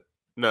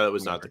that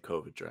was not the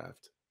COVID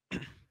draft.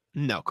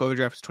 No, COVID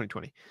draft was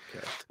 2020.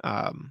 Okay.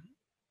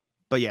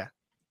 But yeah.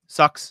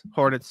 Sucks.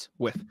 Hornets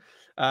whiff.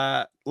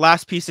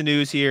 Last piece of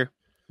news here.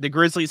 The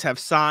Grizzlies have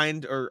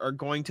signed or are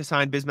going to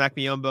sign Bismack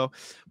Biyombo.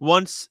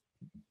 Once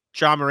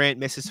Ja Morant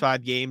misses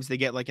 5 games, they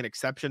get like an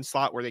exception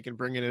slot where they can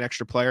bring in an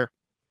extra player.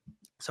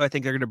 So I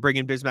think they're going to bring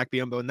in Bismack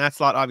Biyombo in that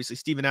slot. Obviously,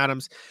 Steven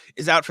Adams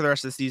is out for the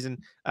rest of the season.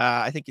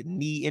 I think a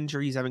knee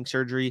injury, he's having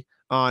surgery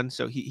on,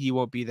 so he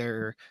won't be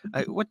there.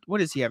 What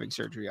is he having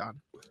surgery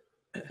on?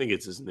 I think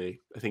it's his knee.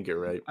 I think you're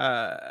right.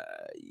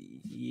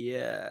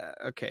 Yeah.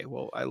 Okay.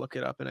 Well, I look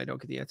it up and I don't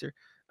get the answer.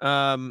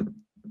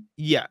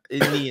 Yeah,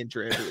 knee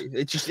injury. I believe.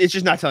 It's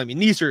just not telling me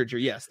knee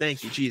surgery. Yes,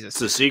 thank you, Jesus.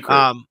 It's a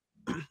secret.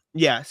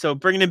 Yeah. So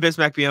bringing in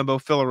Bismack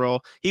Biyombo, fill a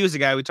role. He was a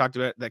guy we talked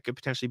about that could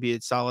potentially be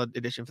a solid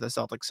addition for the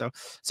Celtics. So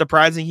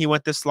surprising he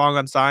went this long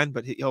unsigned,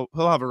 but he'll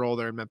have a role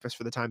there in Memphis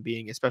for the time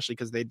being, especially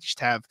because they just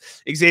have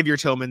Xavier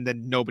Tillman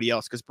than nobody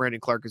else because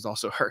Brandon Clark is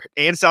also hurt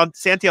and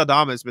Santi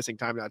Aldama is missing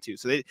time now too.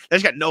 So they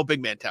just got no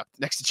big man depth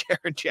next to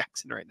Jaren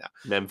Jackson right now.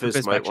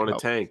 Memphis might want to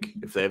tank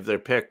if they have their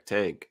pick.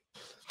 Tank.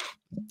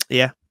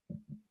 Yeah.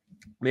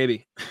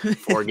 Maybe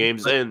 4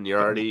 games in, you're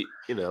already,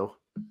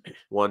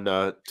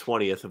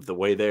 1/20th of the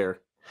way there.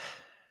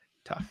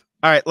 Tough.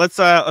 All right, let's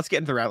get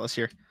into Ratless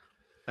here,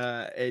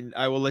 and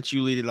I will let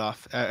you lead it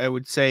off. I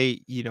would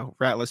say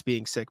Ratless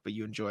being sick, but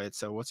you enjoy it.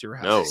 So what's your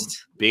Ratless? No,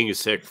 being a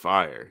sick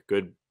fire,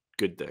 good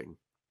thing.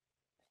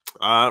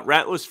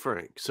 Ratless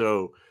Frank.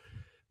 So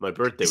my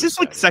birthday. This is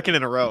like second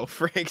in a row.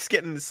 Frank's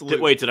getting the salute.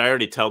 Wait, did I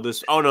already tell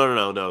this? Oh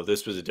no.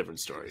 This was a different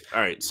story.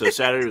 All right, so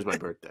Saturday was my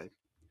birthday.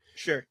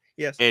 Sure.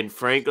 Yes. And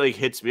Frank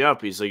hits me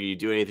up. He's like, "You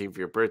do anything for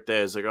your birthday?"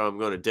 I was like, "Oh, I'm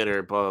going to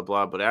dinner, blah, blah,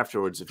 blah." But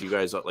afterwards, if you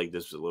guys this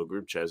was a little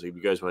group chat. Like, if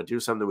you guys want to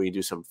do something, we can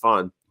do something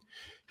fun.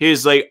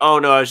 He's like, "Oh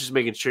no, I was just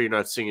making sure you're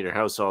not sitting in your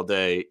house all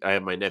day. I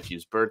have my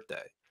nephew's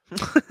birthday."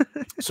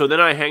 So then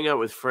I hang out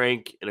with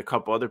Frank and a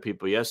couple other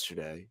people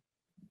yesterday.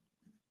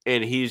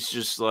 And he's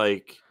just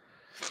like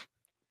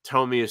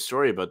telling me a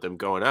story about them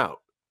going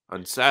out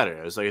on Saturday.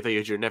 I was like, "I thought it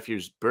was your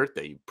nephew's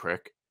birthday, you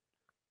prick."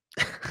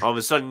 All of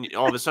a sudden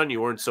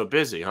you weren't so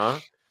busy, huh?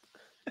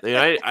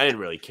 I didn't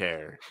really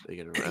care. He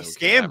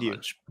scammed you.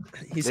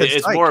 He said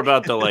it's more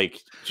about the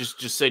just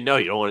say no,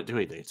 you don't want to do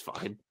anything. It's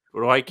fine.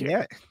 What do I care?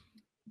 Yeah.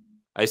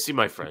 I see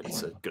my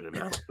friends a good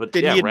amount, but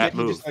Did yeah, he admit rat he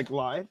move. just like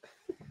lied?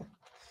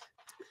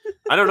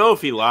 I don't know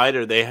if he lied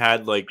or they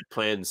had like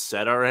plans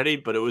set already,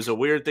 but it was a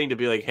weird thing to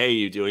be like, "Hey,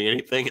 you doing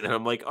anything?" And then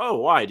I'm like, "Oh,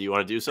 why? Do you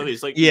want to do something?"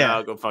 He's like, Yeah.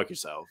 "No, go fuck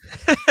yourself."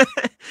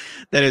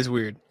 That is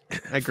weird.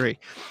 I agree.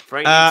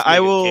 Frank needs to make I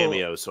will a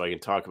cameo so I can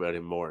talk about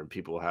him more, and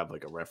people will have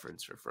like a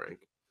reference for Frank.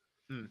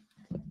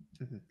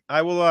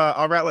 I will.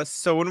 I'll rattle.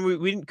 So when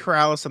we didn't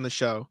corral us on the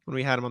show, when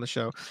we had him on the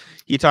show,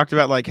 he talked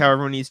about like how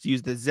everyone needs to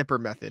use the zipper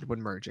method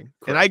when merging,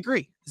 and I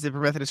agree. Zipper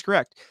method is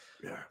correct.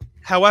 Yeah.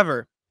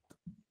 However,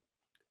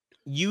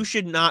 you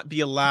should not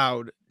be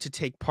allowed to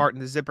take part in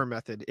the zipper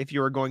method if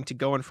you are going to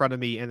go in front of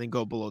me and then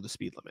go below the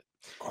speed limit.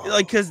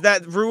 Like, because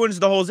that ruins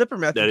the whole zipper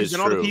method. That is Because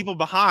then all the true. people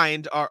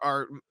behind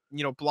are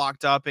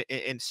blocked up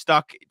and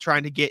stuck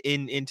trying to get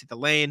into the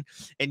lane,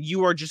 and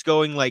you are just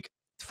going like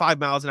 5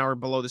 miles an hour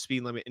below the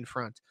speed limit in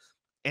front.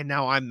 And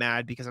now I'm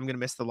mad because I'm gonna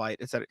miss the light,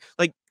 etc.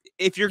 Like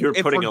if You're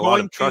if putting we're a lot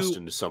going of trust to,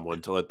 into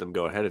someone to let them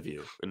go ahead of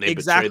you, and they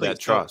Exactly. betray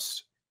that So,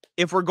 trust.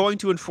 if we're going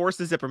to enforce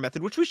the zipper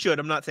method, which we should,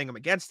 I'm not saying I'm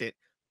against it.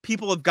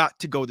 People have got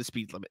to go the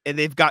speed limit, and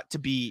they've got to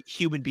be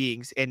human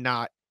beings and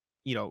not,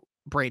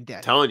 brain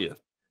dead. Telling you,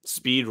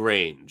 speed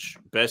range,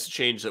 best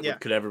change that Yeah.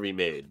 could ever be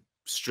made.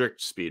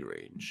 Strict speed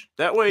range.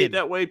 That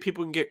way,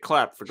 people can get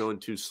clapped for going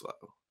too slow.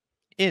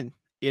 In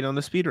on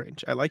the speed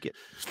range, I like it.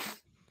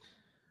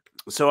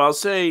 So I'll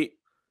say,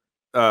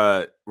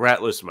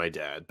 ratless my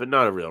dad, but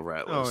not a real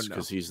ratless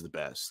because he's the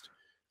best.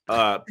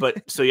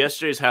 But so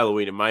yesterday's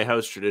Halloween, and my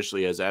house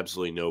traditionally has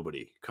absolutely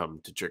nobody come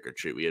to trick or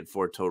treat. We had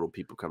 4 total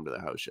people come to the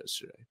house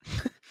yesterday.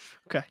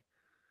 Okay.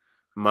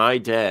 My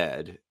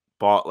dad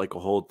bought like a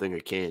whole thing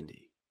of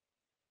candy.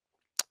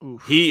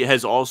 Oof. He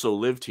has also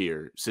lived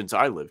here since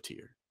I lived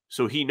here.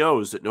 So he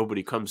knows that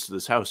nobody comes to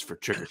this house for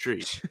trick or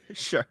treat.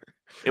 Sure.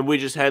 And we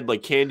just had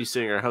like candy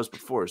sitting in our house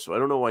before. So I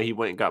don't know why he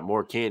went and got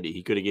more candy.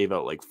 He could have gave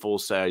out like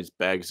full-size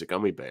bags of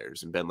gummy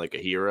bears and been like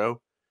a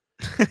hero.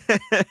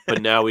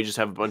 But now we just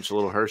have a bunch of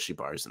little Hershey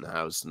bars in the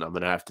house, and I'm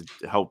going to have to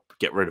help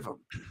get rid of them.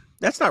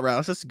 That's not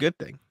ratless. That's a good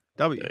thing.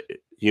 W.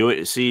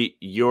 You see,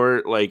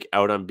 you're like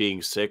out on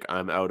being sick.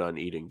 I'm out on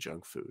eating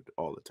junk food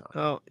all the time.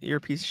 Oh, you're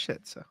a piece of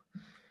shit. So,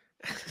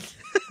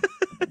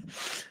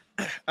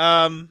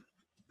 I'm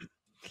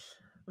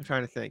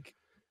trying to think.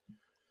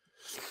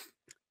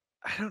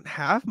 I don't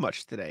have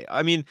much today.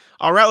 I mean,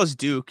 our route was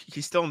Duke.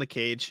 He's still in the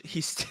cage.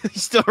 He's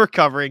still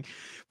recovering,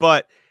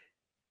 but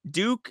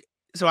Duke.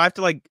 So I have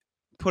to like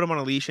put him on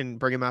a leash and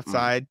bring him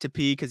outside to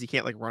pee because he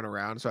can't like run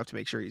around. So I have to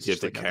make sure he's. You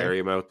have to carry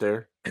him out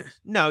there.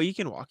 No, you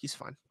can walk. He's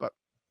fine, but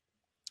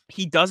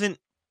he doesn't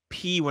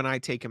pee when I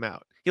take him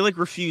out. He like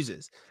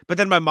refuses. But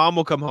then my mom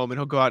will come home and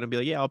he'll go out and be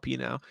like, "Yeah, I'll pee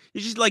now."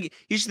 He's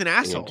just an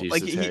asshole.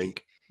 Like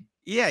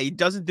he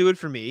doesn't do it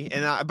for me,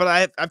 but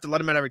I have to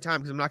let him out every time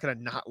because I'm not gonna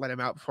not let him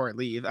out before I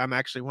leave. I'm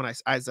actually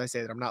as I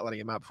say that I'm not letting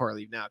him out before I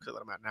leave now because I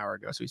let him out an hour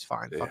ago, so he's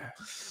fine. Yeah.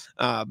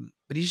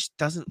 But he just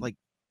doesn't like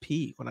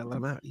pee when I let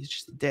him out. He's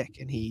just a dick,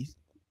 and he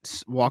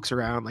walks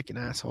around like an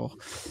asshole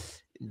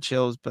and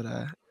chills. But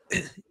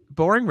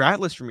boring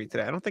ratless for me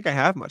today. I don't think I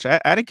have much.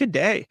 I had a good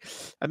day.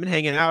 I've been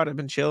hanging out. I've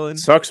been chilling.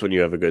 Sucks when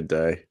you have a good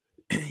day.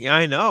 Yeah,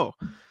 I know.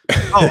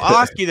 Oh, I'll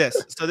ask you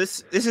this. So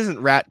this isn't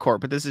Rat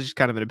Court, but this is just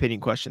kind of an opinion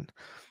question.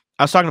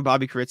 I was talking to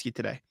Bobby Koritsky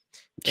today.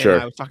 Sure.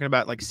 And I was talking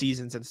about like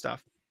seasons and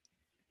stuff.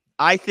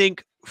 I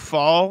think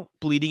fall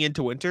bleeding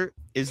into winter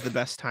is the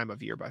best time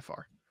of year by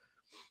far.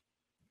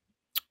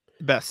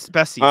 Best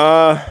season.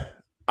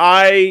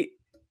 I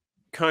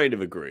kind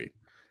of agree.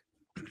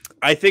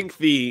 I think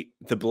the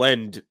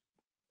blend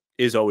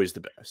is always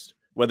the best,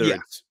 whether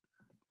it's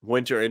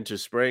winter into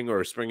spring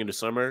or spring into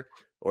summer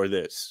or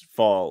this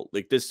fall.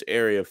 Like this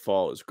area of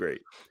fall is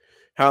great.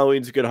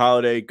 Halloween's a good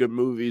holiday, good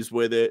movies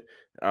with it.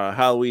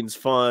 Halloween's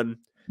fun.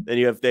 Then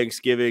you have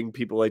Thanksgiving.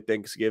 People like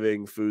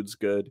Thanksgiving. Food's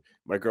good.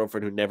 My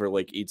girlfriend, who never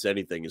like eats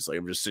anything, is like,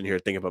 I'm just sitting here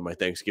thinking about my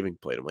Thanksgiving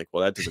plate. I'm like,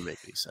 well, that doesn't make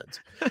any sense.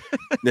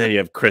 Then you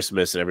have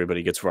Christmas, and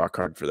everybody gets rock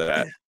hard for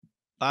that.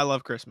 I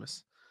love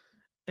Christmas,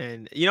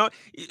 and it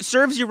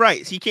serves you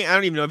right. So I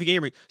don't even know if you can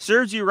hear me.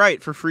 Serves you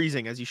right for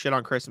freezing as you shit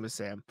on Christmas,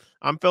 Sam.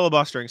 I'm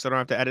filibustering, so I don't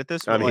have to edit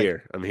this. I'm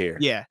here.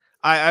 Yeah.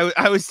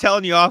 I was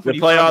telling you off the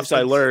playoffs.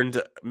 I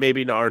learned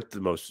maybe aren't the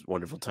most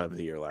wonderful time of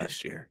the year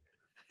last year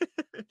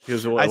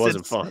because it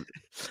wasn't fun.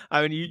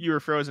 I mean, you were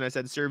frozen. I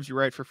said serves you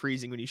right for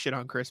freezing when you shit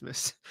on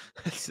Christmas.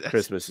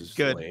 Christmas is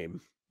good.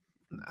 Lame.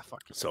 Nah,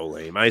 fuck it. So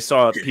lame. I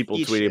saw people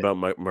tweeting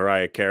about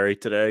Mariah Carey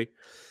today,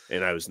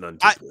 and I was none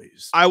too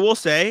pleased. I will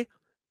say,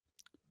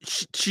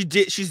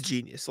 she's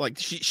genius. Like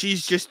she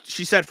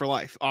set for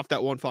life off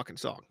that one fucking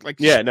song. Like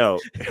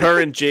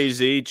her and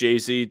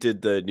Jay-Z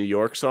did the New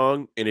York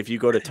song, and if you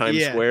go to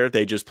Times Square,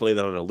 they just play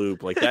that on a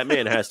loop. Like that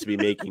man has to be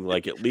making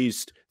like at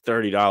least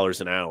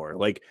 $30 an hour,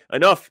 like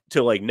enough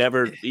to like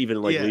never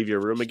even like leave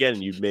your room again,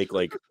 and you'd make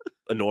like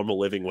a normal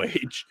living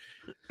wage.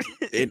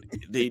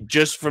 They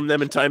just from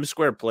them in Times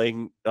Square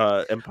playing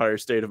Empire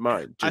State of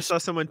Mind. I saw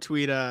someone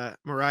tweet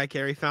Mariah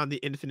Carey found the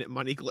infinite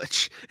money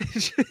glitch.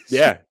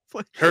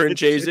 Her and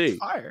Jay-Z.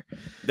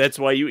 That's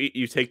why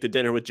you take the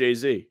dinner with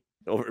Jay-Z.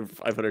 over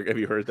 500. Have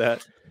you heard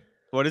that?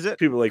 What is it?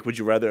 People are like, would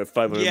you rather have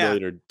 500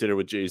 million or dinner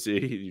with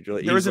Jay-Z?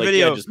 Like, there was a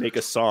video. Yeah, just make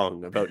a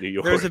song about New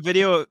York. There was a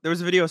video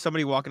of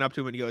somebody walking up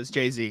to him and he goes,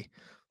 Jay-Z,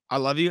 I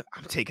love you.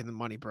 I'm taking the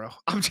money, bro.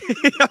 I'm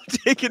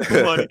taking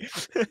the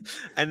money.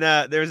 And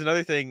there's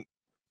another thing.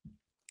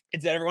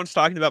 It's that everyone's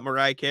talking about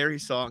Mariah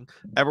Carey's song.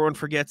 Everyone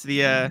forgets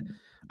the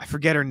I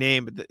forget her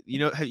name, but you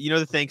know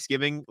the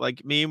Thanksgiving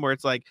like meme where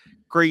it's like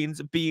greens,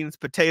 beans,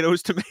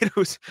 potatoes,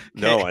 tomatoes.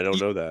 No, I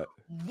don't know that.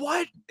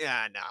 What?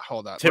 Yeah, nah,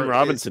 hold on. Tim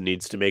Robinson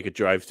needs to make a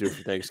drive-through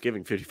for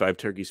Thanksgiving. 55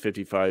 turkeys,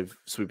 55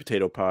 sweet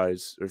potato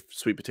pies or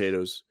sweet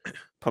potatoes,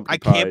 pumpkin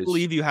pies. I can't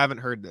believe you haven't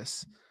heard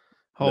this.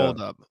 Hold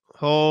up.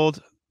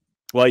 Hold.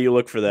 While you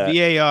look for that.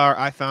 VAR,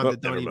 I found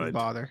it. Don't even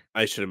bother.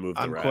 I should have moved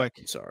the rat. Quick.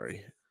 I'm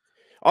sorry.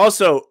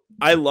 Also,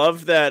 I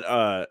love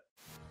that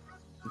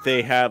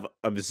they have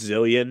a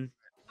bazillion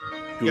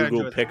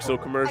Google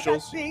Pixel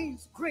commercials.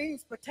 Beans,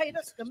 greens,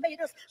 potatoes,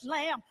 tomatoes,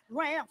 lamb,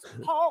 rams,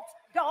 hogs,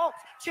 dogs,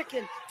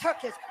 chicken,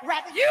 turkeys,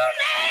 rabbit, you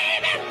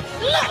name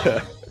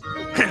it.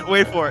 Look.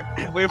 Wait for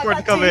it. Wait for it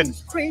to come in.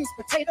 Greens,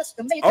 potatoes,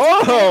 tomatoes.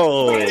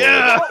 Oh,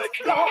 yeah.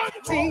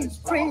 Beans,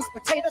 greens,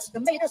 potatoes,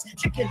 tomatoes,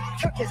 chicken,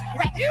 turkeys,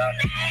 rabbit, you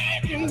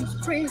name it.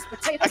 Greens,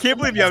 potatoes. I can't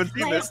believe you haven't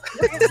seen this.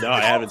 No,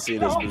 I haven't seen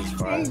this, but it's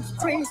fine.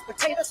 Greens,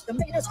 potatoes,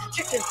 tomatoes,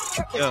 chicken,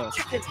 turkeys,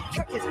 chicken,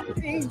 turkeys,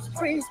 beans,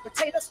 greens,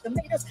 potatoes,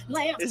 tomatoes,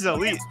 lamb. This is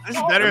elite. This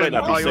is better than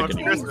all you want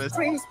for Christmas.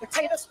 Greens,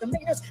 potatoes,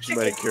 tomatoes, She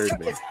might have cured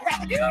me.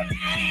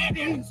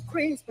 beans,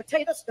 greens,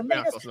 potatoes,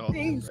 tomatoes,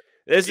 beans.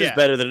 This is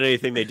better than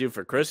anything they do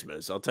for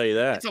Christmas. I'll tell you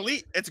that. It's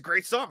elite. It's a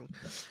great song.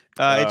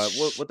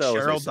 It's what the hell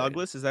Cheryl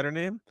Douglas. Is that her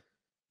name?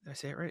 Did I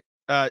say it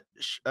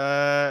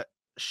right?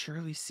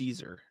 Shirley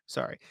Caesar.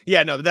 Sorry.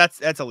 Yeah, no,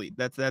 that's elite.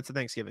 That's a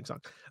Thanksgiving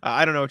song.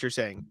 I don't know what you're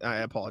saying. I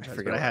apologize,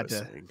 but I had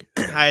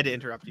to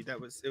interrupt you. It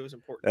was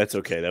important. That's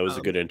okay. That was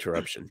a good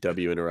interruption.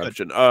 W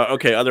interruption.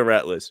 Okay, other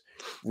rat list.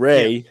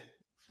 Ray,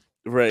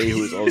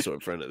 who is also a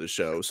friend of the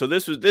show. So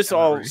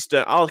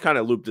I'll kind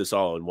of loop this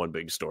all in one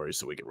big story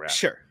so we can wrap.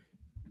 Sure.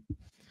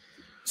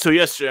 So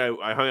yesterday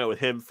I hung out with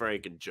him,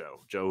 Frank, and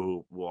Joe. Joe,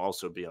 who will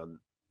also be on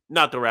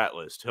not the rat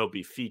list. He'll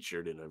be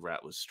featured in a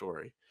rat list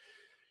story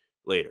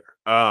later.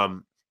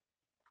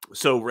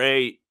 So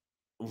Ray,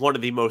 one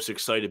of the most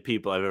excited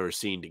people I've ever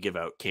seen to give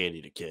out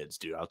candy to kids,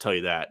 dude. I'll tell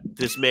you that.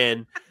 This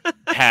man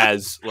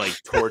has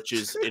like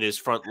torches in his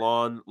front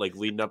lawn, like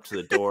leading up to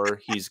the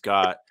door. He's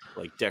got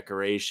like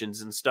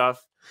decorations and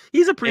stuff.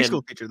 He's a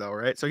preschool teacher though,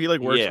 right? So he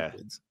like works with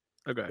kids.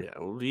 Okay. Yeah,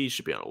 well, he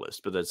should be on a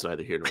list, but that's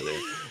neither here nor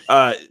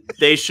there.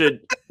 They should.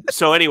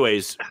 So,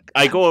 anyways,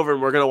 I go over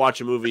and we're gonna watch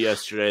a movie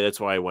yesterday.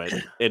 That's why I went.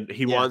 And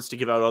he wants to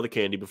give out all the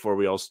candy before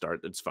we all start.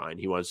 That's fine.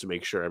 He wants to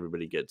make sure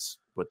everybody gets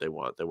what they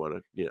want. They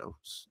want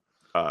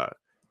to,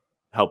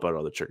 help out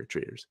all the trick or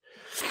treaters.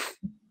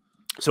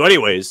 So,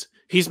 anyways,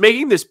 he's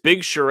making this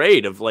big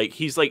charade of like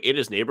he's like in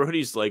his neighborhood.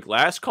 He's like,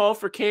 last call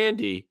for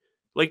candy.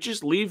 Like,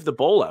 just leave the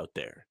bowl out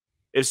there.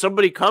 If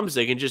somebody comes,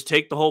 they can just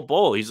take the whole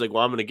bowl. He's like,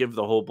 well, I'm going to give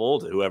the whole bowl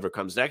to whoever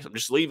comes next.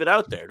 Just leave it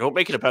out there. Don't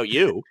make it about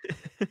you.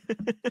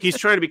 He's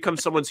trying to become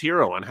someone's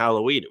hero on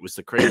Halloween. It was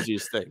the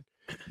craziest thing.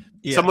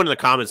 Yeah. Someone in the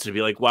comments would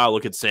be like, wow,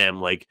 look at Sam,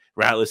 like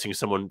rat listing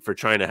someone for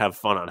trying to have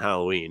fun on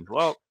Halloween.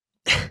 Well,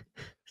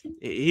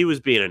 he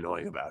was being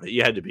annoying about it.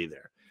 You had to be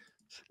there.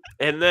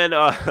 And then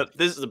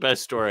this is the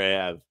best story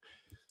I have.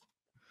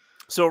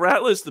 So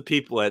rat list the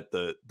people at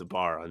the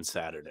bar on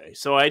Saturday.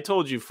 So I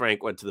told you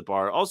Frank went to the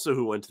bar. Also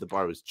who went to the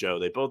bar was Joe.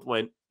 They both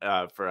went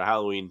for a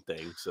Halloween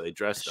thing. So they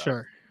dressed up.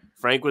 Sure.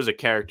 Frank was a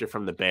character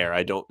from The Bear.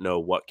 I don't know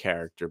what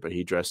character, but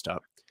he dressed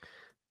up.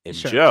 And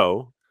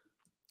Joe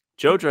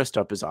dressed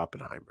up as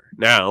Oppenheimer.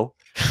 Now,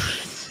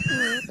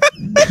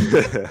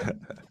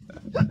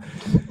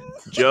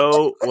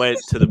 Joe went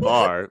to the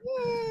bar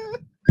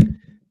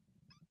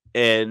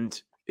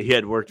and he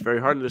had worked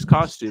very hard in his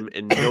costume,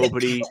 and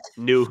nobody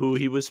knew who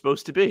he was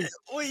supposed to be.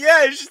 Well,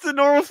 yeah, it's just a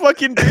normal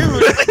fucking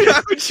dude.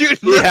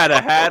 He had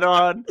a hat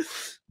on.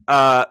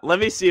 Let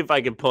me see if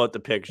I can pull out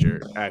the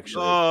picture,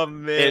 actually. Oh,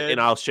 man.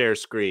 And I'll share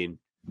screen.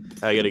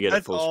 I got to get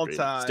it full screen.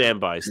 Time. Stand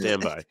by.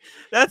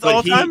 That's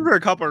all time for a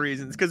couple of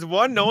reasons. Because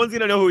one, no one's going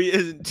to know who he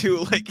is. And two,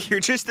 like, you're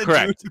just a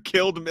dude who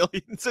killed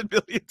millions and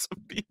millions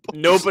of people.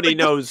 Nobody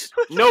knows.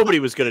 Nobody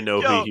was going to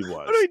know who he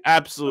was.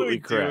 Absolutely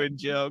correct. Doing,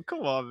 Joe?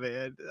 Come on,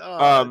 man.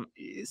 I'm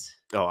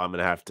going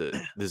to have to.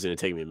 This is going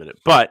to take me a minute.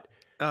 But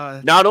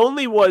not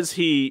only was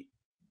he.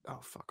 Oh,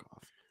 fuck off.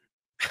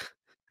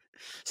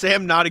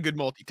 Sam, not a good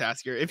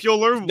multitasker. If you'll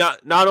learn.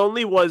 Not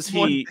only was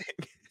he.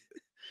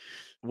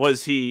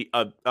 Was he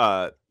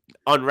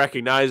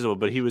unrecognizable,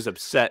 but he was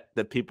upset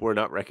that people were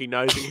not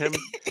recognizing him.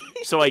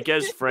 So I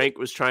guess Frank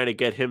was trying to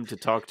get him to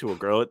talk to a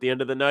girl at the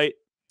end of the night.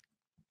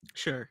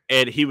 Sure.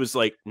 And he was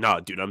like,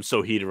 nah, dude, I'm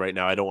so heated right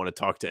now. I don't want to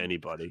talk to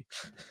anybody.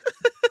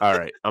 All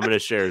right. I'm going to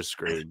share his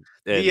screen.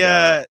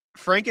 And,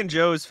 Frank and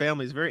Joe's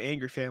family is a very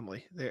angry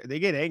family. They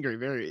get angry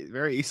very,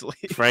 very easily.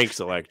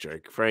 Frank's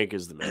electric. Frank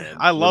is the man.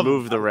 I love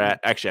Remove the rat.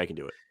 Actually, I can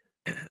do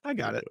it. I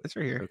got it. It's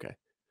right here. Okay.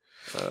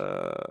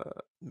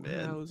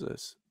 Man, how is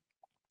this?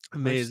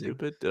 Amazing.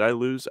 Stupid. Did I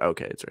lose?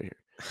 Okay, it's right here.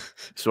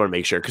 Just want to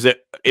make sure because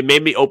it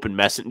made me open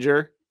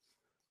Messenger.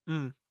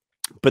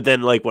 But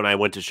then, like, when I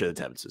went to share the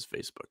tab, it says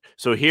Facebook.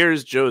 So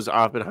here's Joe's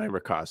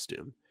Oppenheimer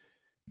costume.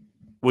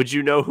 Would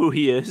you know who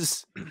he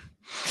is?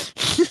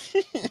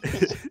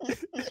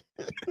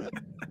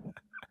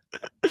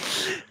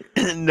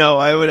 No,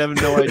 I would have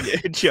no idea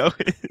who Joe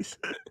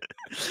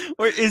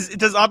is.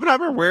 Does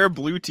Oppenheimer wear a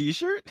blue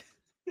T-shirt?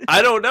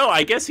 I don't know.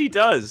 I guess he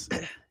does.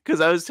 Because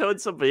I was telling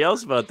somebody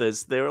else about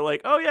this. They were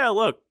like, oh, yeah,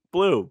 look,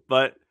 blue.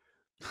 But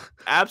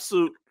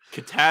absolute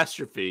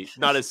catastrophe.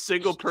 Not a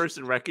single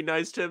person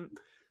recognized him.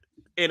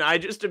 And I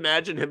just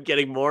imagine him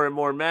getting more and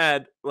more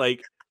mad.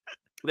 Like,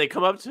 they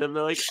come up to him.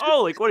 They're like,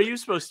 oh, like, what are you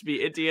supposed to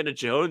be, Indiana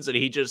Jones? And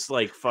he just,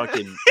 like,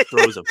 fucking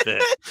throws a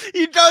fit.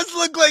 He does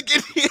look like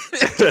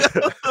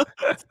Indiana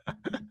Jones.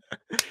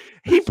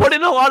 He put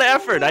in a lot of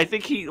effort. I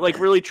think he, like,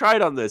 really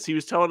tried on this. He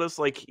was telling us,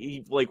 like,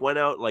 he, like, went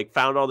out, like,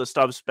 found all the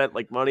stuff, spent,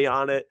 like, money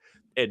on it,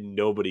 and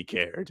nobody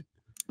cared.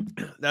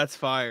 That's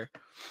fire.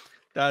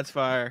 That's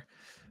fire.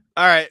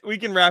 All right, we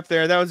can wrap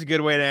there. That was a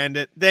good way to end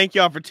it. Thank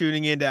y'all for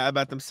tuning in to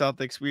About Them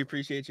Celtics. We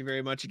appreciate you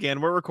very much.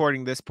 Again, we're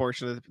recording this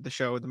portion of the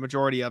show, the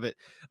majority of it,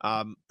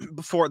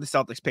 before the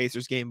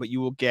Celtics-Pacers game, but you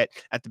will get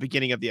at the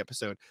beginning of the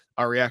episode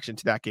our reaction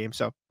to that game.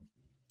 So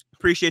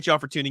appreciate y'all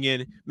for tuning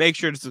in. Make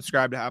sure to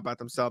subscribe to How About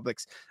Them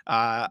Celtics.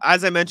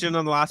 As I mentioned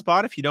on the last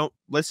pod, if you don't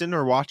listen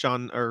or watch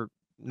on, or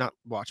not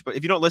watch, but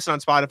if you don't listen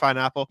on Spotify and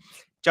Apple,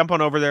 jump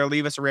on over there,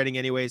 leave us a rating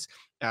anyways.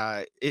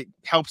 It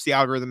helps the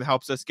algorithm, it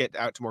helps us get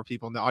out to more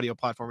people, and the audio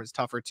platform is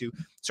tougher to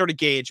sort of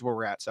gauge where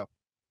we're at. So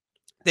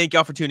thank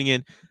y'all for tuning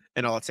in,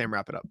 and I'll let Sam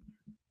wrap it up.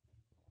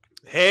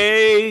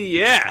 Hey,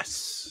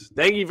 yes.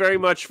 Thank you very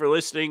much for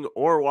listening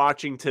or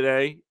watching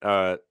today.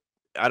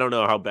 I don't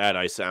know how bad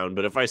I sound,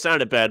 but if I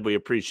sounded bad, we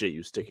appreciate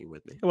you sticking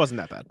with me. It wasn't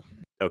that bad.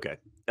 Okay.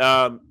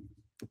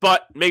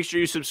 But make sure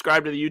you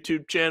subscribe to the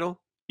YouTube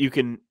channel. You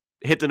can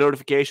hit the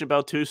notification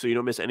bell too, so you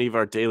don't miss any of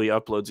our daily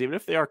uploads, even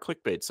if they are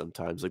clickbait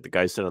sometimes, like the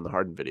guy said on the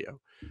Harden video.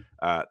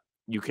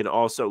 You can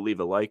also leave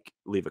a like,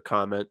 leave a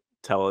comment,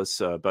 tell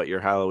us about your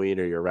Halloween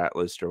or your rat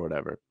list or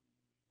whatever.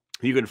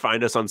 You can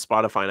find us on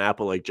Spotify and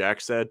Apple, like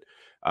Jack said.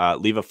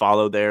 Leave a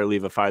follow there,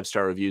 leave a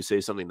 5-star review,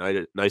 say something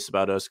nice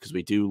about us, because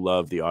we do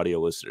love the audio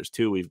listeners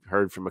too. We've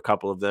heard from a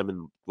couple of them in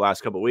the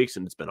last couple of weeks,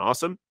 and it's been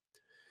awesome.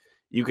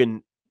 You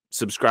can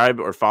subscribe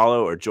or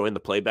follow or join the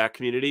Playback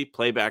community,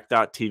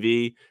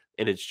 playback.tv.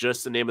 And it's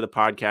just the name of the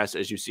podcast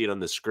as you see it on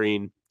the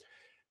screen.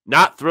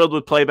 Not thrilled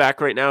with Playback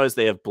right now as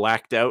they have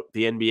blacked out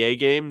the NBA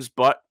games,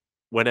 but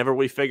whenever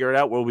we figure it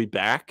out, we'll be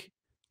back.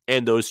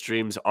 And those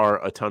streams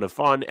are a ton of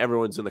fun.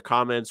 Everyone's in the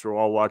comments. We're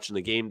all watching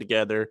the game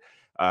together.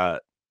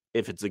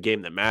 If it's a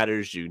game that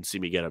matters, you can see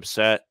me get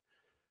upset.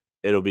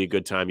 It'll be a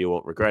good time. You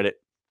won't regret it.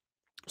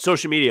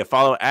 Social media,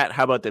 follow at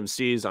How About Them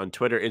C's on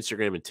Twitter,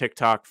 Instagram, and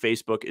TikTok.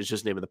 Facebook is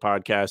just the name of the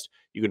podcast.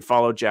 You can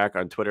follow Jack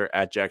on Twitter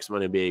at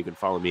JackSmonNBA. You can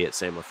follow me at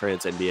Sam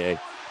LaFrance NBA.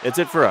 That's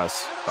it for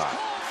us. Bye.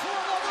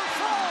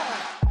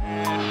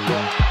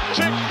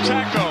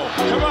 Tic-tac-toe.